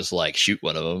for me to just like shoot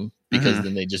one of them because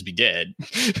then they'd just be dead.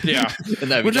 Yeah.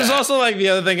 And that'd be Which is that. also like the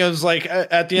other thing. I was like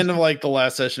at the end of like the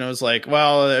last session, I was like,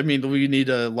 well, I mean, we need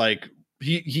to like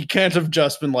he can't have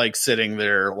just been like sitting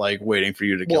there like waiting for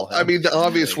you to kill him. I mean, the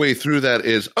obvious way through that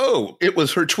is, it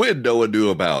was her twin no one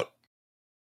knew about,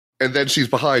 and then she's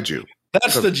behind you.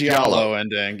 That's the Giallo Giallo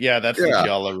ending. Yeah, that's the Yeah.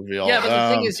 Giallo reveal. Yeah, but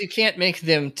the thing is, you can't make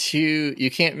them too.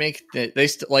 You can't make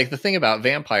like the thing about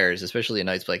vampires, especially in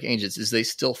Night's Black Agents, is they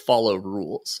still follow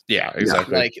rules. yeah,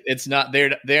 exactly. Like it's not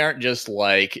they aren't just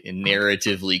like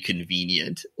narratively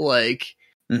convenient. Like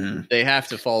Mhm. they have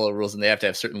to follow rules and they have to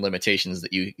have certain limitations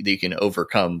that you can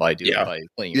overcome by doing by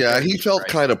playing. your Yeah, he characters, felt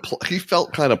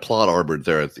right? kind of plot armored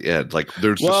there at the end. Like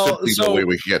there's Well, just simply no way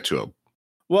we can get to him.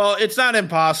 Well, it's not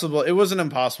impossible. It wasn't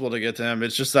impossible to get to him.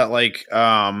 It's just that like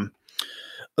the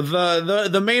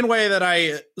main way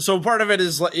that so part of it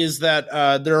is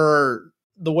that there are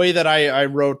the way that I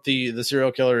wrote the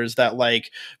serial killer is that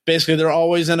like basically they're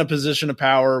always in a position of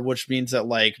power, which means that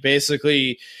like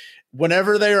basically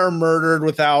whenever they are murdered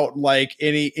without like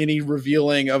any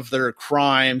revealing of their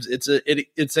crimes, it's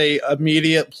a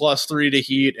immediate +3 to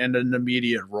heat and an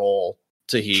immediate roll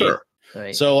to heat. Sure.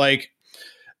 Right. So like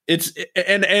it's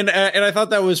and I thought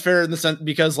that was fair in the sense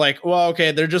because like, well,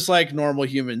 okay, they're just like normal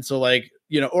humans. So like,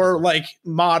 you know, or like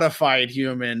modified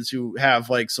humans who have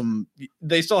like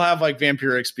they still have like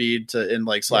vampiric speed in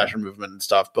like slasher movement and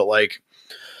stuff. But like,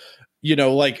 you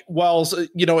know, like, well,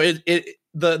 you know,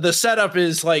 the setup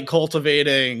is like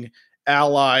cultivating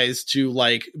allies to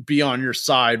like be on your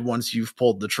side once you've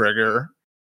pulled the trigger.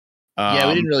 Yeah,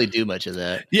 we didn't really do much of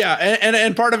that. Yeah,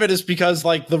 and part of it is because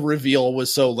like the reveal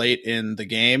was so late in the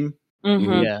game,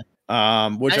 Mhm. Yeah,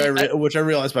 which I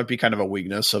realized might be kind of a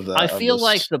weakness of that. I feel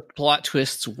like the plot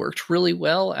twists worked really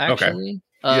well. Actually,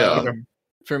 Yeah.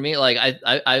 For me, like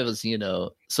I was, you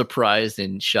know, surprised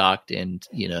and shocked, and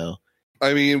you know,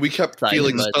 I mean, we kept Excited,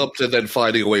 feeling but- stumped and then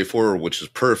finding a way forward, which is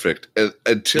perfect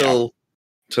until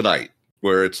tonight,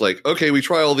 where it's like, okay, we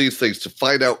try all these things to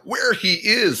find out where he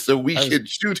is so we can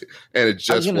shoot him, and it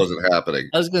just wasn't happening.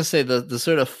 I was going to say the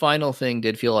sort of final thing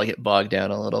did feel like it bogged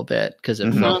down a little bit because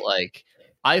it felt like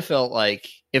it felt like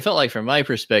from my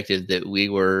perspective that we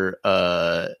were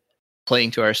playing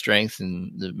to our strengths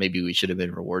and that maybe we should have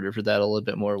been rewarded for that a little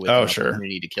bit more with an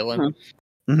opportunity to kill him.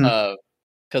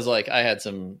 Because like I had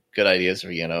some good ideas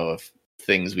for, you know, of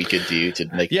things we could do to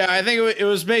make. Yeah, I think it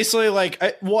was basically like,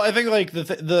 I think like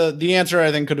the answer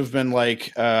I think could have been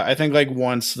like, I think like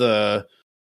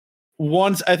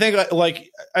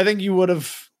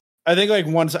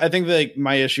I think like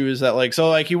my issue is that like, so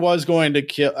like he was going to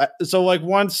kill, so like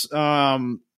once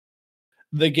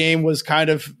the game was kind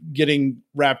of getting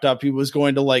wrapped up, he was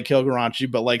going to like kill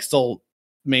Garanchi, but like still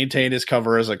maintain his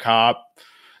cover as a cop.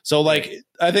 So like,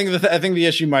 I think the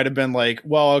issue might have been like,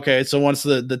 well, okay, so once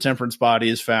the Temperance body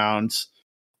is found,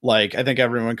 like I think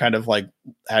everyone kind of like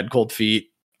had cold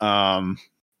feet,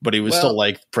 but he was still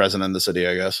like present in the city,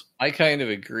 I guess. I kind of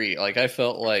agree. Like I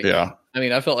felt like,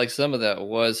 I felt like some of that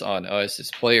was on us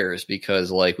as players because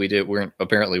like we weren't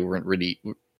really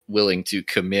willing to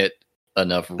commit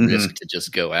enough risk to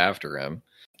just go after him.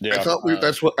 Yeah,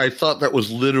 I thought that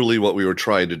was literally what we were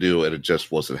trying to do, and it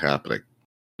just wasn't happening.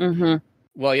 Mm-hmm.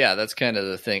 Well, yeah, that's kind of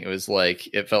the thing. It was like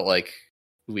it felt like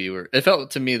it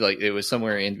felt to me like it was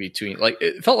somewhere in between. Like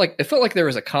it felt like there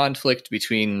was a conflict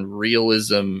between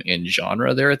realism and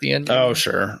genre there at the end. Oh,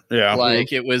 sure. Yeah.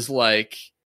 Like it was like,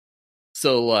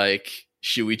 so like,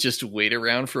 should we just wait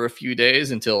around for a few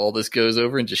days until all this goes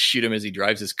over and just shoot him as he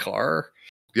drives his car?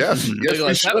 Yes, yes,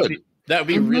 we should. That would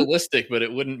be realistic, but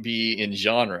it wouldn't be in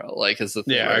genre. Like, as the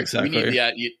thing, Yeah, right? exactly. We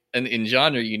need and in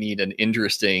genre, you need an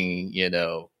interesting,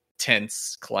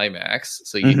 tense climax.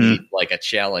 So you need like a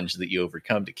challenge that you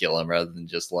overcome to kill him, rather than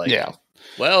just like,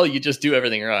 well, you just do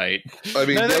everything right. I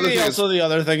mean, I think the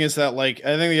other thing is that, like,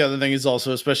 I think the other thing is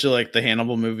also, especially like the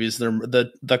Hannibal movies,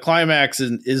 the climax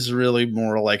is really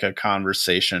more like a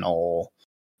conversational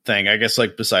thing, I guess,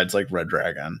 like besides like Red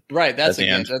Dragon. Right. That's the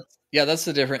again. end. That's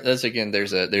the difference. That's again.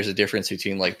 There's a difference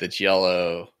between like the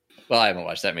Giallo. Well, I haven't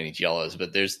watched that many Giallos,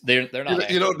 but they're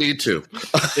not. You don't need to.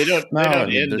 They don't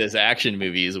end they're- as action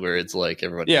movies where it's like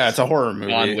everybody. Yeah, it's a horror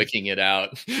movie. John Wicking it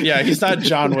out. Yeah, he's not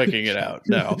John Wicking it out.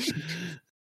 No.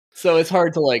 So it's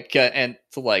hard to like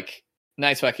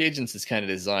Night's Back Agents is kind of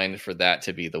designed for that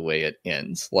to be the way it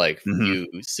ends. Like you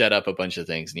set up a bunch of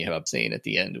things and you have a scene at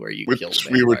the end where you kill the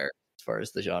vampire. As far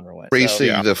as the genre went,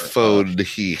 Tracing the phone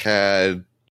he had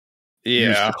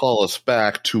used to call us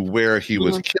back to where he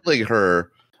was killing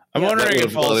her. I'm wondering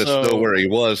if let also us know where he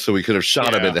was, so we could have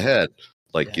shot him in the head,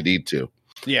 like you need to.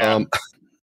 Yeah,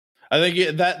 I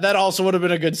think that also would have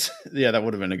been a good. Yeah, that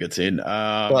would have been a good scene. But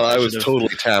I was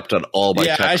totally tapped on all my.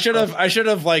 Yeah, I should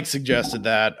have like suggested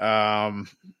that.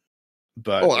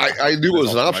 But I knew it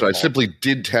was an option. I simply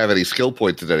didn't have any skill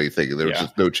points in anything, and there was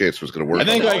just no chance it was going to work. I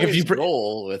think like if you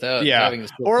roll without having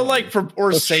or like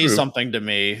say something to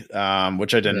me,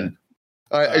 which I didn't.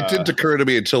 It didn't occur to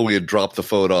me until we had dropped the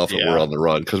phone off and we're on the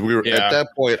run, because we were at that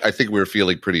point. I think we were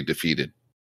feeling pretty defeated.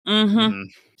 Mm-hmm.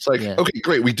 It's like, okay,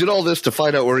 great. We did all this to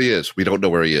find out where he is. We don't know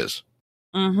where he is.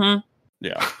 Mm-hmm.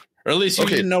 Yeah, or at least you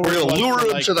didn't know where we're he going to was lure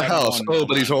him like to the house. Oh,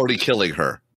 but he's already killing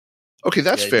her. Okay,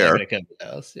 that's fair.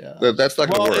 That's not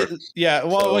going to work.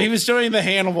 Well, he was doing the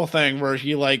Hannibal thing where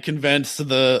he like convinced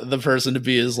the person to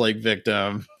be his like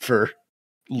victim for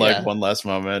like one last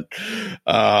moment. That's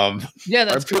I'm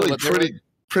feeling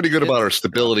pretty good about our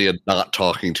stability and not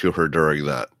talking to her during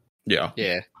that. Yeah.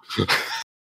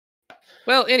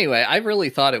 Well, anyway, I really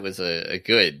thought it was a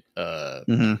good.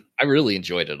 I really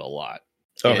enjoyed it a lot.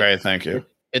 Okay, thank you.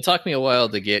 It took me a while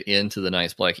to get into the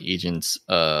Night's Black Agents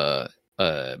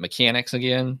mechanics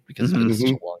again, because it's been such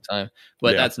a long time.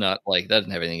 But that's not like, that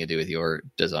doesn't have anything to do with your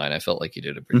design. I felt like you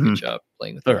did a pretty good job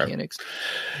playing with the mechanics.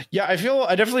 Yeah, I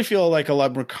definitely feel like a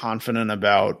lot more confident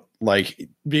about, like,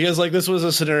 because like this was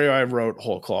a scenario I wrote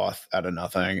whole cloth out of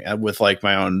nothing, and with like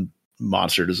my own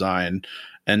monster design.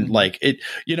 And like it,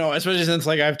 especially since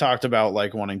like I've talked about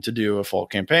like wanting to do a full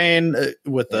campaign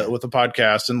with the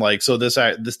podcast, and like so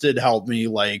this did help me,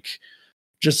 like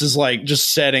just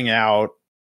setting out,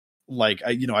 like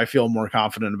I feel more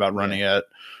confident about running it.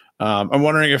 I'm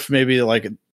wondering if maybe like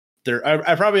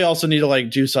I probably also need to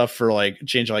like do stuff for like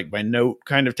change like my note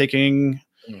kind of taking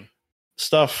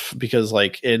stuff, because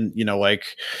like like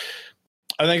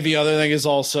I think the other thing is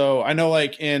also, I know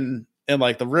like in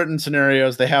like the written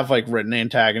scenarios, they have like written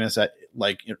antagonists at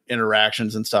like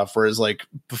interactions and stuff, whereas like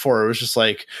before it was just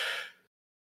like,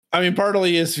 I mean,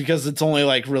 partly is because it's only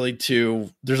like really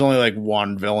there's only like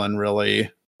one villain really.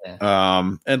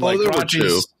 And like there were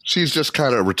two. She's just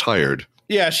kind of retired.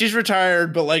 Yeah, she's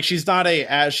retired, but like she's not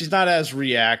as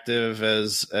reactive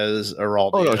as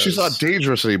Araldi. Oh no, she's not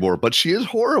dangerous anymore, but she is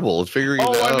horrible at figuring it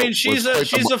out. Oh, I mean, she's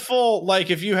a full, like,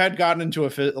 if you had gotten into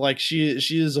like she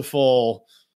is a full,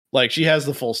 like, she has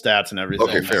the full stats and everything.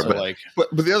 Okay, fair. So,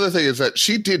 but the other thing is that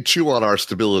she did chew on our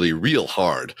stability real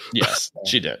hard. Yes,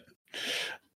 she did.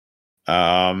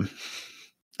 But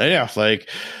like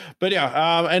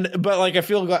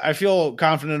I feel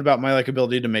confident about my like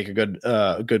ability to make a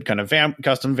good kind of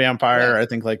custom vampire. I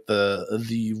think like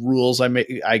the rules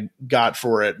I got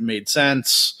for it made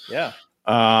sense. Yeah.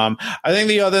 I think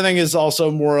the other thing is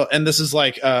also more, and this is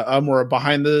like a more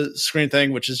behind the screen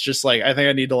thing, which is just like, I think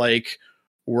I need to like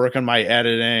work on my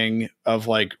editing of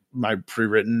like my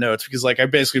pre-written notes, because like I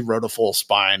basically wrote a full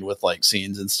spine with like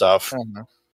scenes and stuff.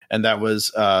 And that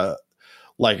was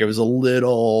like, it was a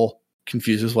little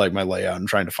confused with like my layout and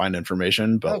trying to find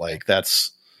information, but like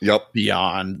that's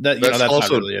beyond that. That's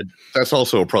also not really that's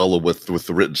also a problem with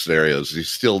the written scenarios. You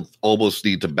still almost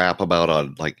need to map them out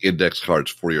on like index cards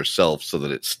for yourself so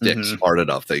that it sticks hard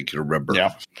enough that you can remember.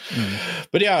 Yeah.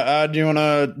 But do you want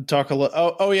to talk a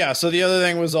little? Oh yeah. So the other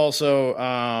thing was also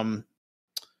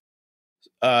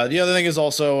the other thing is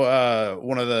also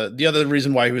one of the other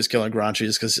reason why he was killing Granchi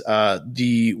is because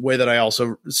the way that I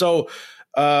also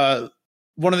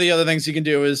one of the other things he can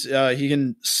do is he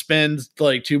can spend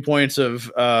like 2 points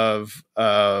of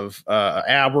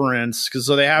aberrance, because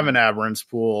so they have an aberrance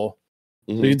pool.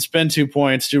 So you can spend 2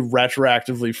 points to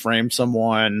retroactively frame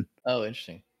someone. Oh,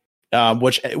 interesting.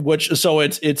 Which so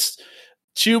it's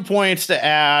 2 points to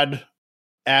add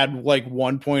like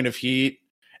 1 point of heat,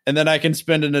 and then I can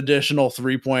spend an additional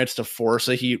 3 points to force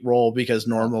a heat roll, because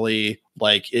normally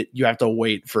like you have to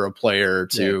wait for a player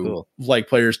to like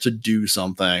players to do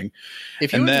something.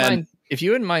 If you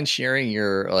wouldn't mind sharing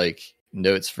your like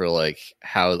notes for like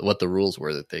what the rules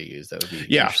were that they used, that would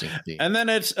be interesting to see. And then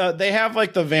it's they have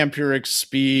like the vampiric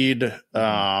speed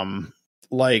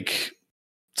like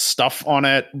stuff on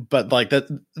it, but like that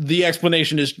the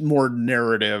explanation is more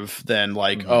narrative than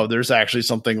like oh, there's actually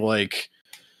something like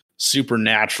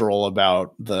supernatural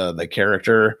about the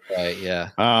character, right? Yeah.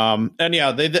 And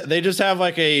yeah, they just have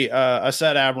like a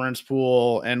set aberrance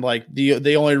pool, and like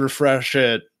they only refresh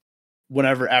it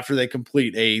whenever after they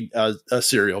complete a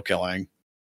serial killing.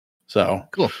 So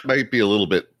cool. Might be a little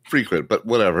bit frequent, but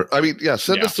whatever. I mean, yeah,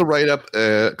 send us the write-up,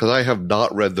 because I have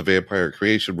not read the vampire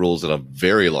creation rules in a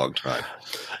very long time.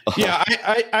 Yeah,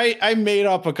 I made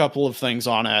up a couple of things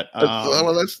on it.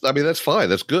 Well, that's fine.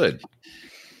 That's good.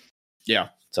 Yeah.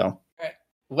 So, all right.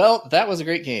 Well, that was a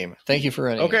great game. Thank you for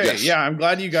running. Okay. Yes. Yeah, I'm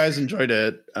glad you guys enjoyed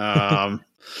it. Yeah,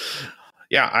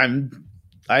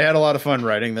 I had a lot of fun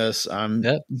writing this. I'm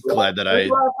glad that I.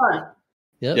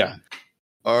 Yep. Yeah.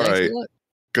 All right.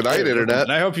 Good night, Internet.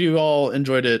 And I hope you all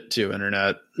enjoyed it too,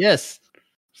 Internet. Yes.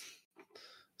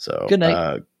 So good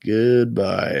night.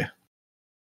 Goodbye.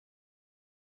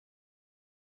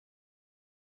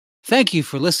 Thank you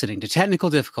for listening to Technical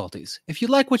Difficulties. If you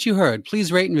like what you heard,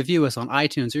 please rate and review us on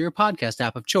iTunes or your podcast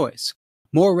app of choice.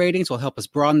 More ratings will help us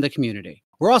broaden the community.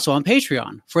 We're also on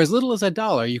Patreon. For as little as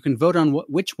 $1, you can vote on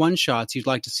which one-shots you'd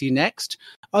like to see next.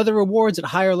 Other rewards at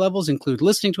higher levels include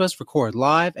listening to us record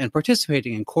live and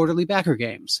participating in quarterly backer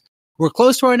games. We're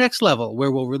close to our next level,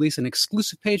 where we'll release an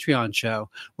exclusive Patreon show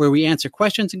where we answer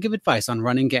questions and give advice on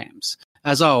running games.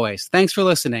 As always, thanks for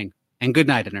listening, and good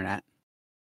night, Internet.